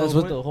whole basically. point? That's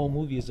what the whole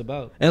movie is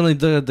about. And like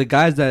the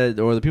guys that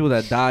or the people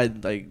that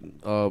died, like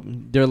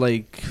they're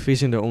like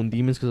facing their own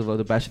demons because of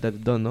the bad shit that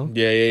they've done. No.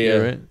 Yeah.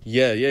 Right?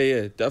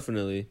 Yeah.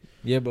 Definitely.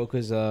 Yeah, bro.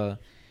 Because in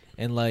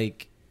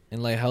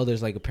hell,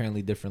 there's like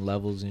apparently different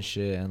levels and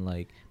shit, and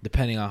like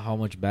depending on how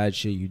much bad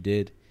shit you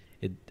did,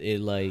 it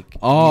like.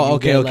 Oh, you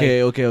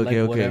okay.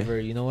 get, whatever,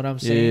 you know what I'm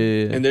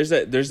saying? Yeah. And there's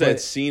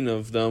that scene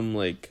of them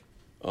like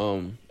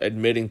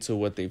admitting to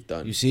what they've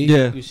done. You see?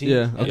 Yeah. You see?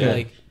 Yeah. And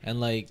Okay.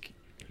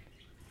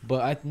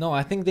 But I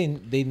think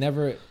they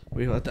never.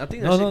 Wait, I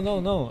think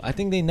No. I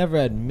think they never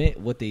admit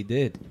what they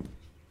did.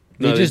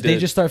 No, They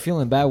just start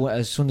feeling bad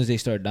as soon as they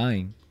start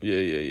dying.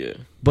 Yeah.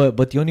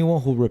 But the only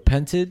one who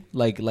repented,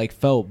 like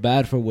felt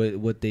bad for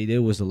what they did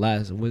was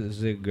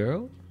was it a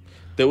girl?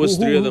 There was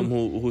Who- three of who-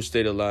 them who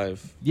stayed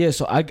alive, Yeah,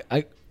 so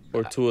I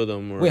or two of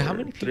them. Or wait, how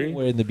many people three?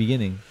 were in the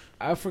beginning?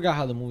 I forgot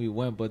how the movie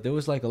went, but there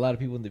was like a lot of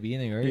people in the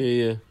beginning, right?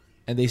 Yeah.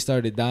 And they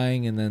started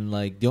dying, and then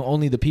like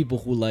only the people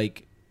who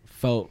like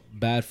felt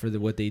bad for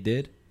what they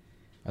did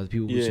are the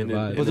people who Yeah, and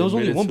survived. But there was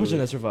only admitted one to person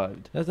it. that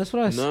survived. That's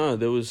what I said. No,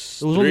 there was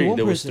There was only three. one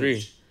There was person.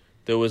 three.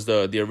 There was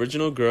the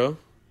original girl.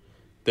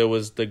 There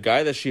was the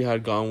guy that she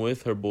had gone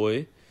with, her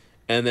boy,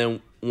 and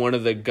then one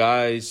of the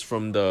guys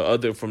from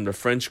the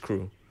French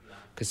crew,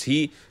 because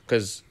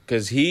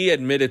he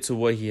admitted to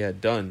what he had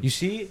done. You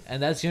see,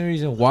 and that's the only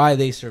reason why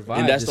they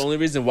survived. And that's the only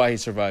reason why he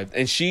survived.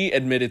 And she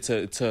admitted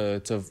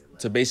to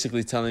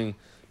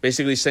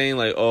basically saying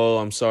like, "Oh,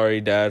 I'm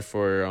sorry, Dad,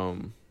 for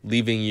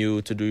leaving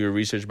you to do your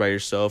research by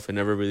yourself and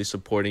never really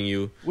supporting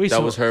you."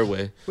 That was her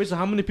way. Wait, so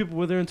how many people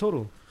were there in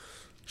total?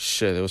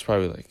 Shit, it was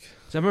probably like.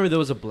 So I remember there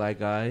was a black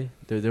guy.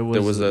 There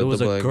was a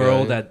black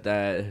girl guy.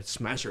 that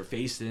smashed her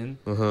face in.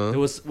 Uh-huh. There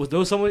was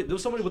somebody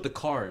with the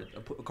card,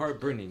 a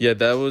card burning. Yeah,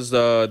 that was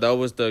the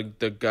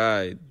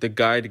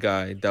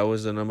guide. That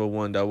was the number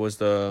one. That was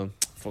the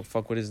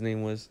fuck what his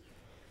name was.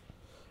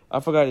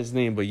 I forgot his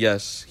name, but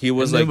yes, he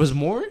was And like. there was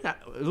more.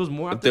 It was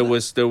more. After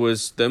There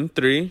was them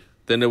three.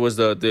 Then there was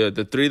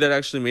the three that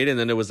actually made it, and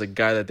then there was a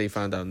guy that they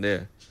found down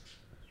there.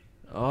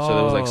 Oh. So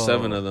there was like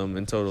 7 of them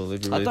in total.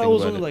 If you really I thought think it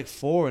was about only like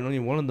 4, and only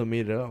one of them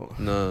made it out.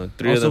 No,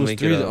 3 Oh, of so them it was make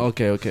 3 it out.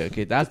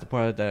 Okay. That's the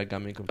part that got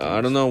me confused.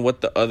 I don't know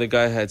what the other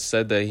guy had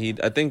said that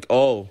I think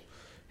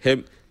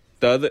him.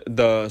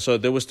 So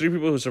there was 3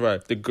 people who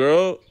survived. The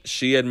girl,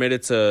 she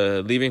admitted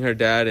to leaving her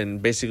dad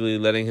and basically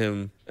letting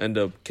him end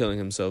up killing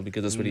himself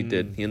because that's what he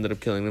did. He ended up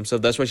killing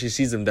himself. That's why she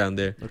sees him down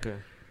there. Okay.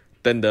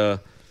 Then the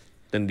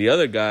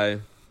other guy,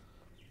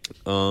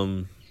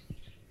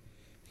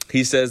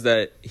 he says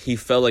that he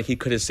felt like he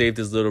could have saved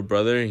his little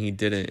brother and he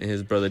didn't. And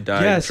his brother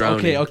died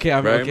drowning. Okay,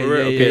 I'm right?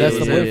 okay. Yeah, that's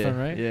the yeah, boyfriend,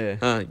 right?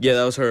 Yeah. Yeah,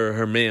 that was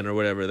her man or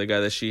whatever, the guy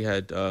that she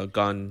had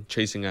gone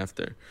chasing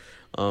after.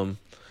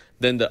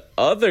 Then the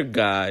other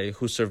guy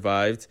who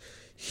survived,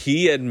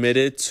 he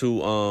admitted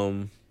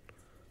to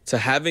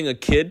having a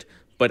kid,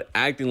 but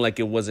acting like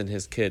it wasn't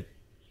his kid,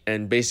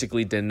 and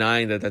basically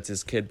denying that that's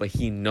his kid, but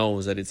he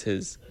knows that it's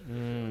his,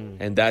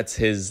 and that's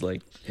his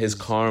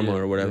karma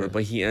or whatever.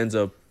 But he ends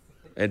up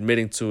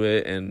admitting to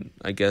it, and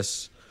I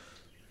guess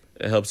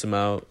it helps him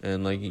out.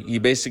 And like he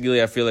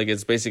basically, I feel like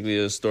it's basically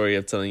a story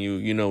of telling you,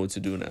 you know what to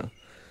do now.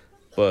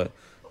 But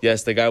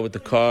yes, the guy with the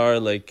car,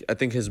 like I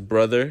think his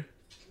brother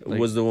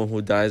was the one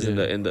who dies in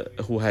the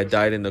who had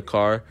died in the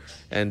car,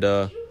 and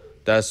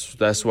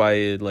that's why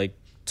it like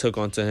took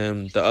onto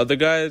him. The other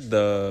guy,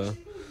 the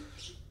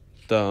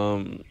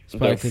Probably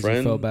because he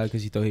friend, felt bad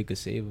because he thought he could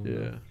save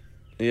him.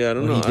 Yeah. I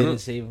don't know. He didn't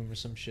save him or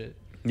some shit.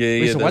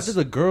 Wait, so why did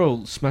the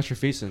girl smash her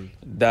face in?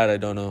 That I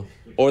don't know.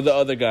 Or the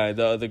other guy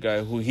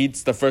who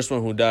he's the first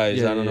one who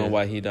dies. I don't know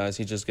why he dies.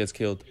 He just gets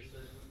killed,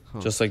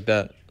 just like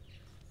that.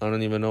 I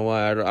don't even know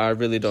why. I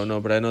really don't know.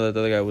 But I know that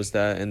the other guy was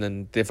that. And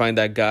then they find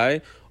that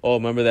guy. Oh,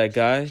 remember that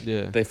guy?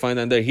 Yeah. They find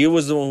that there. He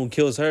was the one who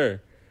kills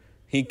her.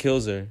 He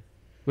kills her.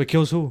 Wait,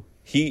 kills who?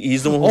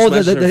 He's the one who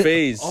smashed her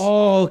face.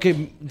 Oh,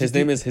 okay. His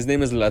name is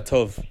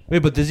Latov. Wait,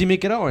 but does he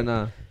make it out or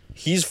not?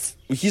 He's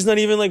not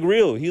even like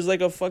real. He's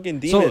like a fucking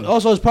demon. So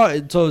also it's probably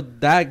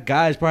that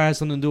guy's probably has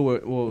something to do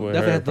with With definitely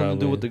her, had something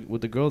to do probably.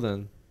 with the girl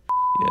then.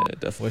 Yeah,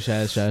 definitely. What should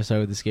I start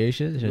with the scary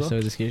shit? Should I start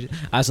with the scary shit?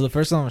 Alright, so the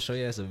first one I'm gonna show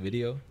you is a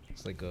video.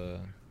 It's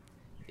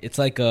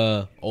like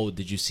a oh,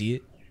 did you see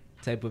it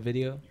type of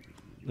video.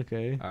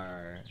 Okay.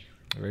 Alright,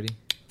 ready?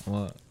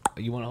 Well,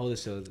 you want to hold it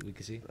so we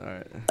can see? All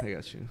right, I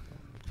got you.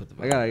 Put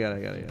the I got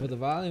it. Put the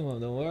volume up.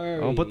 Don't worry.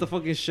 I'm gonna put the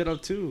fucking shit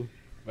up too.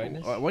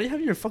 brightness. Why do you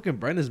have your fucking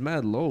brightness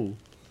mad low?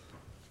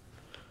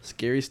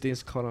 Scary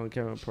things caught on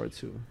camera part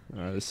 2.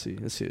 All right, let's see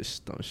this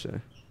dumb shit.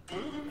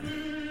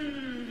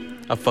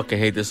 I fucking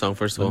hate this song.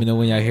 First of Let all, me know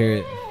when y'all hear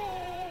it.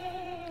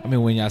 I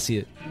mean, when y'all see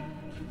it.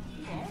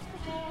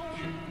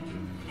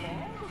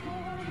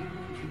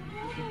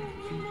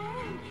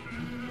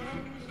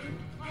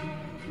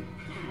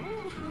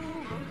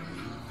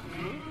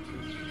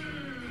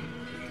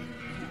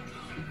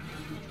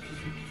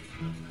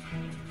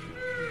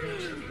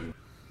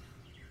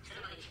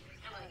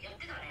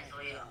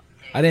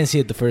 I didn't see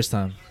it the first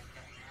time.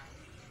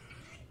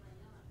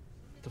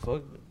 The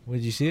fuck?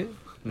 Did you see it?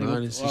 no, I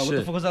didn't see What shit.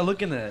 the fuck was I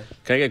looking at?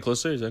 Can I get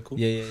closer? Is that cool?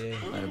 Yeah.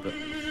 Alright, bet.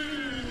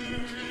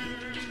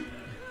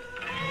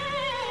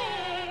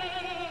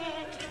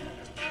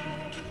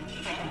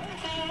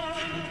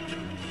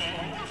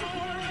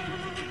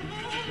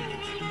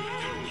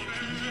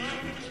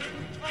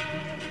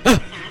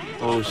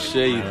 Oh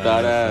shit, you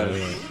thought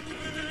ass.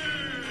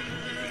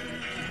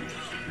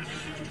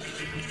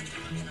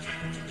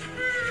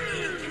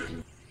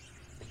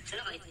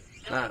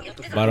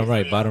 Bottom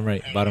right.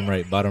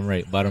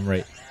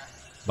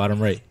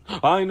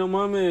 Ay, no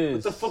mames.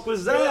 What the fuck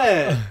was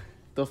that?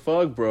 The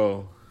fuck,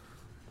 bro?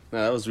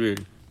 Nah, that was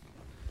weird.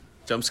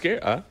 Jump scare?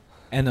 Huh?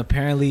 And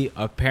apparently,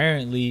 a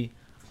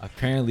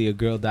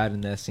girl died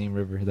in that same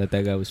river that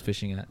guy was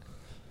fishing at.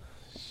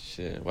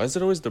 Shit. Why is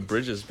it always the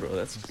bridges, bro?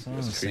 That's what I'm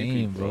creepy,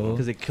 saying, bro.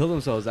 Because they killed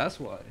themselves. That's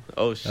why.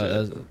 Oh shit.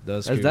 That's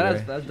That's creepy,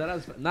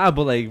 right? nah,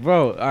 but like,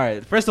 bro. All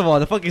right. First of all,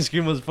 the fucking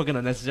scream was fucking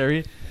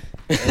unnecessary.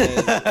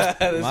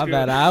 My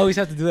bad. I always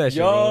have to do that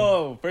shit, bro.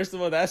 Yo, first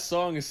of all, that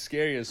song is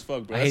scary as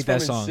fuck, bro. I hate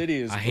That's that from song.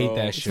 Insidious, I hate bro.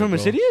 that It's shit, from bro.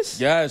 Insidious?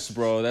 Yes,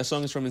 bro. That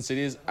song is from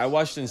Insidious. I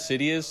watched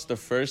Insidious the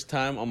first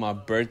time on my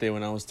birthday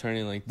when I was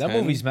turning like 10.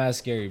 That movie's mad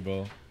scary,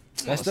 bro.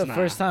 That's the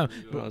first time.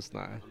 No, it's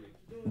not.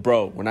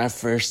 Bro, when I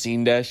first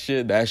seen that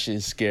shit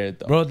scared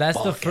the Bro,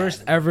 that's the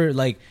first ever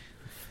like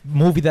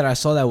movie that I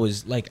saw that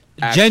was like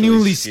Actually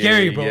genuinely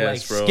scary, bro.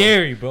 yes, Like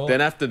scary, bro. Then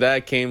after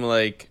that came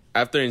like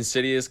after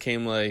Insidious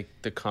came like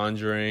The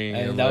Conjuring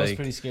and and that like was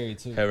pretty scary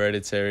too.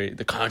 Hereditary.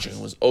 The Conjuring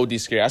was OD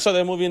scary. I saw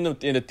that movie in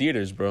the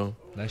theaters, bro.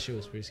 That shit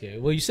was pretty scary.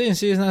 Well, you saying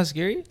it's not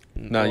scary?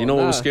 Nah, you know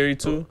what was scary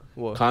too?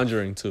 What?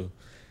 Conjuring 2.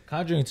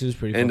 Conjuring 2 is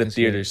pretty In the fucking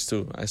scary. theaters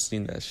too. I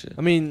seen that shit.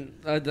 I mean,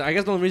 I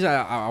guess the only reason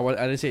I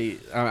didn't say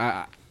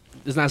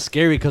it's not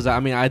scary because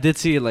I did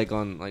see it like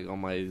on my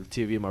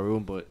TV in my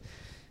room, but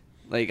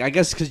like I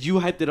guess because you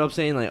hyped it up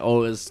saying like,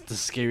 oh, it's the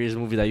scariest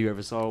movie that you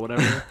ever saw or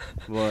whatever,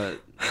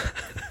 but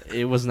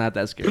it was not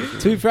that scary.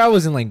 To be fair, I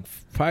was in like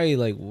probably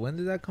like when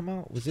did that come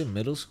out? Was it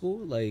middle school?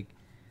 Like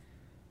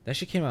that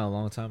shit came out a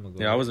long time ago.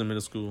 Yeah, I was in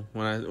middle school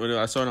when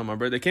I saw it on my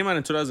birthday. It came out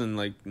in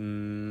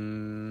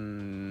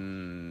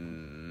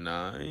 2009,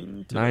 9,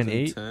 8?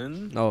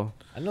 2010. No,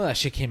 I know that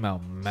shit came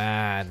out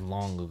mad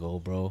long ago,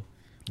 bro.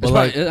 But It's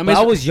like, probably- I mean, but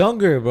I it's- was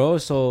younger, bro.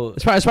 So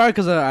it's probably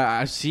because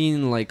I've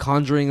seen like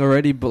Conjuring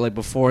already, but like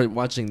before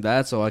watching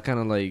that, so I kind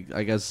of like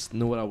I guess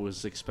knew what I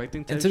was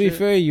expecting. and to be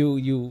fair,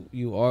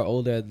 you are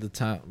older at the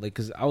time, like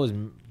because I was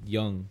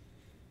young.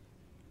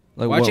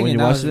 like Watching when it you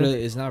now watched is it,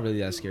 really, it's not really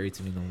that scary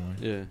to me no more.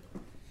 yeah.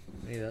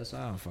 Hey, that's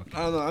I don't fucking.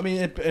 I don't know. I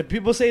mean, if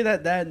people say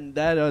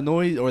that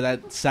noise or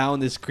that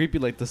sound is creepy,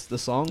 like the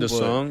song. The but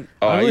song?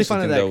 I Oh, don't I really used to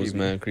find think it that that was creepy.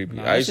 mad creepy.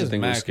 Nah, I it's used to just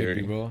think it was mad creepy,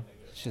 scary. bro.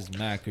 It's just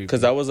mad creepy.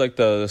 Because that was like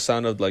the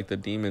sound of like the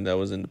demon that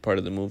was in part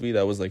of the movie.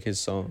 That was like his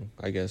song,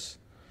 I guess.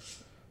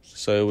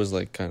 So it was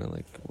like kind of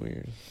like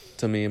weird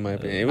to me, in my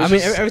opinion. It was I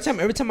mean, just-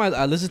 every time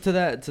I listen to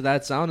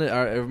that sound,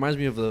 it reminds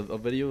me of a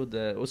video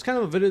that it was kind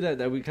of a video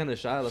that we kind of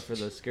shot for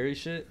the scary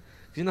shit.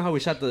 You know how we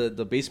shot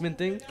the basement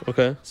thing?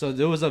 okay. So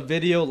there was a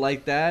video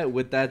like that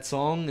with that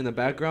song in the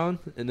background,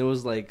 and there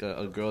was like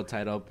a girl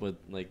tied up with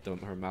like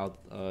her mouth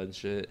and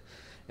shit,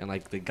 and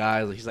like the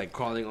guy, like, he's like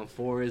crawling on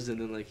fours,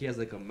 and then like he has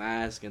like a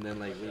mask, and then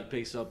like when he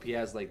picks up, he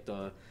has like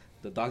the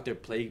Dr.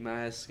 Plague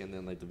mask, and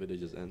then like the video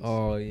just ends.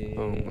 Oh yeah.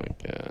 Oh my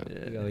god.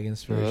 Yeah. You got like No,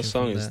 inspiration. that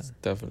song from is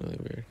that. definitely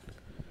weird.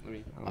 I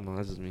mean, I don't know.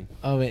 That's just me.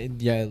 Oh wait,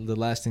 yeah. The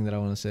last thing that I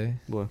want to say.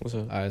 What? What's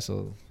up? All right,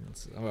 so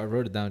I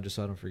wrote it down just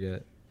so I don't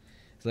forget.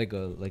 It's like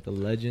a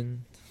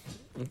legend.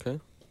 Okay.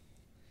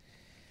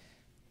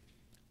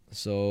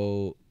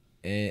 So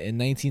in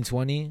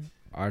 1920,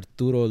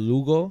 Arturo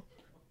Lugo,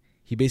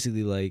 he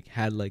basically like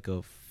had like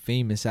a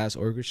famous ass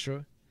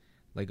orchestra,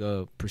 like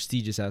a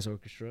prestigious ass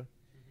orchestra,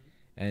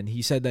 and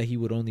he said that he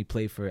would only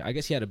play for. I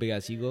guess he had a big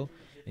ass ego,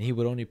 and he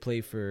would only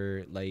play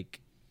for like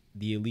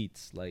the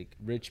elites, like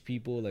rich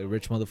people, like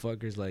rich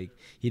motherfuckers. Like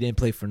he didn't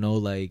play for no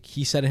like.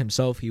 He said it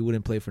himself. He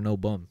wouldn't play for no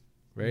bum,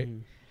 right?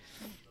 Mhm.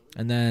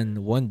 And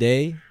then one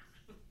day,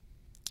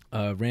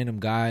 a random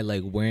guy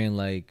like wearing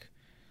like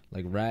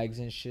rags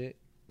and shit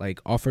like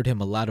offered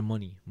him a lot of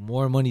money,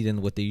 more money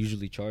than what they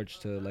usually charge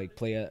to like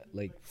play at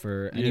like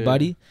for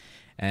anybody.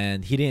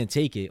 And he didn't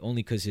take it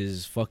only because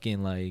his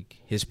fucking like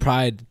his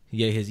pride,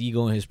 his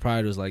ego and his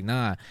pride was like,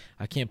 nah,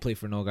 I can't play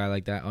for no guy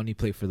like that. I only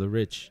play for the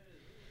rich.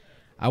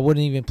 I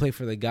wouldn't even play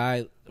for a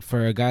guy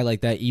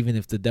like that, even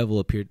if the devil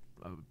appeared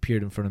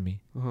in front of me.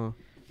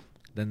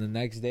 Then the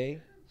next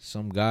day,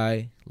 some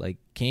guy like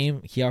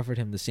came. He offered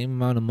him the same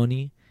amount of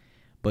money,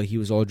 but he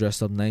was all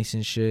dressed up nice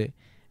and shit.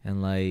 And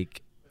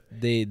like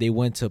they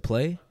went to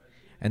play,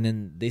 and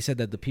then they said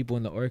that the people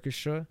in the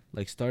orchestra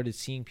like started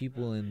seeing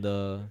people in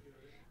the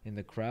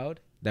crowd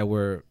that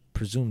were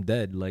presumed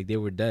dead. Like they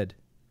were dead.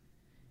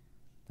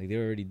 Like they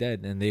were already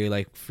dead, and they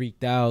like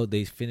freaked out.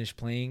 They finished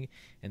playing,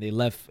 and they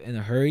left in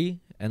a hurry.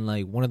 And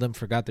like one of them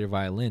forgot their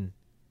violin,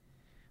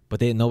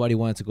 but nobody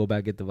wanted to go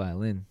back get the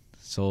violin.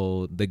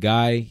 So the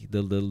guy,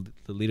 the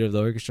leader of the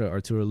orchestra,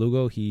 Arturo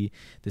Lugo, he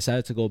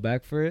decided to go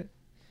back for it.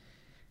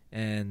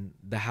 And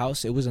the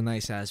house, it was a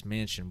nice ass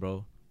mansion,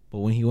 bro. But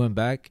when he went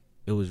back,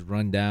 it was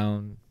run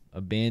down,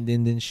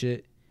 abandoned and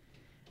shit.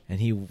 And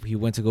he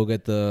went to go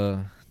get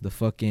the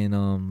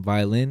fucking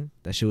violin.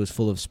 That shit was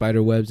full of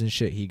spider webs and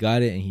shit. He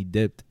got it and he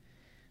dipped.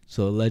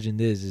 So the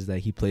legend is that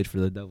he played for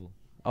the devil.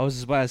 I was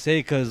just about to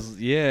say, cause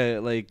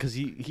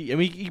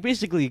he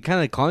basically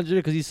kind of conjured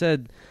it, cause he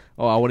said,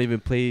 "Oh, I won't even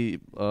play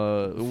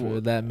For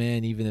that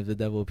man, even if the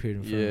devil appeared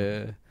in front of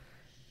him. yeah."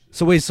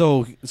 So wait,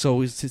 so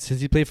since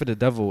he played for the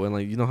devil, and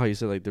like you know how you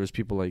said like there was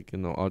people like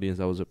in the audience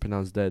that was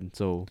pronounced dead.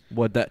 So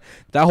what that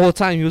whole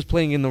time he was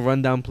playing in the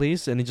rundown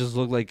place, and it just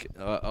looked like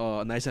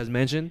a nice ass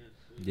mansion.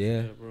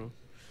 Yeah. bro.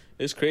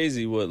 It's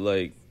crazy what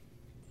like.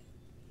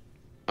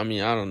 I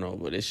mean, I don't know,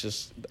 but it's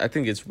just I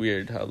think it's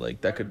weird how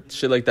like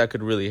shit like that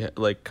could really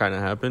like kind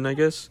of happen. I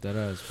guess. That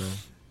is,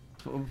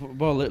 bro.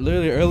 Bro,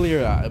 literally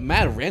earlier,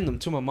 mad random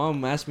too. My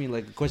mom asked me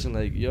like a question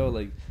like, "Yo,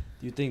 like,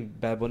 do you think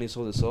Bad Bunny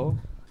sold his soul?"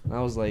 And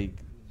I was like,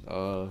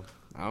 I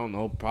don't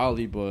know,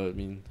 probably, but I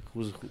mean,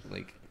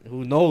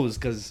 who knows?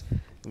 Cause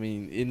I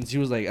mean, and she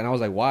was like, and I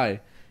was like, why?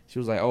 She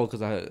was like, oh,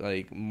 cause I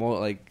like more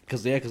like,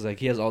 cause like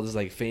he has all this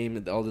like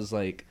fame, all this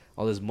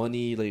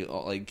money,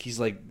 like he's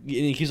like, and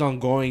he keeps on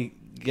growing,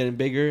 getting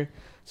bigger.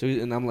 So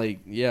and I'm like,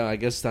 yeah, I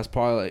guess that's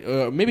probably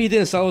like, maybe he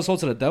didn't sell his soul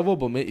to the devil,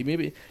 but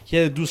maybe he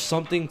had to do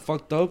something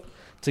fucked up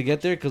to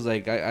get there. Cause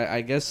like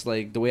I guess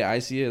like the way I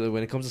see it, like,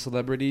 when it comes to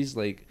celebrities,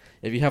 like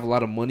if you have a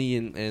lot of money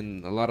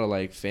and a lot of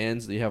like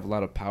fans, you have a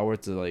lot of power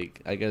to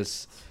like I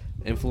guess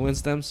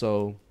influence them.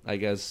 So I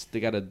guess they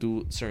gotta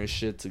do certain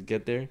shit to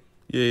get there.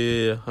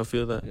 Yeah. I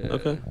feel that. Yeah.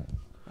 Okay.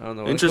 I don't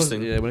know.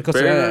 Interesting. When it comes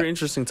very, to that, very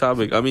interesting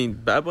topic. I mean,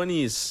 Bad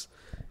Bunny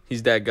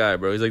he's that guy,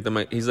 bro. He's like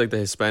the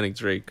Hispanic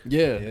Drake.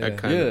 yeah. That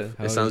kind Yeah. of.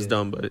 It sounds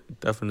dumb, but it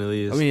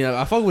definitely is. I mean,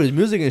 I fuck with his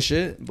music and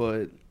shit,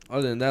 but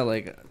other than that,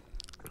 like,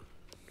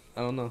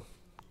 I don't know.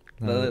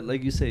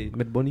 Like you say,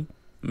 Mid Bunny.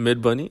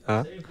 Mid Bunny?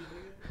 Huh?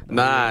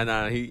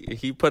 Nah.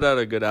 He put out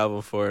a good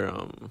album for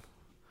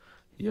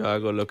Yo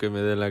hago lo que me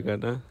dé la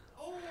gana.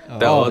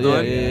 That old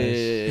one?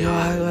 Yeah. Yo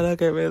hago lo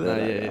que me dé la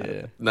Yeah.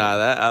 gana. Nah,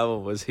 that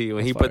album was when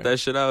That's he fire. put that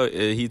shit out,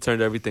 he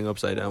turned everything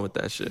upside down with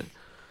that shit.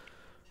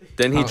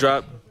 Then he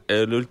dropped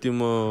El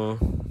Último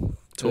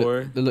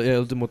Tour. El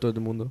Último Tour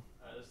del Mundo.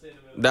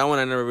 That one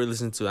I never really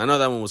listened to. I know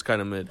that one was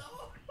kind of mid.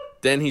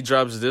 Then he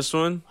drops this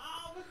one.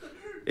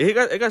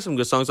 It got some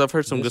good songs. I've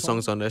heard some good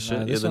songs on that shit.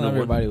 Nah, this the one new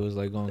everybody was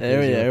like going Yeah,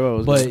 crazy. everybody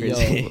was but going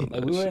crazy. yo,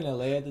 like we were in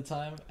LA at the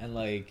time, and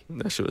like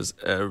that shit was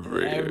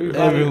everywhere.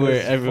 everybody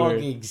was everywhere.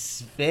 fucking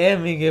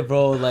spamming it,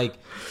 bro. Like,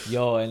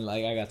 yo, and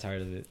like I got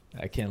tired of it.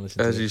 I can't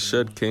listen. As to you it.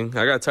 should, King.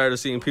 I got tired of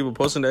seeing people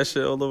posting that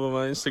shit all over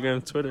my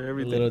Instagram, Twitter,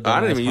 everything. Little I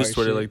didn't dumbass even use heart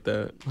Twitter shit. like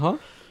that. Huh?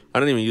 I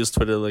don't even use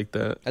Twitter like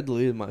that. I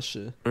deleted my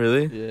shit.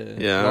 Really? Yeah.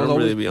 Yeah, I was don't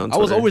really always- be on I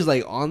was Twitter. always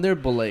like on there,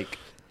 but like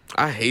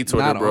I hate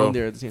Twitter, not bro. on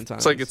there at the same time.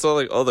 It's like it's all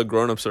like all the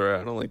grown-ups are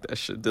at. I don't like that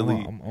shit.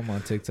 Delete. I'm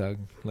on TikTok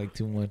like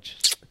too much.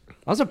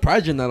 I'm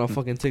surprised you're not on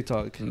fucking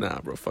TikTok. Nah,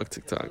 bro, fuck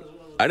TikTok.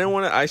 I didn't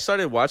want to. I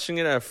started watching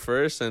it at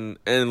first, and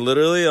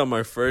literally on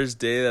my first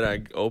day that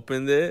I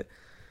opened it,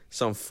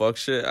 some fuck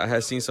shit. I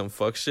had seen some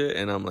fuck shit,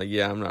 and I'm like,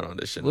 yeah, I'm not on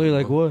this shit. Literally,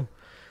 like what?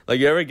 Like,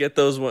 you ever get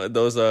those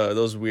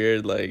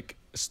weird like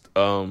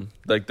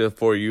the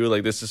for you,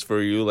 like this is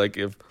for you, like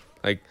if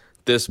like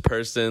this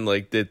person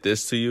like did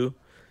this to you,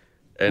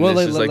 and Well,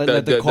 it's just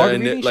like the card ini-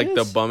 reading like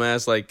the shits? bum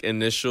ass like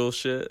initial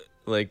shit,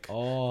 like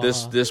Oh,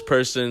 this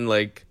person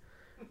like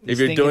He's if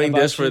you're thinking doing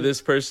about this for you.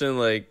 this person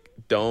like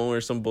don't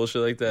or some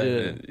bullshit like that. Yeah.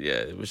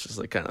 And it was just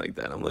like kind of like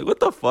that. I'm like, what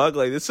the fuck?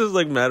 Like this is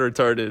like mad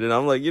retarded, and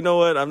I'm like, you know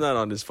what? I'm not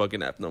on this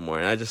fucking app no more,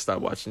 and I just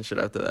stopped watching shit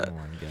after that. oh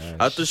my gosh.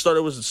 I just thought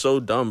it was so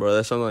dumb, bro.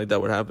 That something like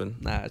that would happen.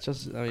 Nah, it's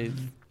just I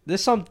mean,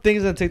 there's some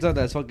things on TikTok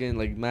that's fucking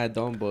like mad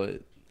dumb,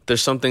 but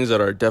There's some things that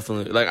are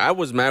definitely like I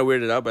was mad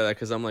weirded out by that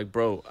because I'm like,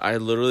 bro, I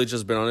literally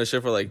just been on this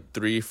shit for like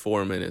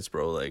 3-4 minutes,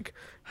 bro. Like,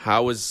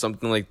 how is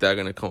something like that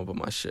gonna come up with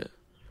my shit?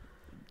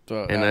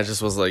 And I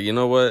just was like, you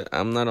know what?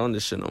 I'm not on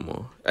this shit no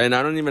more. And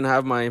I don't even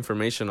have my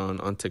information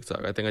on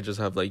TikTok. I think I just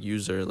have like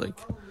user like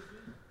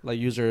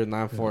user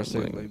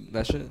 946 like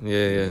that shit.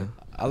 yeah.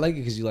 I like it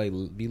because you like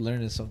be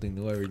learning something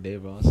new every day,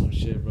 bro. On some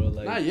shit, bro.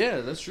 Like, Nah, yeah,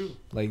 that's true.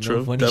 like True,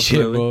 no funny shit,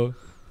 definitely. bro.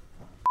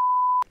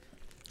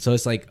 So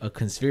it's like a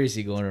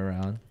conspiracy going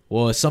around.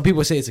 Well, some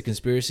people say it's a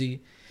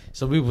conspiracy.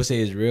 Some people say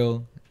it's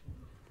real.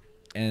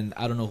 And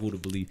I don't know who to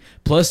believe.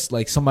 Plus,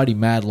 like somebody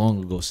mad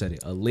long ago said it.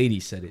 A lady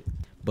said it.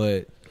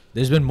 But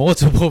there's been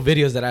multiple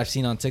videos that I've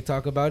seen on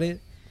TikTok about it.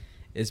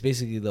 It's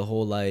basically the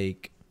whole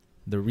like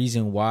the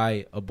reason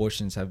why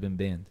abortions have been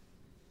banned.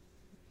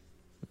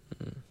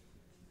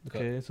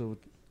 Okay, so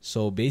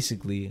So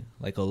basically,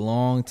 like a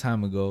long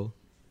time ago,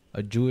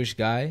 a Jewish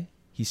guy,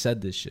 he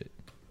said this shit.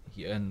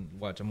 And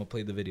watch, I'm gonna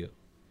play the video.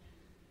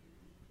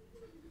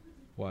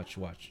 Watch.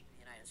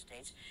 United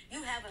States.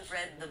 You haven't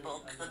read the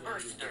book The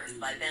Birth Dearth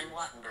by Ben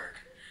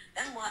Wattenberg.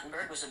 Ben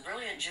Wattenberg was a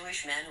brilliant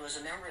Jewish man who was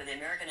a member of the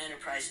American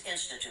Enterprise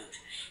Institute.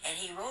 And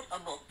he wrote a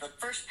book, the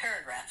first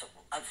paragraph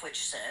of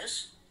which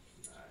says,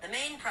 the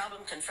main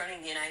problem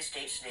confronting the United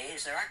States today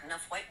is there aren't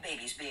enough white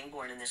babies being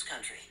born in this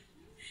country.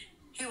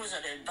 He was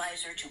an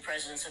advisor to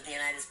presidents of the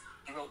United States.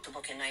 He wrote the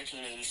book in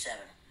 1987.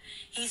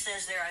 He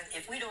says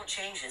if we don't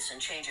change this and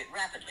change it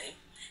rapidly,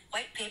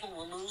 white people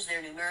will lose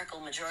their numerical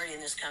majority in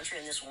this country,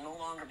 and this will no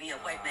longer be a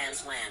white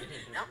man's land.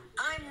 Now,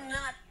 I'm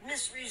not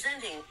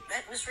misrepresenting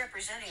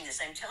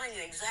this. I'm telling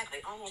you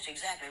almost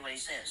exactly what he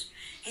says.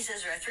 He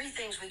says there are 3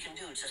 things we can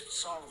do to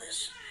solve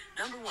this.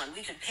 Number 1,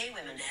 we could pay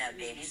women to have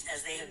babies,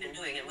 as they have been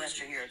doing in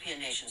Western European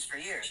nations for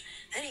years.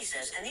 Then he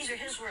says, and these are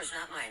his words,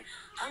 not mine,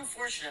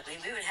 unfortunately,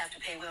 we would have to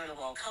pay women of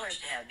all colors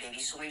to have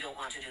babies, so we don't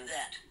want to do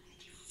that.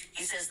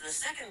 He says the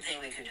second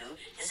thing we could do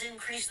is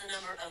increase the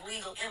number of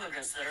legal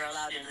immigrants that are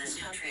allowed into this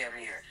country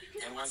every year.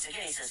 And once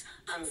again, he says,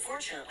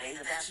 unfortunately,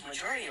 the vast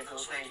majority of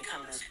those going to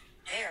come to this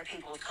country are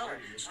people of color,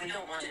 so we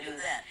don't want to do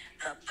that.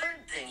 The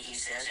third thing he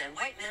says, and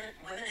white men and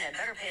women had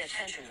better pay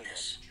attention to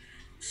this,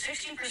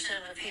 60%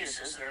 of the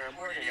fetuses that are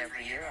aborted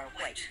every year are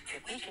white.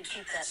 If we can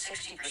keep that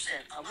 60%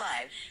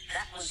 alive,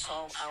 that would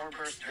solve our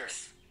birth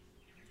dearth.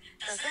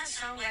 Does that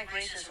sound like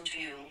racism to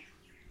you?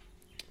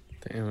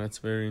 Damn, that's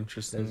very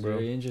interesting, That's bro.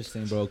 very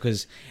interesting, bro.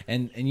 Cause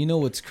and you know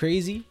what's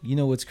crazy?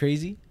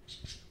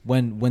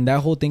 When that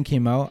whole thing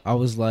came out, I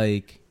was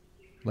like,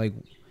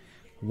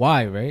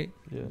 why, right?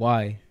 Yeah.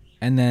 Why?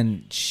 And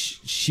then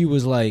she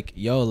was like,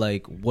 yo,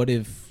 like, what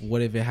if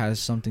it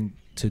has something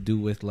to do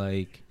with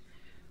like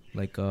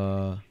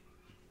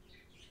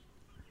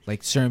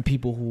certain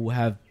people who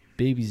have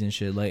babies and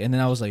shit, like, and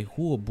then I was like,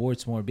 who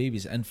aborts more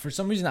babies? And for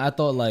some reason I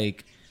thought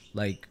like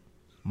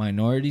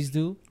minorities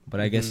do, but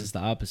I guess it's the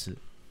opposite.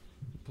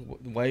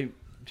 white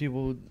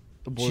people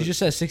abort. She just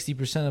said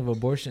 60% of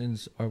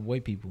abortions are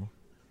white people.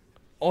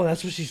 Oh,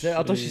 that's what she said.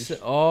 I thought she said.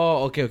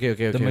 Oh, okay.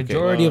 The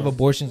majority of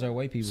abortions are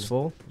white people.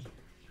 So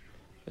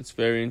It's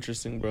very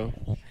interesting, bro.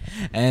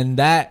 And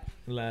that's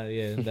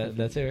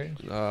it,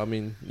 right? I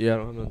mean, yeah, I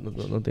don't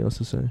have nothing else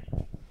to say.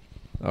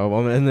 I'm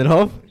gonna end it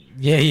off.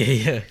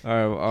 Yeah.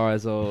 All right.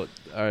 So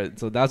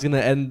that's gonna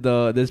end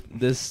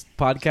this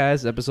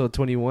podcast, episode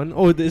 21.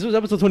 Oh, this was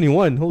episode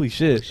 21. Holy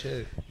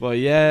shit! But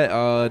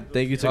yeah,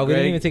 thank you to Oh, we Greg.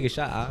 didn't even take a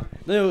shot. Huh?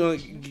 No,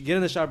 get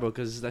in the shot, bro,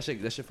 because that shit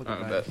fucking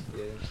bad. bet.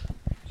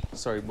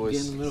 Sorry,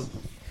 boys. Get in the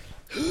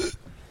middle.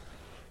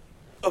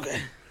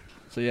 Okay.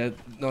 So yeah,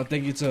 no,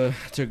 thank you to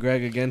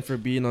Greg again for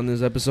being on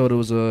this episode. It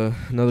was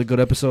another good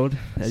episode.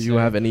 As you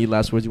have any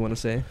last words you want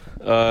to say?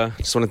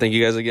 Just want to thank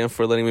you guys again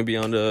for letting me be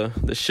on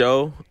the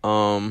show.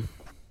 And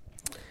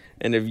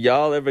if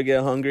y'all ever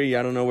get hungry,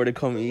 y'all don't know where to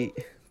come eat,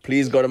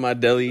 please go to my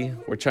deli.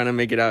 We're trying to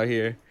make it out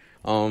here.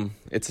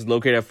 It's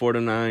located at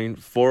 409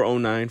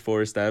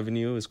 Forest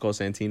Avenue. It's called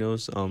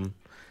Santino's.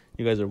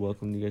 You guys are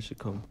welcome. You guys should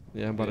come.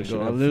 Yeah, I'm about to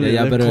go.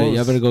 Y'all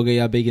better go get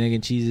y'all bacon, egg,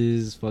 and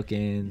cheeses,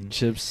 fucking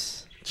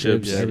chips,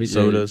 everything.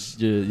 Sodas,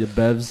 your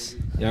bevs.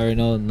 Y'all already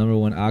know number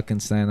one Ock in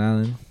Staten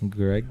Island,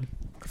 Greg.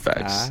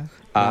 Facts.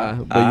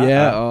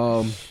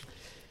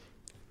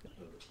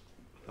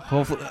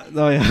 Hopefully,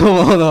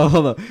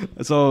 hold on.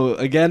 So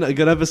again, a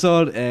good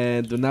episode,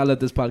 and do not let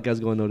this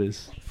podcast go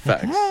unnoticed.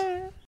 Facts.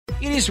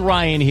 It is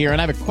Ryan here,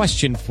 and I have a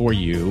question for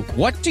you.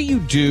 What do you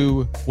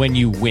do when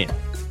you win?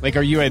 Like,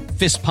 are you a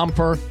fist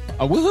pumper,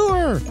 a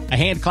woohooer, a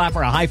hand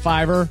clapper, a high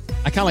fiver?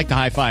 I kind of like the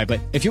high five, but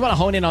if you want to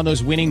hone in on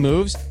those winning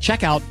moves,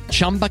 check out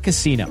Chumba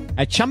Casino.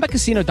 At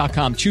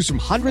ChumbaCasino.com, choose from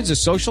hundreds of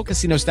social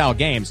casino-style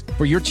games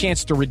for your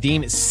chance to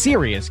redeem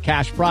serious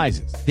cash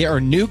prizes. There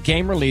are new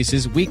game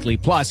releases weekly,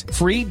 plus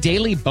free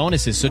daily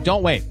bonuses, so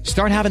don't wait.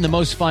 Start having the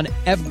most fun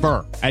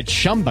ever at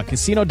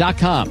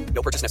ChumbaCasino.com.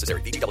 No purchase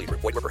necessary. VGW.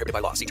 Void where prohibited by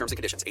law. See terms and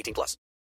conditions. 18+.